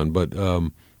else they've done. But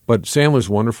Sandler's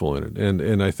wonderful in it,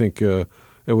 and I think it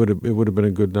would have been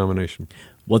a good nomination.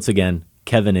 Once again,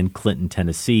 Kevin in Clinton,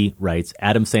 Tennessee writes,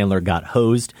 Adam Sandler got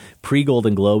hosed.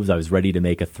 Pre-Golden Globes, I was ready to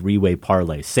make a three-way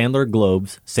parlay. Sandler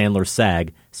Globes, Sandler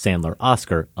SAG, Sandler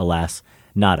Oscar. Alas,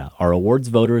 nada. Our awards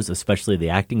voters, especially the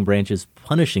acting branches,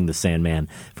 punishing the Sandman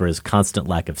for his constant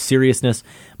lack of seriousness.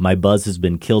 My buzz has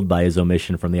been killed by his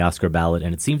omission from the Oscar ballot,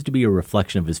 and it seems to be a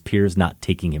reflection of his peers not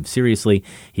taking him seriously.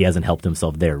 He hasn't helped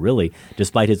himself there, really.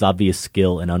 Despite his obvious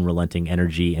skill and unrelenting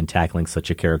energy in tackling such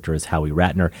a character as Howie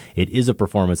Ratner, it is a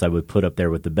performance I would put up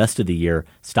there with the best of the year,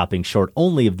 stopping short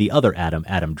only of the other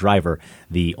Adam Driver,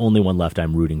 the only one left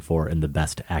I'm rooting for in the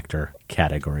best actor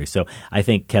category. So I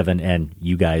think Kevin and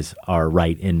you guys are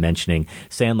right in mentioning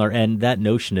Sandler, and that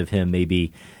notion of him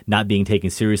maybe not being taken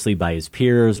seriously by his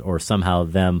peers, or somehow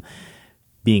them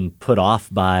being put off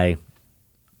by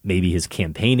maybe his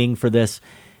campaigning for this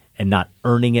and not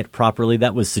earning it properly.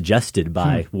 That was suggested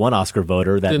by one Oscar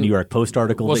voter, that New York Post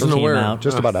article that came out.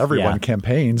 Just about everyone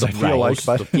campaigns, I feel like.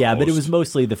 But but it was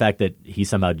mostly the fact that he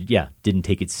somehow didn't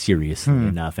take it seriously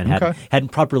enough and hadn't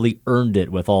properly earned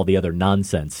it with all the other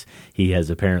nonsense he has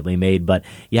apparently made. But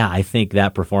I think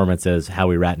that performance as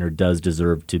Howie Ratner does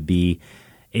deserve to be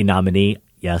a nominee.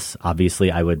 Yes, obviously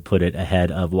I would put it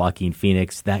ahead of Joaquin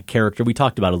Phoenix. That character we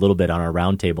talked about a little bit on our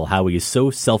roundtable, how he is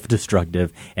so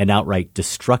self-destructive and outright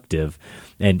destructive.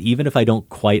 And even if I don't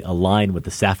quite align with the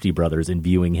Safdie brothers in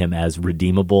viewing him as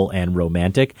redeemable and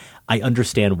romantic, I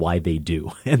understand why they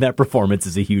do. And that performance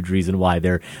is a huge reason why.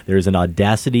 There's an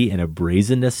audacity and a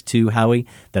brazenness to Howie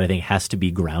that I think has to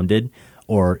be grounded,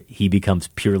 or he becomes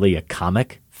purely a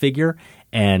comic figure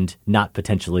and not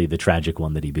potentially the tragic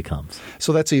one that he becomes.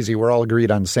 So that's easy. We're all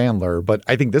agreed on Sandler, but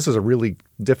I think this is a really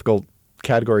difficult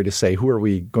category to say, who are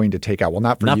we going to take out? Well,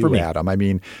 not for me, Adam. I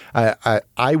mean, I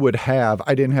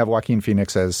didn't have Joaquin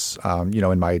Phoenix as,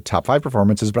 in my top 5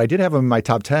 performances, but I did have him in my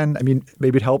top 10. I mean,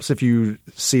 maybe it helps if you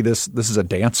see this is a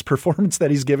dance performance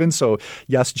that he's given. So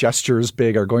yes, gestures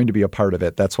big are going to be a part of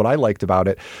it. That's what I liked about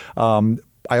it.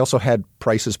 I also had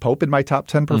Pryce's Pope in my top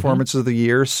 10 performances of the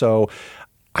year. So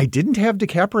I didn't have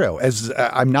DiCaprio. As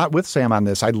I'm not with Sam on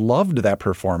this. I loved that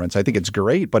performance. I think it's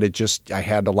great, but I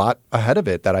had a lot ahead of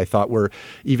it that I thought were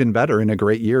even better in a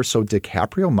great year. So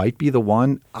DiCaprio might be the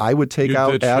one I would take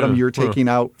out. Adam, you're taking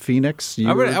out Phoenix.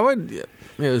 I would.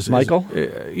 Michael?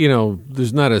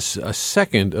 There's not a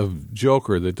second of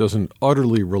Joker that doesn't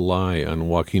utterly rely on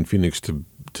Joaquin Phoenix to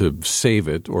save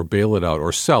it or bail it out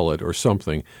or sell it or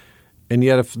something. And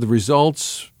yet if the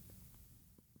results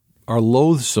are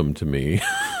loathsome to me,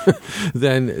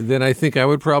 then I think I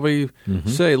would probably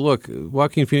say, look,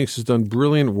 Joaquin Phoenix has done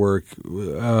brilliant work.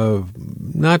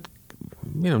 Not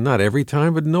every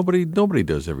time, but nobody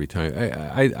does every time.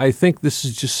 I think this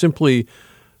is just simply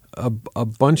a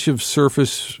bunch of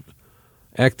surface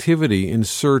activity in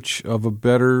search of a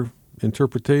better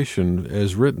interpretation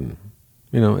as written.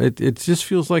 It just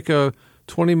feels like a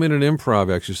 20-minute improv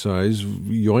exercise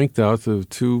yoinked out to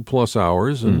 2+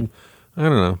 hours, and I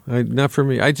don't know. Not for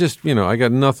me. I just, I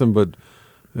got nothing but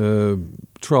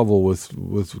trouble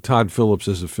with Todd Phillips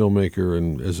as a filmmaker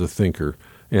and as a thinker.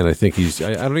 And I think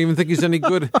I don't even think he's any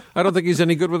good. I don't think he's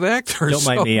any good with actors. Don't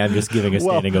mind me. I'm just giving a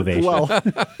standing ovation. Well,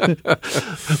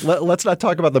 let's not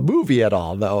talk about the movie at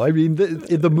all, though. I mean,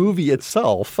 the movie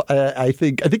itself, I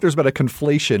think there's been a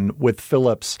conflation with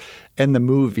Phillips and the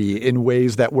movie in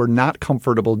ways that we're not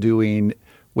comfortable doing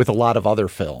with a lot of other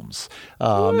films.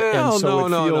 And so it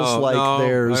feels like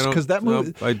there's – because that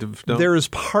movie – there is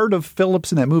part of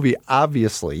Phillips in that movie,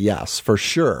 obviously, yes, for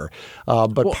sure.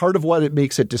 But part of what it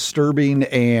makes it disturbing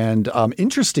and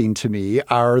interesting to me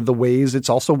are the ways it's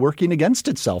also working against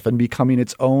itself and becoming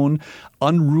its own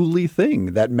unruly thing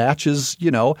that matches –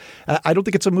 I don't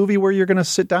think it's a movie where you're going to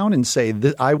sit down and say,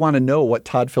 I want to know what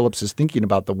Todd Phillips is thinking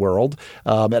about the world.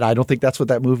 And I don't think that's what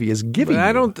that movie is giving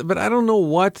you. But I don't know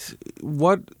what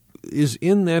is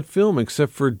in that film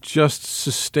except for just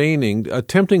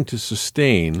attempting to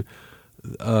sustain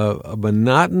a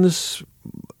monotonous,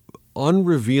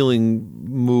 unrevealing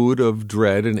mood of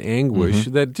dread and anguish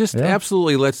that just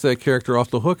absolutely lets that character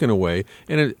off the hook in a way,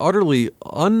 and it utterly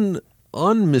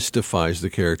unmystifies the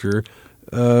character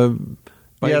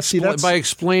by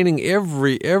explaining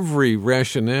every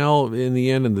rationale in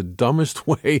the end in the dumbest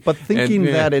way. But thinking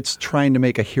that it's trying to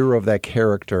make a hero of that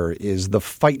character is the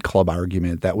Fight Club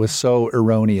argument that was so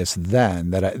erroneous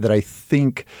then that I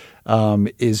think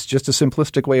is just a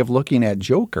simplistic way of looking at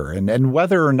Joker. And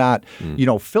whether or not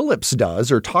Phillips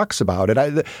does or talks about it,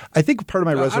 I think part of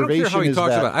my reservation is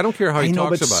that I don't care how he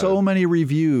talks about it. So many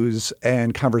reviews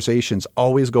and conversations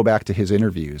always go back to his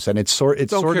interviews, and it's sort of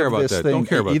this thing. Don't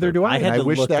care about either that. do I. I had to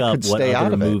wish look that up could what stay out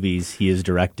other of it. movies he has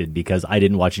directed because I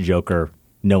didn't watch Joker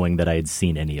knowing that I had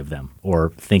seen any of them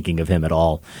or thinking of him at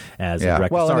all as a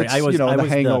director. Well, sorry, I was The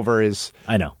Hangover is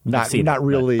I know not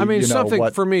really. I mean,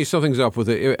 for me, something's up with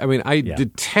it. I mean, I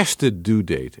detested Due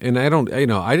Date, and I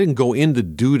didn't go into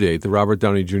Due Date, the Robert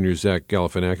Downey Jr. Zach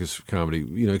Galifianakis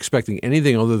comedy, expecting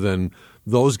anything other than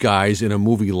those guys in a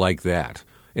movie like that.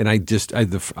 And I just is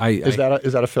that a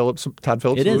Todd Phillips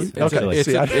it movie? Is. Okay.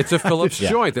 It's a Phillips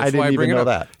joint. That's why I bring it up.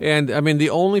 That. And I mean, the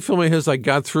only film of his I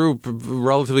got through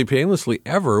relatively painlessly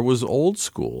ever was Old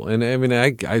School. And I mean,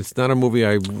 it's not a movie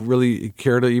I really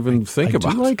care to even think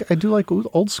about. I do like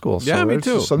Old School. So yeah, me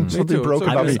too. Something broke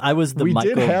about me. I was the we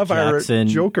Michael did have Jackson,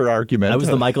 our Joker argument. I was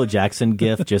the Michael Jackson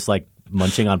gif, just like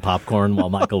munching on popcorn while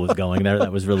Michael was going there.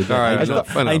 That was really good. Right,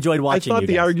 I enjoyed watching. I thought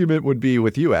the argument would be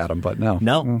with you, Adam, but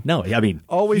no. I mean,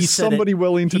 always somebody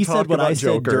willing to talk about Joker. He said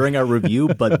what I said during our review,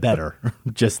 but better.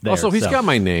 Just there. Also, he's got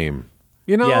my name.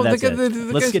 That's it.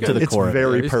 Let's get to the core. It's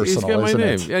very personal. He's got my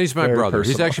name. Yeah, he's my brother.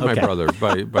 Personal. He's actually my brother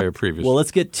by a previous. Well,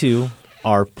 let's get to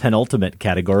our penultimate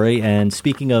category. And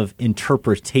speaking of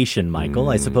interpretation, Michael,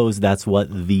 I suppose that's what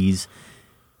these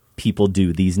people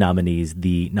do, the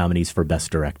nominees for Best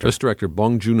Director. Best Director,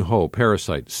 Bong Joon-ho,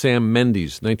 Parasite. Sam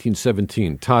Mendes,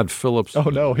 1917. Todd Phillips. Oh,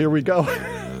 no, here we go.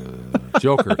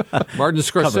 Joker. Martin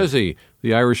Scorsese,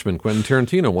 The Irishman. Quentin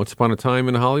Tarantino, Once Upon a Time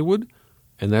in Hollywood.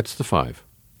 And that's the 5.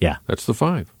 Yeah. That's the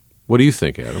 5. What do you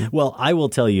think, Adam? Well, I will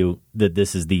tell you that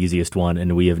this is the easiest one,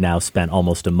 and we have now spent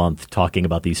almost a month talking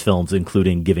about these films,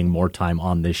 including giving more time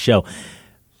on this show.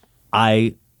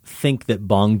 I think that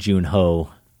Bong Joon-ho,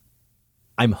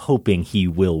 I'm hoping he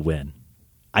will win.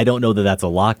 I don't know that that's a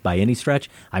lock by any stretch.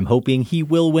 I'm hoping he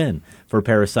will win for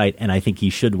Parasite, and I think he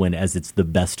should win as it's the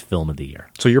best film of the year.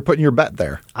 So you're putting your bet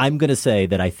there. I'm going to say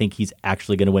that I think he's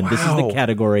actually going to win. Wow. This is the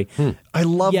category. I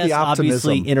love the optimism.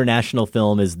 Obviously, international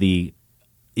film is the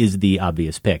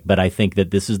obvious pick, but I think that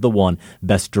this is the one,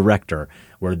 Best Director,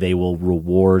 where they will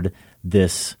reward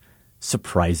this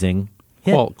surprising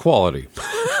hit. Quality.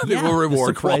 They will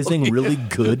reward surprising, quality. really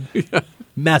good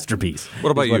masterpiece.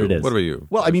 What about you? What it is. What about you?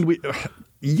 Well, I mean,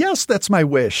 Yes, that's my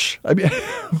wish. I mean,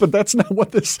 but that's not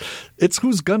what this. It's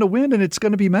who's going to win, and it's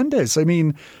going to be Mendes. I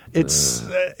mean, it's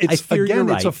again,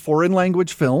 it's a foreign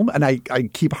language film, and I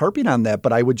keep harping on that.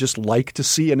 But I would just like to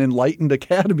see an enlightened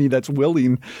Academy that's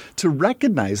willing to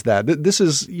recognize that this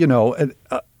is,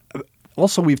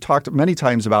 also, we've talked many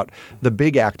times about the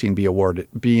big acting being awarded,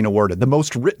 the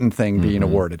most written thing being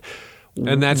awarded.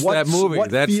 And that's that movie.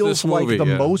 What that's feels this movie. like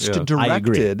the most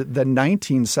directed than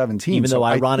 1917. Even though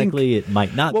ironically it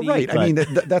might not be. Well, right. I mean,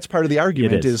 that's part of the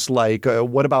argument is like,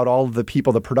 what about all the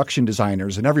people, the production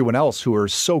designers and everyone else who are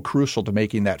so crucial to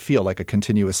making that feel like a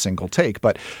continuous single take?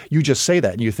 But you just say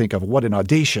that and you think of what an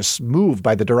audacious move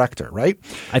by the director, right?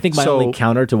 I think my only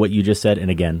counter to what you just said,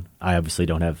 and again, I obviously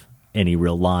don't have any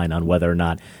real line on whether or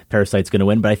not Parasite's going to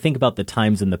win, but I think about the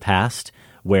times in the past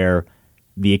where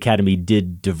the Academy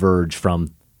did diverge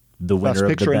from the winner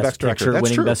of the Best Picture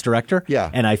winning Best Director. Yeah.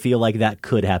 And I feel like that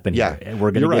could happen here.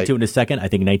 We're going to get to it in a second. I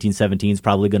think 1917 is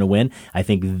probably going to win. I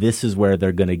think this is where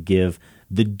they're going to give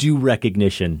the due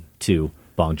recognition to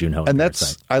Bong Joon-ho. And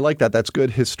I like that. That's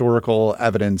good historical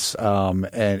evidence, and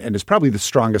it's probably the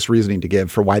strongest reasoning to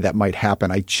give for why that might happen.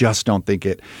 I just don't think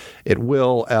it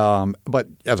will. But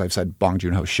as I've said, Bong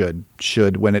Joon-ho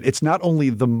should win it. It's not only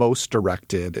the most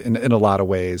directed in a lot of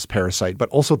ways, Parasite, but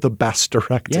also the best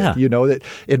directed. Yeah. That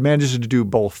it manages to do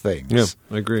both things. Yeah,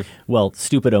 I agree. Well,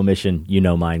 stupid omission,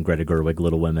 mine, Greta Gerwig,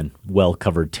 Little Women,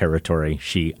 well-covered territory.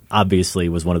 She obviously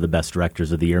was one of the best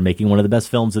directors of the year, making one of the best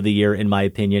films of the year, in my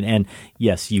opinion. And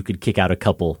yes, you could kick out a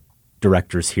couple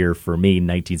directors here for me,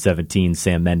 1917,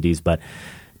 Sam Mendes, but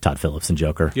Todd Phillips and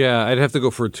Joker. Yeah, I'd have to go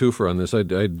for a twofer on this.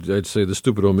 I'd say the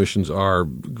stupid omissions are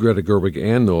Greta Gerwig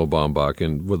and Noah Baumbach,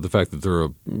 and with the fact that they're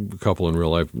a couple in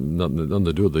real life, nothing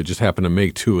to do with it. They just happen to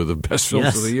make two of the best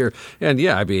films of the year. And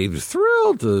yeah, I'd be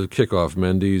thrilled to kick off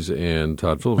Mendes and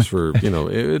Todd Phillips for,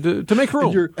 to make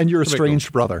room. And you're a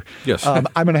strange brother. Yes. I'm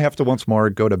going to have to once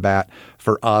more go to bat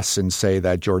for us and say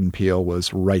that Jordan Peele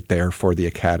was right there for the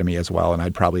Academy as well, and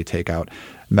I'd probably take out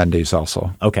Mendes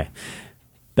also. Okay.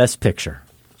 Best Picture.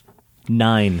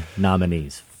 9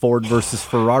 nominees: Ford versus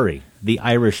Ferrari, The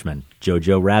Irishman,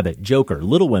 Jojo Rabbit, Joker,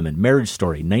 Little Women, Marriage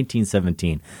Story,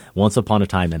 1917, Once Upon a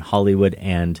Time in Hollywood,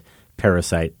 and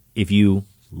Parasite. If you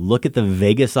look at the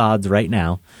Vegas odds right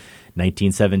now,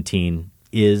 1917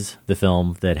 is the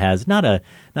film that has not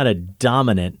a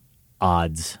dominant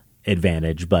odds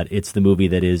advantage, but it's the movie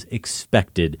that is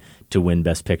expected to win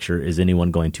Best Picture. Is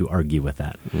anyone going to argue with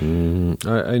that?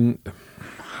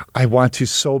 I want to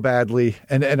so badly,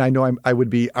 and I know I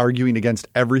would be arguing against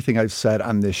everything I've said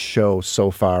on this show so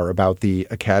far about the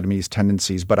Academy's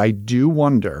tendencies, but I do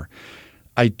wonder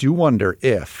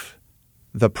if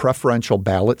the preferential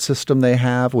ballot system they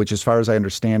have, which as far as I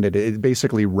understand it, it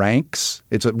basically ranks.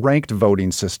 It's a ranked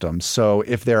voting system. So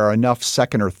if there are enough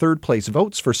second or third place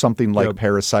votes for something like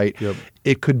Parasite,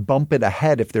 it could bump it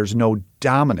ahead if there's no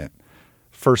dominant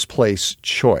first place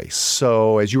choice.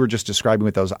 So as you were just describing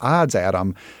with those odds,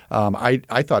 Adam, I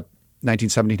thought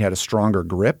 1917 had a stronger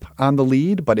grip on the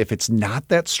lead, but if it's not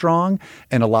that strong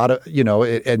and a lot of,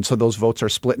 and so those votes are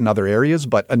split in other areas,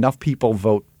 but enough people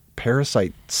vote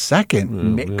Parasite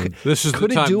second. This is could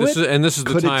the time. It do this it? Is, and this is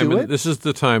the could time. It do it? This is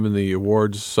the time in the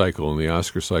awards cycle and the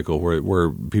Oscar cycle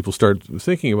where people start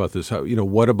thinking about this. How,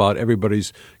 what about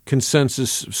everybody's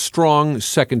consensus strong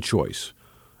second choice?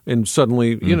 And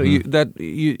suddenly,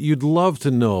 you'd love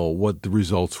to know what the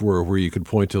results were, where you could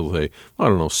point to, say, I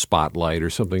don't know, Spotlight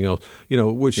or something else,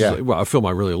 which is a film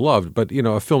I really loved, but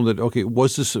a film that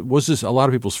was this a lot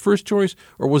of people's first choice,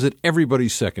 or was it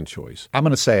everybody's second choice? I'm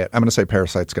going to say it. I'm going to say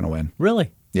Parasite's going to win.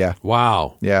 Really? Yeah.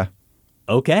 Wow. Yeah.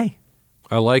 Okay.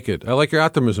 I like it. I like your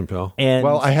optimism, pal. And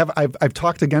well, I've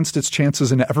talked against its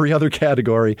chances in every other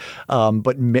category,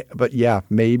 but yeah,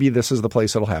 maybe this is the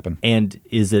place it'll happen. And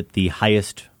is it the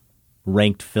highest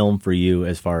ranked film for you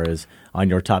as far as on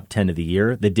your top 10 of the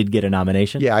year that did get a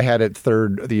nomination? Yeah, I had it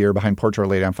third of the year behind Portrait of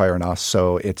a Lady on Fire and Us,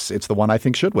 so it's the one I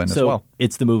think should win as well.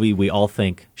 It's the movie we all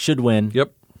think should win.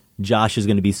 Yep. Josh is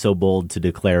going to be so bold to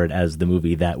declare it as the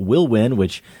movie that will win,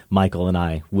 which Michael and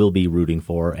I will be rooting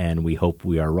for, and we hope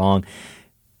we are wrong.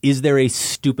 Is there a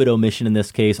stupid omission in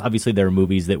this case? Obviously, there are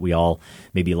movies that we all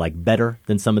maybe like better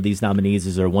than some of these nominees.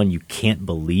 Is there one you can't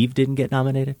believe didn't get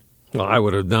nominated? Well, I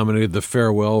would have nominated The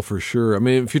Farewell for sure. I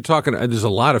mean, if you're talking, there's a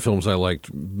lot of films I liked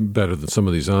better than some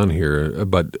of these on here,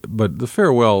 but The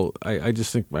Farewell, I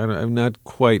just think I'm not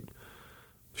quite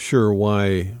sure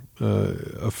why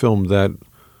a film that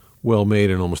well made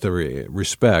in almost every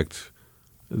respect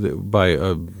by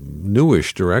a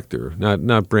newish director,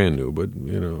 not brand new, but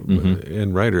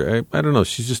and writer. I don't know.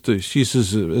 She's just she's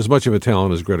as much of a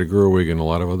talent as Greta Gerwig and a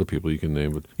lot of other people you can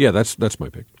name. But yeah, that's my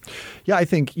pick. Yeah, I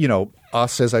think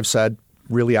Us, as I've said,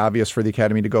 really obvious for the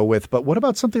Academy to go with. But what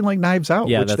about something like Knives Out,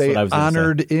 which they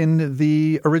honored in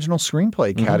the original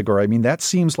screenplay category? I mean, that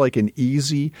seems like an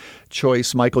easy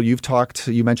choice. Michael, you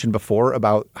mentioned before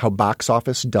about how box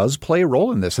office does play a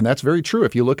role in this, and that's very true.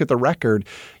 If you look at the record,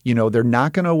 they're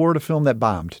not going to award a film that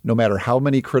bombed, no matter how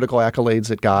many critical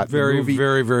accolades it got. Very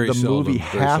the seldom. movie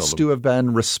has to have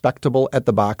been respectable at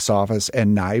the box office,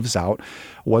 and Knives Out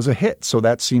was a hit. So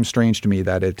that seems strange to me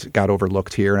that it got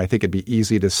overlooked here, and I think it'd be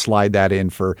easy to slide that in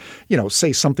for,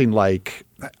 say something like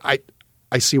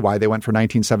I see why they went for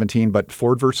 1917, but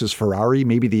Ford versus Ferrari,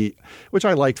 which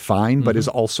I liked fine, but is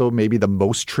also maybe the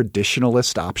most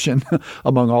traditionalist option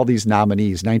among all these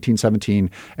nominees,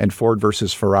 1917 and Ford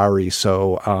versus Ferrari.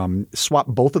 So swap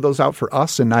both of those out for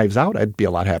Us and Knives Out, I'd be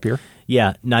a lot happier.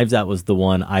 Yeah, Knives Out was the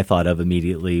one I thought of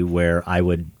immediately where I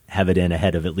would have it in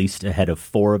ahead of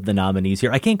 4 of the nominees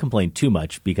here. I can't complain too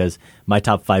much because my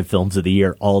top 5 films of the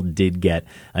year all did get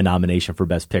a nomination for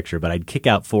Best Picture, but I'd kick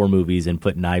out 4 movies and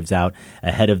put Knives Out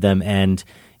ahead of them. And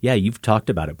yeah, you've talked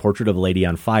about it. Portrait of a Lady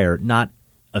on Fire, not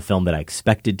a film that I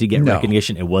expected to get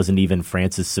recognition. It wasn't even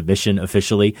France's submission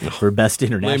officially for Best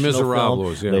International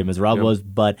Film. Les Miserables,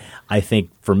 but I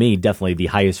think for me, definitely the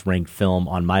highest ranked film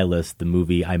on my list, the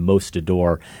movie I most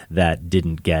adore that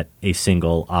didn't get a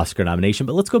single Oscar nomination.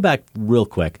 But let's go back real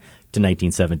quick to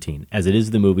 1917, as it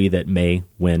is the movie that may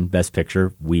win Best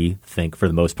Picture. We think for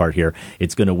the most part here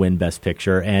it's going to win Best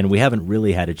Picture, and we haven't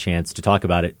really had a chance to talk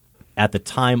about it. At the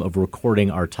time of recording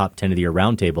our Top 10 of the Year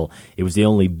Roundtable, it was the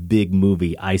only big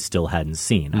movie I still hadn't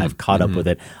seen. I've caught up with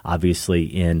it, obviously,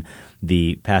 in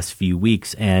the past few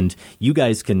weeks. And you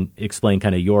guys can explain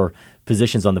kind of your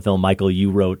positions on the film. Michael,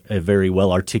 you wrote a very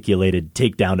well-articulated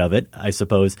takedown of it, I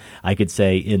suppose I could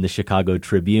say, in the Chicago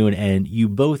Tribune. And you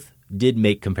both did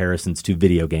make comparisons to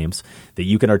video games that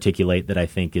you can articulate that I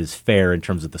think is fair in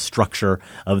terms of the structure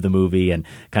of the movie and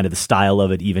kind of the style of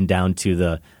it, even down to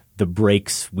the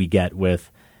breaks we get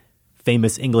with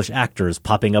famous English actors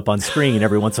popping up on screen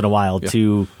every once in a while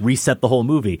to reset the whole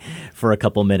movie for a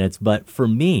couple minutes. But for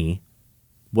me,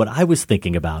 what I was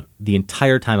thinking about the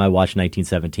entire time I watched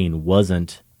 1917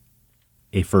 wasn't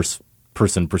a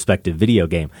first-person perspective video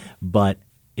game, but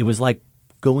it was like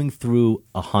going through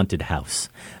a haunted house.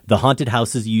 The haunted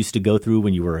houses you used to go through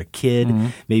when you were a kid,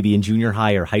 maybe in junior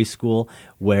high or high school,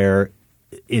 where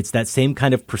it's that same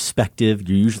kind of perspective.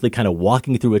 You're usually kind of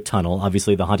walking through a tunnel.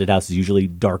 Obviously, the haunted house is usually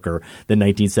darker than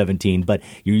 1917, but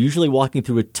you're usually walking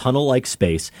through a tunnel-like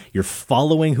space. You're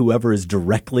following whoever is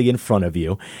directly in front of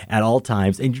you at all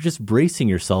times, and you're just bracing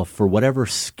yourself for whatever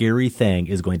scary thing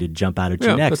is going to jump out at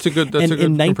you next. That's a good in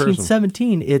comparison.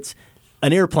 1917, it's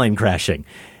an airplane crashing.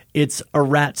 It's a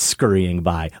rat scurrying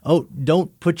by. Oh,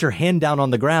 don't put your hand down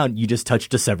on the ground. You just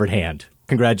touched a severed hand.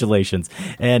 Congratulations.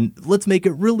 And let's make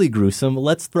it really gruesome.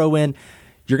 Let's throw in,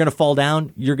 you're going to fall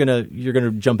down. You're going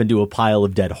to jump into a pile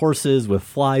of dead horses with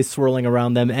flies swirling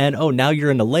around them. And now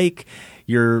you're in a lake.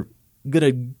 You're going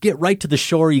to get right to the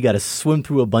shore. You got to swim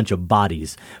through a bunch of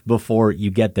bodies before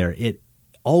you get there. It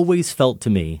always felt to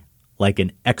me like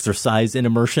an exercise in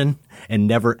immersion and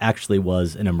never actually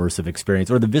was an immersive experience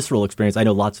or the visceral experience I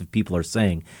know lots of people are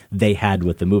saying they had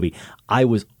with the movie. I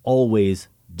was always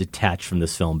detached from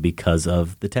this film because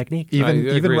of the technique.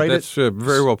 Even right That's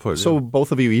very well put. So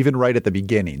both of you, even right at the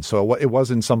beginning. So it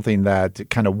wasn't something that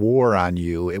kind of wore on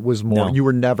you. It was more, you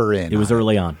were never in. It was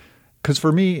early on. Because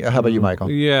for me, how about you,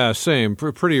 Michael? Yeah, same.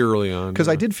 Pretty early on. Because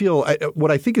I did feel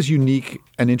what I think is unique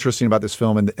and interesting about this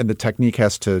film, and the technique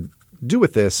has to do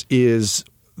with this, is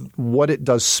what it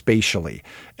does spatially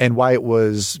and why it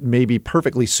was maybe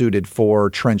perfectly suited for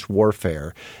trench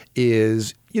warfare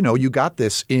is, you got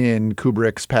this in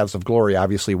Kubrick's Paths of Glory,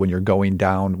 obviously, when you're going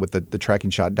down with the tracking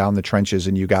shot down the trenches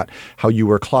and you got how you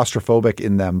were claustrophobic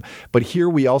in them. But here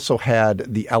we also had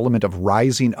the element of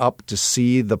rising up to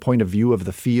see the point of view of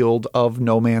the field of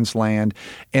no man's land.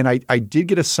 And I did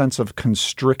get a sense of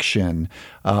constriction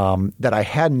that I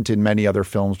hadn't in many other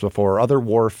films before, other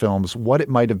war films, what it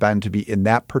might have been to be in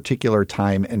that particular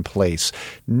time and place.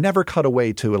 Never cut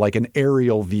away to like an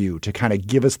aerial view to kind of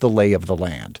give us the lay of the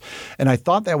land. And I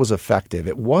thought that was effective.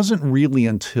 It wasn't really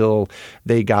until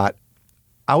they got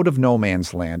out of no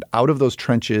man's land, out of those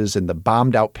trenches and the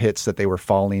bombed out pits that they were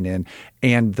falling in,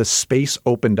 and the space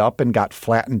opened up and got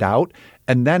flattened out.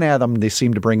 And then, Adam, they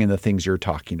seem to bring in the things you're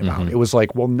talking about. It was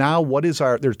like, well, now what is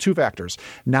there's two factors.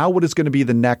 Now what is going to be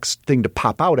the next thing to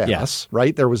pop out at us,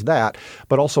 right? There was that.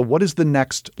 But also, what is the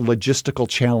next logistical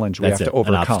challenge we have to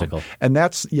overcome? An obstacle. And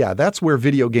that's where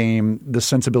video game, the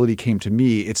sensibility came to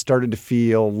me. It started to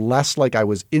feel less like I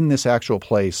was in this actual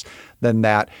place than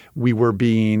that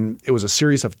it was a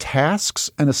series of tasks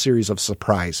and a series of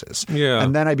surprises. Yeah.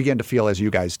 And then I began to feel as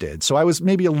you guys did. So I was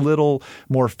maybe a little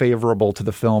more favorable to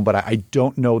the film, but I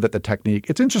don't know that the technique –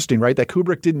 it's interesting, right, that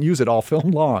Kubrick didn't use it all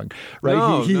film long,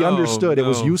 right? He understood it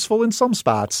was useful in some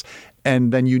spots,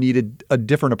 and then you needed a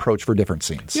different approach for different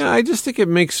scenes. Yeah, I just think it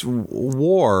makes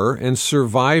war and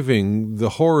surviving the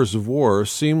horrors of war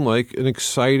seem like an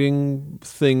exciting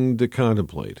thing to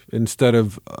contemplate instead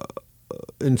of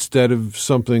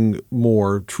something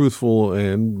more truthful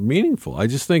and meaningful. I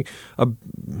just think a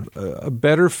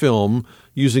better film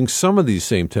using some of these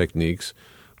same techniques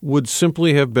would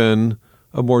simply have been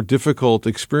a more difficult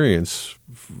experience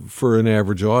for an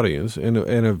average audience and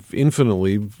an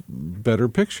infinitely better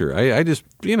picture. I just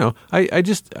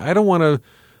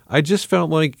felt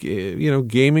like,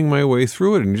 gaming my way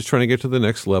through it and just trying to get to the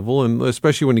next level. And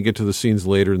especially when you get to the scenes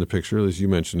later in the picture, as you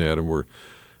mentioned, Adam, where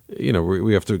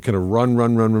we have to kind of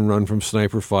run from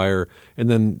sniper fire and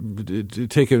then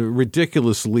take a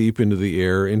ridiculous leap into the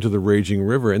air, into the raging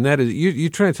river. And that is, you're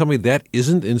trying to tell me that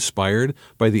isn't inspired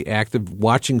by the act of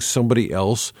watching somebody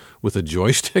else with a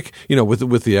joystick,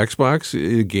 with the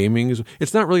Xbox gaming.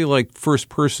 It's not really like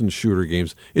first-person shooter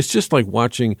games. It's just like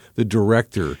watching the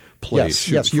director play.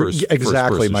 Yes,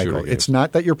 exactly, Michael. It's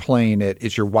not that you're playing it;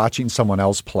 it's you're watching someone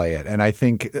else play it. And I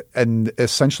think, and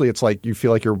essentially, it's like you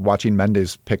feel like you're watching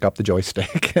Mendes pick up the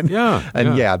joystick.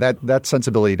 That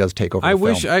sensibility does take over.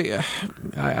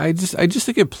 I just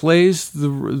think it plays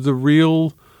the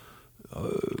real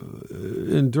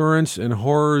endurance and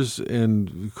horrors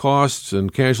and costs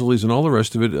and casualties and all the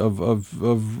rest of it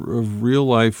of real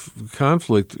life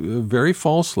conflict very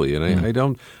falsely. And I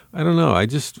don't know. I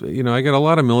just I got a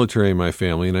lot of military in my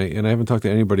family, and I haven't talked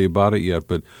to anybody about it yet.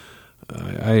 But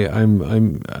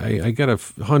I got a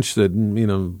hunch that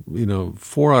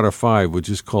 4 out of 5 would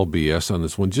just call BS on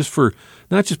this one,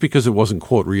 not just because it wasn't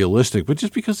quote realistic, but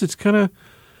just because it's kind of.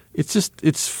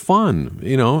 It's fun,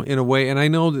 in a way. And I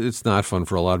know that it's not fun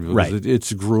for a lot of people. Right.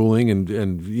 It's grueling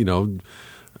and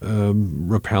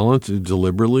repellent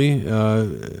deliberately,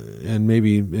 and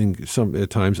maybe at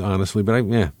times honestly, but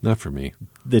not for me.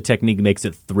 The technique makes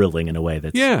it thrilling in a way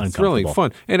that's uncomfortable. Thrilling,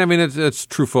 fun. And I mean, it's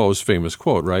Truffaut's famous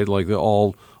quote, right? Like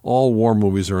all war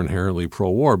movies are inherently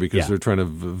pro-war because they're trying to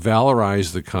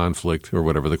valorize the conflict or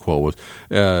whatever the quote was.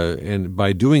 And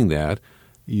by doing that,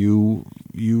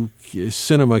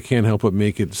 cinema can't help but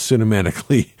make it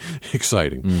cinematically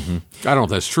exciting. Mm-hmm. I don't know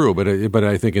if that's true, but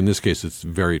I think in this case it's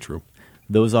very true.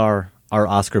 Those are our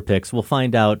Oscar picks. We'll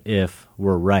find out if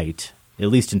we're right, at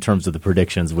least in terms of the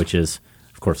predictions, which is,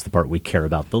 of course, the part we care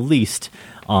about the least,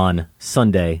 on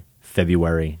Sunday,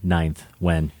 February 9th,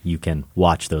 when you can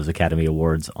watch those Academy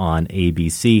Awards on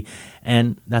ABC.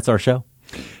 And that's our show.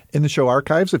 In the show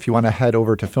archives, if you want to head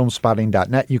over to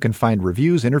filmspotting.net, you can find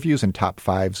reviews, interviews, and top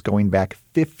fives going back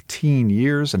 15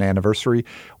 years, an anniversary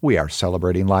we are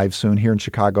celebrating live soon here in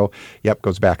Chicago. Yep,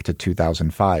 goes back to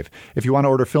 2005. If you want to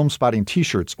order Film Spotting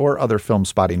t-shirts or other Film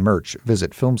Spotting merch,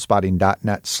 visit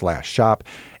filmspotting.net/shop.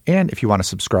 And if you want to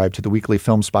subscribe to the weekly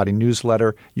Film Spotting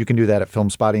newsletter, you can do that at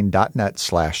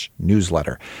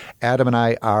filmspotting.net/newsletter. Adam and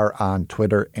I are on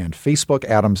Twitter and Facebook.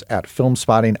 Adam's at Film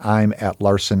Spotting. I'm at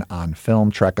Larson on Film.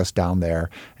 Track us down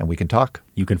there and we can talk.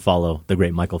 You can follow the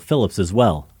great Michael Phillips as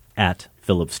well at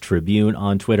Phillips Tribune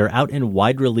on Twitter. Out in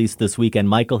wide release this weekend.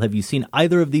 Michael, have you seen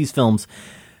either of these films?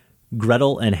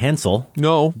 Gretel and Hansel.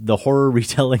 No. The horror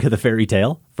retelling of the fairy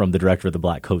tale from the director of The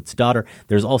Black Coat's Daughter.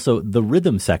 There's also The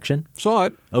Rhythm Section. Saw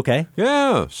it. Okay.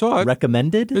 Yeah, saw it.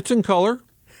 Recommended? It's in color.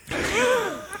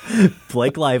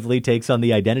 Blake Lively takes on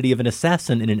the identity of an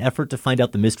assassin in an effort to find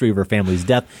out the mystery of her family's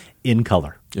death in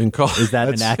color. In color. Is that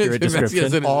an accurate description?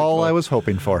 Yes, all I was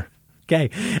hoping for. Okay.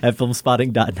 At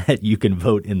filmspotting.net, you can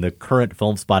vote in the current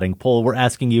Film Spotting poll. We're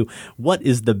asking you, what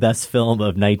is the best film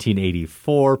of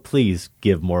 1984? Please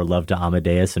give more love to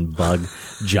Amadeus and bug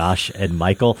Josh and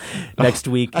Michael. Next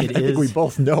week, I think we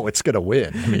both know it's going to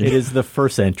win. It is the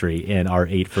first entry in our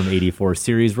 8 from 84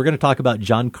 series. We're going to talk about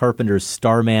John Carpenter's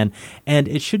Starman, and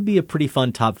it should be a pretty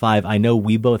fun top 5. I know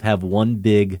we both have one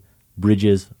big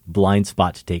Bridges blind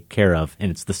spot to take care of,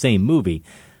 and it's the same movie,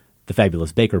 The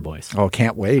Fabulous Baker Boys. Oh,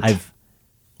 can't wait. I've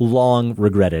long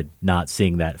regretted not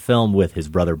seeing that film with his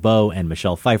brother Beau and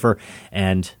Michelle Pfeiffer.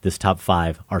 And this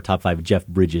our top five Jeff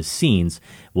Bridges scenes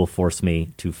will force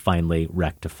me to finally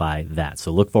rectify that.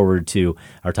 So look forward to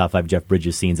our top five Jeff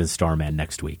Bridges scenes in Starman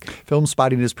next week. Film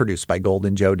Spotting is produced by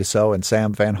Golden Joe Dassault and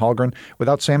Sam Van Halgren.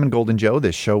 Without Sam and Golden Joe,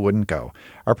 this show wouldn't go.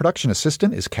 Our production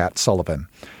assistant is Kat Sullivan.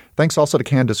 Thanks also to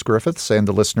Candace Griffiths and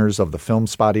the listeners of the Film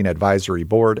Spotting Advisory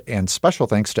Board, and special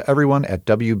thanks to everyone at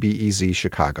WBEZ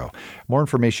Chicago. More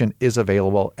information is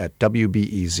available at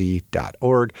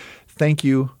wbez.org. Thank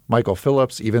you, Michael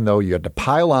Phillips, even though you had to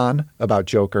pile on about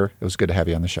Joker. It was good to have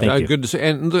you on the show. Good to see.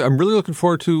 And I'm really looking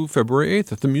forward to February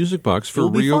 8th at the Music Box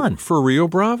for Rio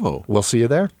Bravo. We'll see you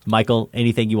there. Michael,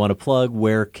 anything you want to plug?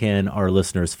 Where can our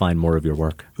listeners find more of your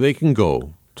work? They can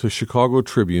go to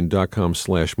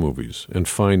chicagotribune.com/movies and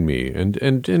find me. And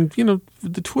you know,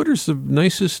 the Twitter's the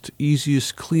nicest,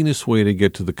 easiest, cleanest way to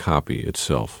get to the copy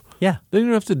itself. Yeah. They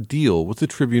don't have to deal with the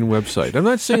Tribune website. I'm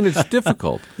not saying it's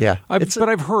difficult. Yeah. But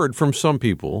I've heard from some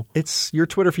people. It's your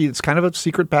Twitter feed. It's kind of a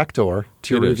secret backdoor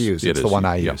to your reviews. It's the one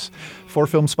I use. For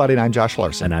Film Spotting, I'm Josh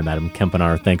Larson. And I'm Adam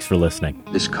Kempenaar. Thanks for listening.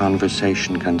 This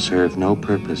conversation can serve no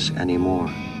purpose anymore.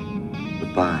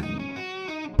 Goodbye.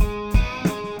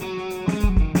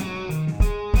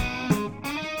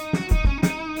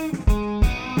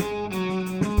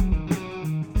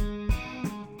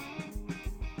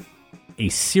 A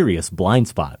serious blind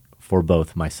spot for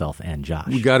both myself and Josh.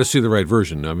 You got to see the right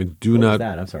version. I mean, what was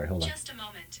that? I'm sorry. Hold on. Just a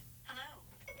moment.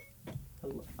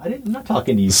 Hello. I'm not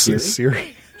talking to you,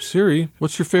 Siri. Siri,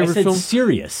 what's your favorite film?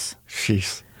 Serious.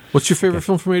 Jeez. What's your favorite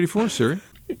film from '84, Siri?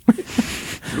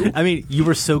 I mean, you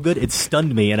were so good, it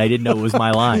stunned me, and I didn't know it was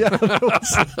my line.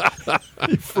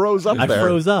 He froze up there. I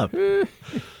froze up.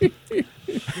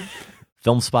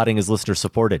 Film Spotting is listener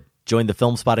supported. Join the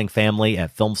Film Spotting family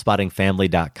at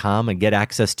filmspottingfamily.com and get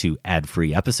access to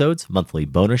ad-free episodes, monthly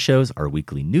bonus shows, our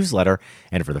weekly newsletter,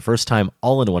 and for the first time,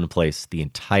 all in one place, the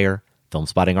entire Film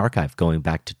Spotting archive going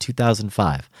back to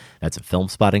 2005. That's at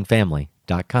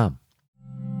filmspottingfamily.com.